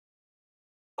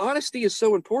 honesty is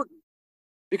so important,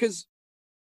 because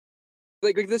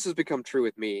like this has become true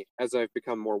with me as I've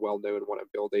become more well known in what I'm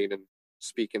building and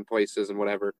speak in places and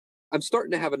whatever. I'm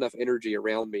starting to have enough energy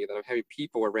around me that I'm having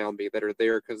people around me that are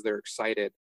there because they're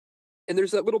excited. And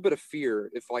there's that little bit of fear.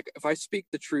 If I speak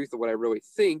the truth of what I really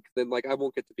think, then like I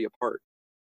won't get to be a part.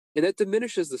 And that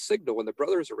diminishes the signal when the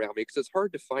brothers around me, because it's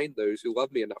hard to find those who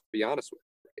love me enough to be honest with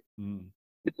me. Right?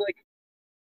 It's like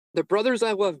the brothers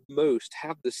I love most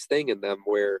have this thing in them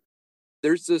where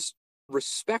there's this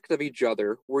respect of each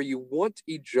other, where you want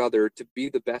each other to be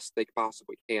the best they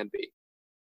possibly can be.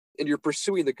 And you're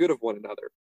pursuing the good of one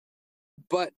another.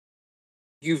 But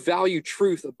you value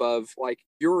truth above like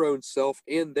your own self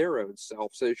and their own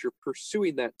self. So that you're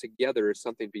pursuing that together as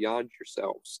something beyond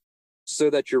yourselves. So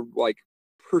that you're like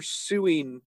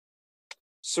pursuing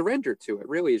surrender to it,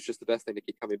 really is just the best thing to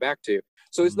keep coming back to.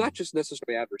 So it's not just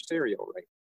necessarily adversarial, right?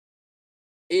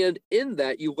 And in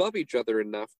that, you love each other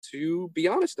enough to be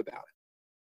honest about it.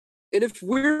 And if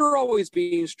we're always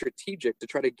being strategic to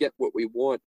try to get what we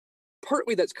want,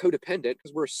 partly that's codependent,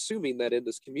 because we're assuming that in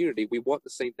this community, we want the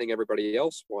same thing everybody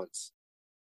else wants.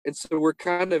 And so we're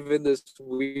kind of in this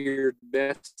weird,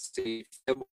 messy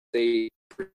family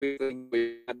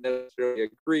we not necessarily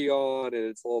agree on, and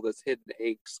it's all this hidden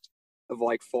angst of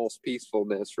like false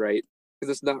peacefulness, right? Because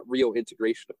it's not real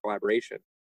integration of collaboration.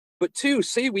 But two,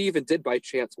 say we even did by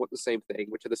chance want the same thing,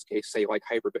 which in this case, say like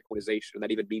hyper Bitcoinization,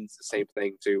 that even means the same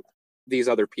thing to these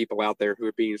other people out there who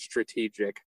are being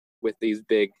strategic with these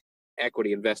big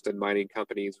equity invested mining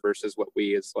companies versus what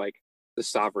we as like the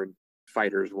sovereign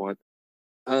fighters want.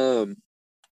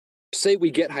 Say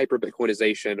we get hyper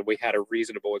Bitcoinization and we had a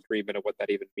reasonable agreement of what that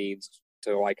even means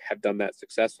to like have done that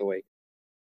successfully.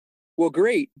 Well,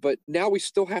 great, but now we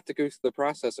still have to go through the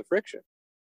process of friction.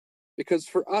 Because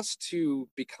for us to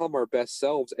become our best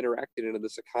selves interacting in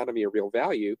this economy of real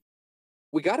value,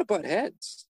 we got to butt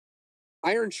heads.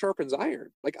 Iron sharpens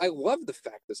iron. Like, I love the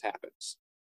fact this happens.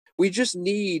 We just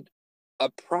need a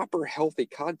proper, healthy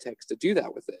context to do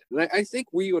that with it. And I think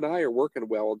you and I are working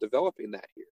well on developing that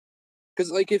here.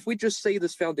 Because, like, if we just say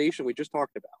this foundation we just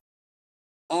talked about,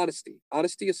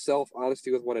 honesty of self,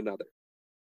 honesty with one another,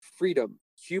 freedom,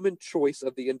 human choice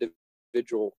of the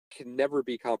individual can never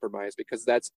be compromised, because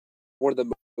that's one of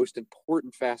the most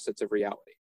important facets of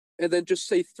reality. And then just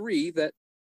say 3, that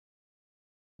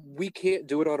we can't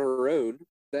do it on our own,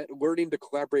 that learning to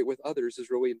collaborate with others is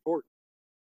really important.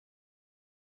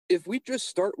 If we just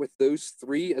start with those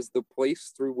 3 as the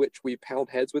place through which we pound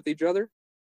heads with each other,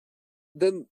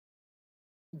 then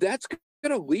that's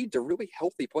going to lead to really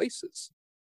healthy places.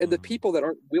 And the people that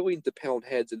aren't willing to pound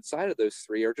heads inside of those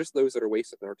 3 are just those that are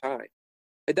wasting their time.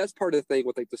 And that's part of the thing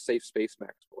with like the safe space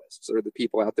maximalists, or the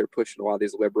people out there pushing a lot of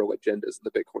these liberal agendas in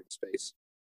the Bitcoin space,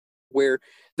 where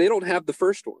they don't have the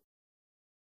first one.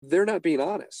 They're not being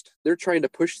honest. They're trying to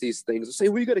push these things and say,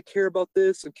 well, you got to care about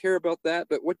this and care about that.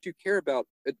 But what you care about,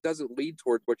 it doesn't lead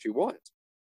toward what you want.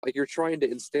 Like, you're trying to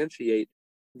instantiate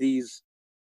these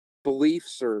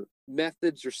beliefs or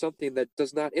methods or something that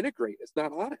does not integrate. It's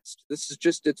not honest. This is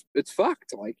just it's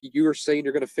fucked. Like you are saying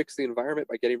you're going to fix the environment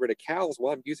by getting rid of cows.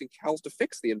 Well, I'm using cows to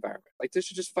fix the environment. Like this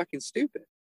is just fucking stupid.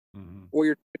 Mm-hmm. Or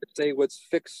you're going to say let's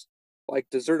fix like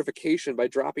desertification by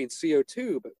dropping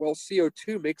CO2, but well,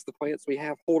 CO2 makes the plants we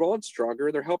have hold on stronger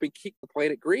and they're helping keep the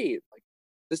planet green. Like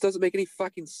this doesn't make any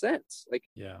fucking sense. Like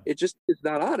it just is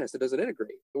not honest. It doesn't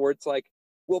integrate. Or it's like,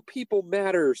 well, people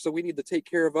matter, so we need to take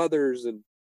care of others and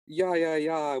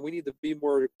we need to be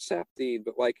more accepting,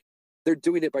 but like they're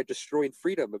doing it by destroying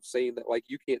freedom of saying that like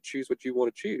you can't choose what you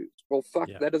want to choose. Well, fuck,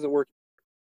 that doesn't work.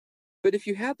 But if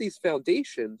you have these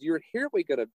foundations, you're inherently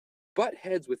going to butt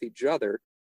heads with each other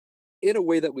in a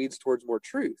way that leads towards more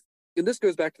truth. And this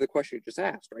goes back to the question you just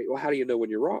asked, right? Well, how do you know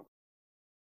when you're wrong?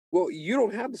 Well, you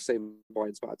don't have the same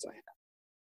blind spots I have.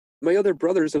 My other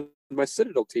brothers and my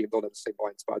Citadel team don't have the same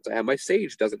blind spots I have. My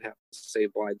Sage doesn't have the same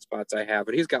blind spots I have,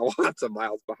 and he's got lots of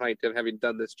miles behind him having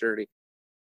done this journey.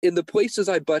 In the places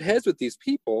I butt heads with these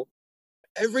people,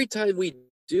 every time we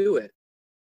do it,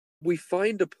 we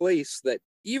find a place that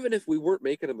even if we weren't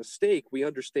making a mistake, we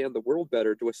understand the world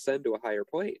better to ascend to a higher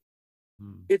plane.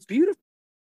 It's beautiful.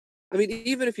 I mean,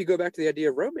 even if you go back to the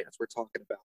idea of romance we're talking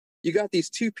about, you got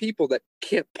these two people that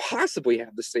can't possibly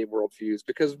have the same worldviews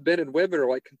because men and women are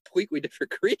like completely different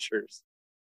creatures.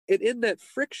 And in that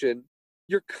friction,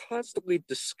 you're constantly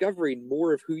discovering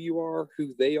more of who you are,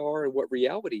 who they are, and what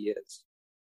reality is.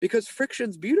 Because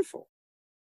friction's beautiful.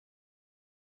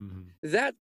 Mm-hmm.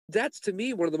 That's to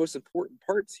me one of the most important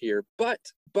parts here. But.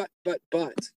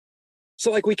 So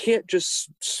like we can't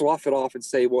just slough it off and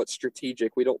say, well, it's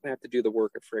strategic. We don't have to do the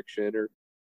work of friction, or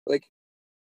like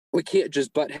we can't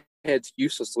just butt heads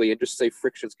uselessly and just say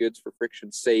friction's good for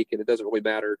friction's sake and it doesn't really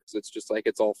matter because it's just like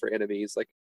it's all for enemies. Like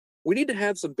we need to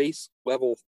have some base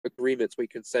level agreements we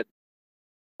can set.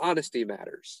 Honesty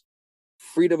matters.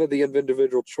 Freedom of the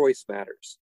individual choice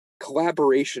matters.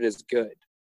 Collaboration is good.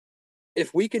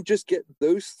 If we can just get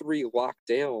those three locked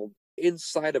down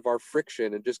inside of our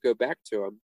friction and just go back to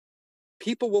them,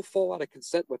 people will fall out of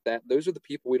consent with that. Those are the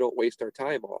people we don't waste our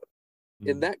time on.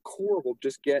 And that core will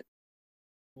just get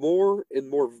more and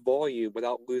more volume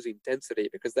without losing density,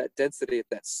 because that density at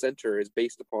that center is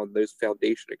based upon those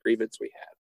foundation agreements we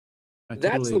have.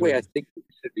 That's the way I think we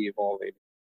should be evolving.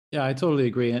 Yeah, I totally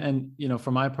agree. And you know, for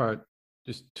my part,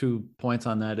 just 2 points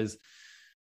on that is,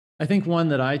 I think one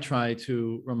that I try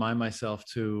to remind myself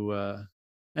to,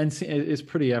 and it's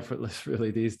pretty effortless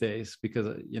really these days,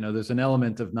 because you know there's an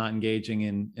element of not engaging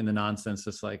in the nonsense.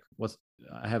 It's like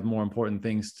I have more important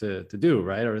things to do,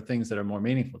 right, or things that are more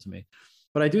meaningful to me.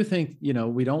 But I do think, you know,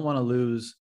 we don't want to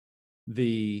lose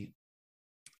the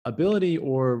ability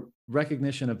or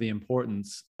recognition of the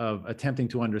importance of attempting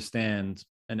to understand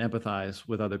and empathize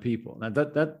with other people. Now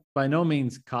that by no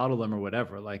means coddle them or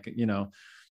whatever, like, you know,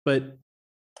 but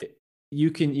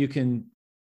you can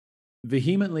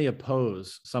vehemently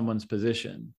oppose someone's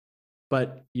position,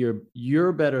 but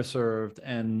you're better served,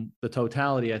 and the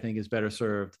totality, I think, is better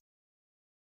served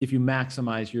if you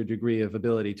maximize your degree of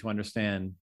ability to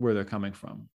understand where they're coming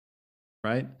from,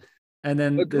 right? And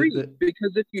then agreed,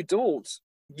 because if you don't,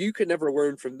 you can never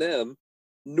learn from them,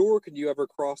 nor can you ever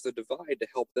cross the divide to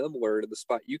help them learn in the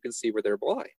spot you can see where they're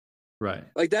blind. Right.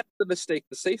 Like that's the mistake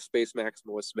the safe space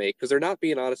maximalists make, because they're not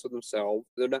being honest with themselves.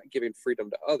 They're not giving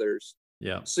freedom to others.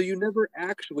 Yeah. So you never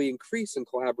actually increase in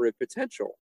collaborative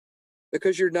potential,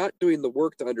 because you're not doing the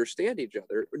work to understand each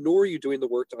other, nor are you doing the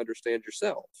work to understand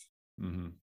yourself. Mm-hmm.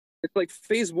 It's like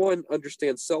phase 1,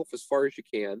 understand self as far as you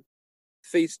can.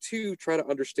 Phase 2, try to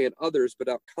understand others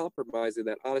without compromising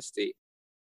that honesty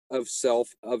of self,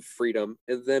 of freedom,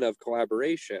 and then of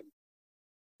collaboration.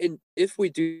 And if we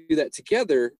do that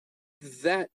together,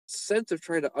 that sense of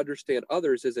trying to understand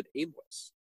others isn't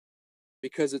aimless,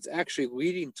 because it's actually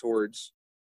leading towards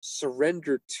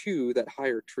surrender to that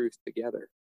higher truth together.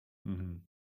 Mm-hmm.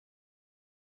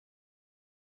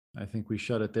 I think we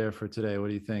shut it there for today. What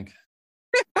do you think?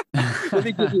 Let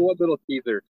me give you one little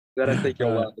teaser that I think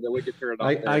you'll love, and then we can turn it off.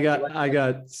 I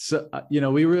got, so, you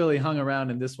know, we really hung around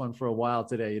in this one for a while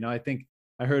today. You know, I think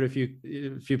I heard a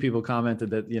few people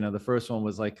commented that, you know, the first one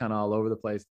was like kind of all over the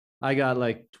place. I got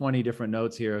like 20 different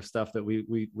notes here of stuff that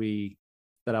we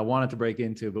that I wanted to break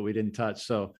into, but we didn't touch.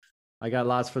 So I got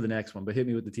lots for the next one, but hit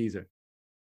me with the teaser.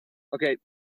 Okay.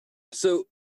 So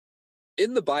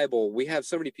in the Bible, we have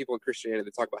so many people in Christianity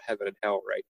that talk about heaven and hell,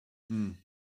 right?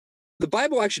 The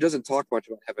Bible actually doesn't talk much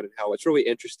about heaven and hell. It's really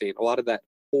interesting. A lot of that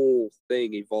whole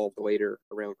thing evolved later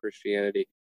around Christianity.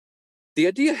 The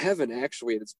idea of heaven,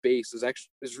 actually, at its base,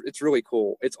 it's really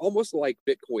cool. It's almost like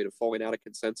Bitcoin of falling out of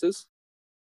consensus.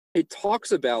 It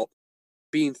talks about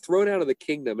being thrown out of the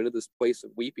kingdom into this place of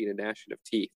weeping and gnashing of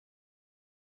teeth.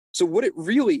 So what it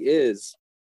really is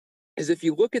if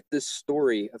you look at this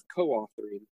story of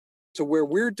co-authoring to where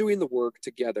we're doing the work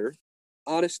together,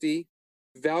 honesty,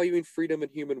 valuing freedom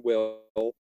and human will,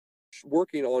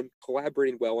 working on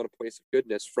collaborating well in a place of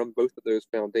goodness from both of those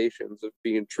foundations of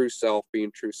being true self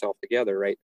together,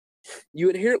 right? You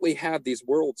inherently have these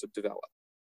worlds of develop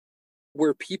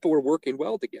where people are working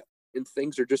well together and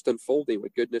things are just unfolding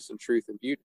with goodness and truth and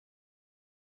beauty.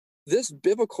 This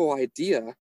biblical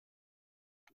idea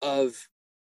of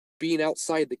being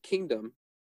outside the kingdom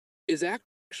is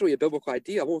actually a biblical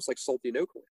idea, almost like salty no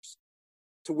clears,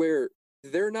 to where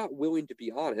they're not willing to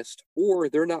be honest, or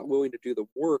they're not willing to do the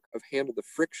work of handle the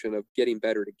friction of getting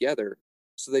better together.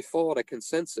 So they fall out of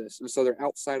consensus, and so they're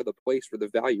outside of the place where the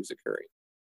value is occurring.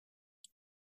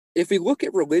 If we look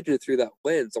at religion through that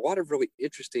lens, a lot of really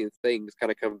interesting things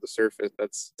kind of come to the surface.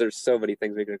 There's so many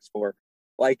things we can explore.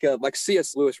 Like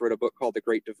C.S. Lewis wrote a book called The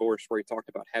Great Divorce, where he talked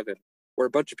about heaven, where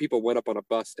a bunch of people went up on a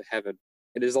bus to heaven,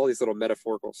 and there's all these little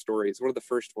metaphorical stories. One of the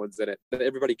first ones in it, that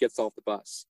everybody gets off the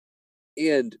bus,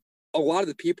 and a lot of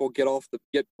the people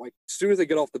as soon as they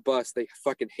get off the bus, they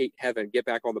fucking hate heaven, get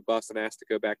back on the bus, and ask to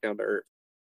go back down to earth.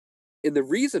 And the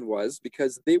reason was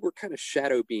because they were kind of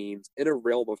shadow beings in a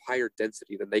realm of higher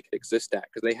density than they could exist at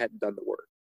because they hadn't done the work.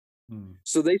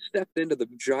 So they stepped into the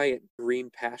giant green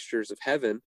pastures of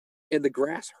heaven, and the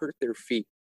grass hurt their feet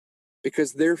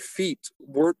because their feet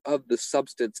weren't of the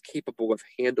substance capable of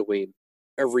handling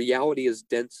a reality as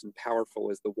dense and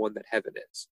powerful as the one that heaven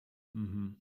is. Mm-hmm.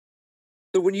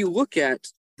 So when you look at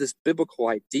this biblical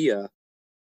idea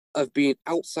of being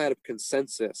outside of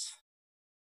consensus,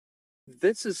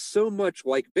 this is so much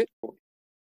like Bitcoin.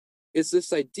 It's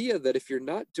this idea that if you're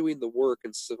not doing the work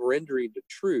and surrendering to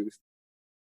truth,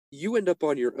 you end up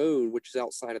on your own, which is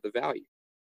outside of the value.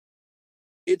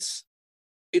 It's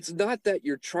not that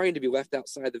you're trying to be left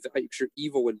outside the value because you're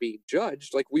evil and being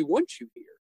judged. Like, we want you here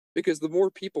because the more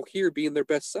people here being their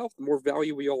best self, the more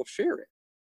value we all share it.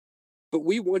 But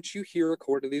we want you here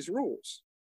according to these rules.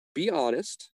 Be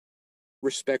honest,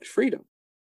 respect freedom.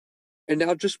 And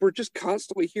now we're just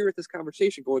constantly here at this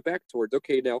conversation going back towards,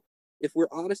 okay, now, if we're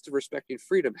honest and respecting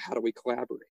freedom, how do we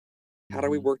collaborate? How do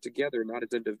we work together, not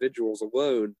as individuals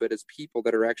alone, but as people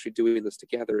that are actually doing this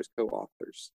together as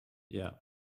co-authors? Yeah.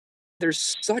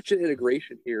 There's such an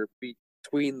integration here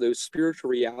between those spiritual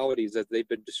realities as they've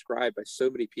been described by so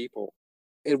many people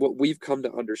and what we've come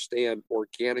to understand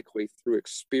organically through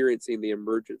experiencing the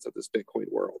emergence of this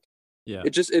Bitcoin world. Yeah.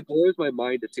 It blows my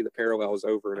mind to see the parallels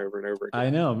over and over and over again. I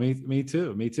know, me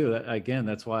too. Again,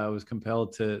 that's why I was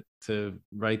compelled to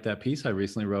write that piece I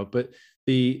recently wrote. But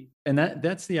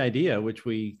that's the idea, which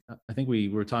I think we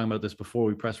were talking about this before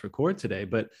we press record today.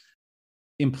 But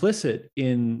implicit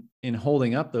in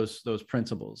holding up those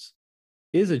principles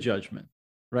is a judgment,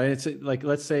 right? It's like,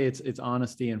 let's say it's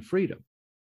honesty and freedom,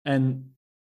 and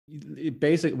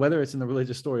basic, whether it's in the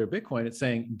religious story or Bitcoin, it's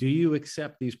saying, do you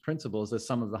accept these principles as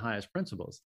some of the highest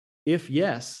principles? If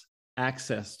yes,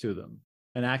 access to them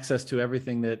and access to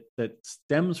everything that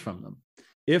stems from them.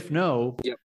 If no,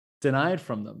 yep, denied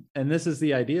from them. And this is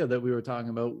the idea that we were talking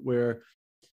about, where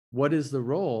what is the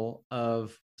role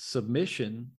of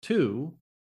submission to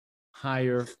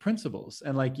higher principles?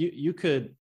 And like you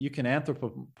can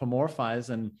anthropomorphize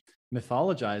and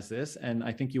mythologize this, and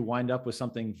I think you wind up with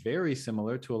something very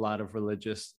similar to a lot of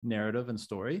religious narrative and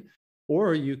story,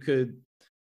 or you could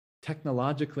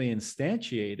technologically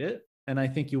instantiate it, and I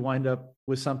think you wind up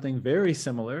with something very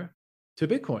similar to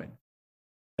Bitcoin.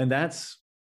 And that's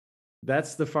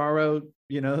the far out,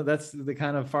 that's the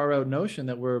kind of far out notion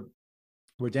that we're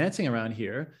dancing around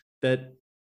here, that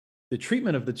the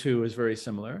treatment of the two is very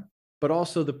similar, but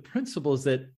also the principles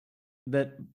that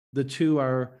the two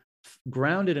are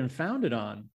grounded and founded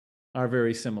on are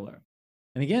very similar.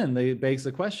 And again, they begs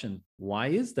the question, why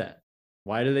is that?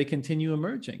 Why do they continue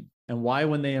emerging? And why,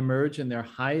 when they emerge in their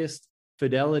highest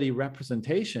fidelity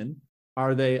representation,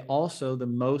 are they also the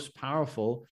most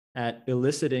powerful at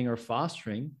eliciting or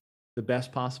fostering the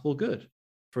best possible good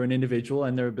for an individual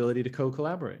and their ability to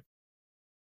co-collaborate?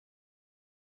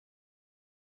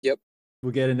 Yep.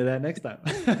 We'll get into that next time.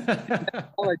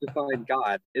 How I define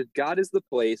God is the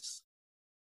place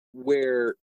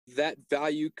where that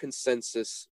value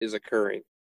consensus is occurring.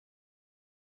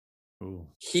 Ooh.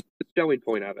 He's the showing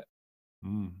point of it.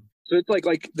 Mm. So it's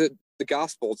like the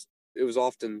Gospels, it was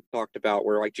often talked about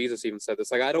where, like, Jesus even said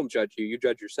this, like, I don't judge you, you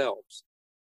judge yourselves.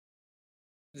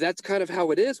 That's kind of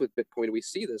how it is with Bitcoin. We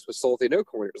see this with salty no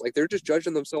coiners. Like, they're just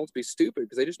judging themselves to be stupid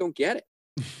because they just don't get it.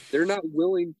 They're not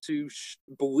willing to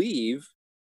believe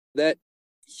that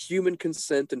human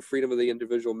consent and freedom of the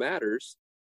individual matters,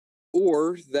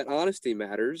 or that honesty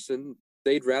matters, and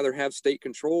they'd rather have state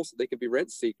control so they can be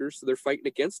rent seekers. So they're fighting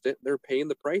against it. They're paying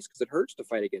the price because it hurts to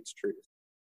fight against truth.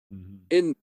 Mm-hmm.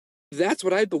 And that's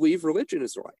what I believe religion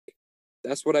is like.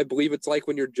 That's what I believe it's like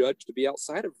when you're judged to be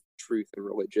outside of truth and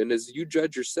religion, is you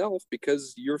judge yourself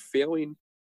because you're failing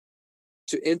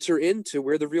to enter into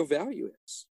where the real value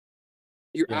is.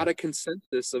 You're out of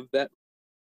consensus of that,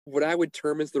 what I would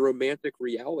term as the romantic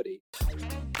reality.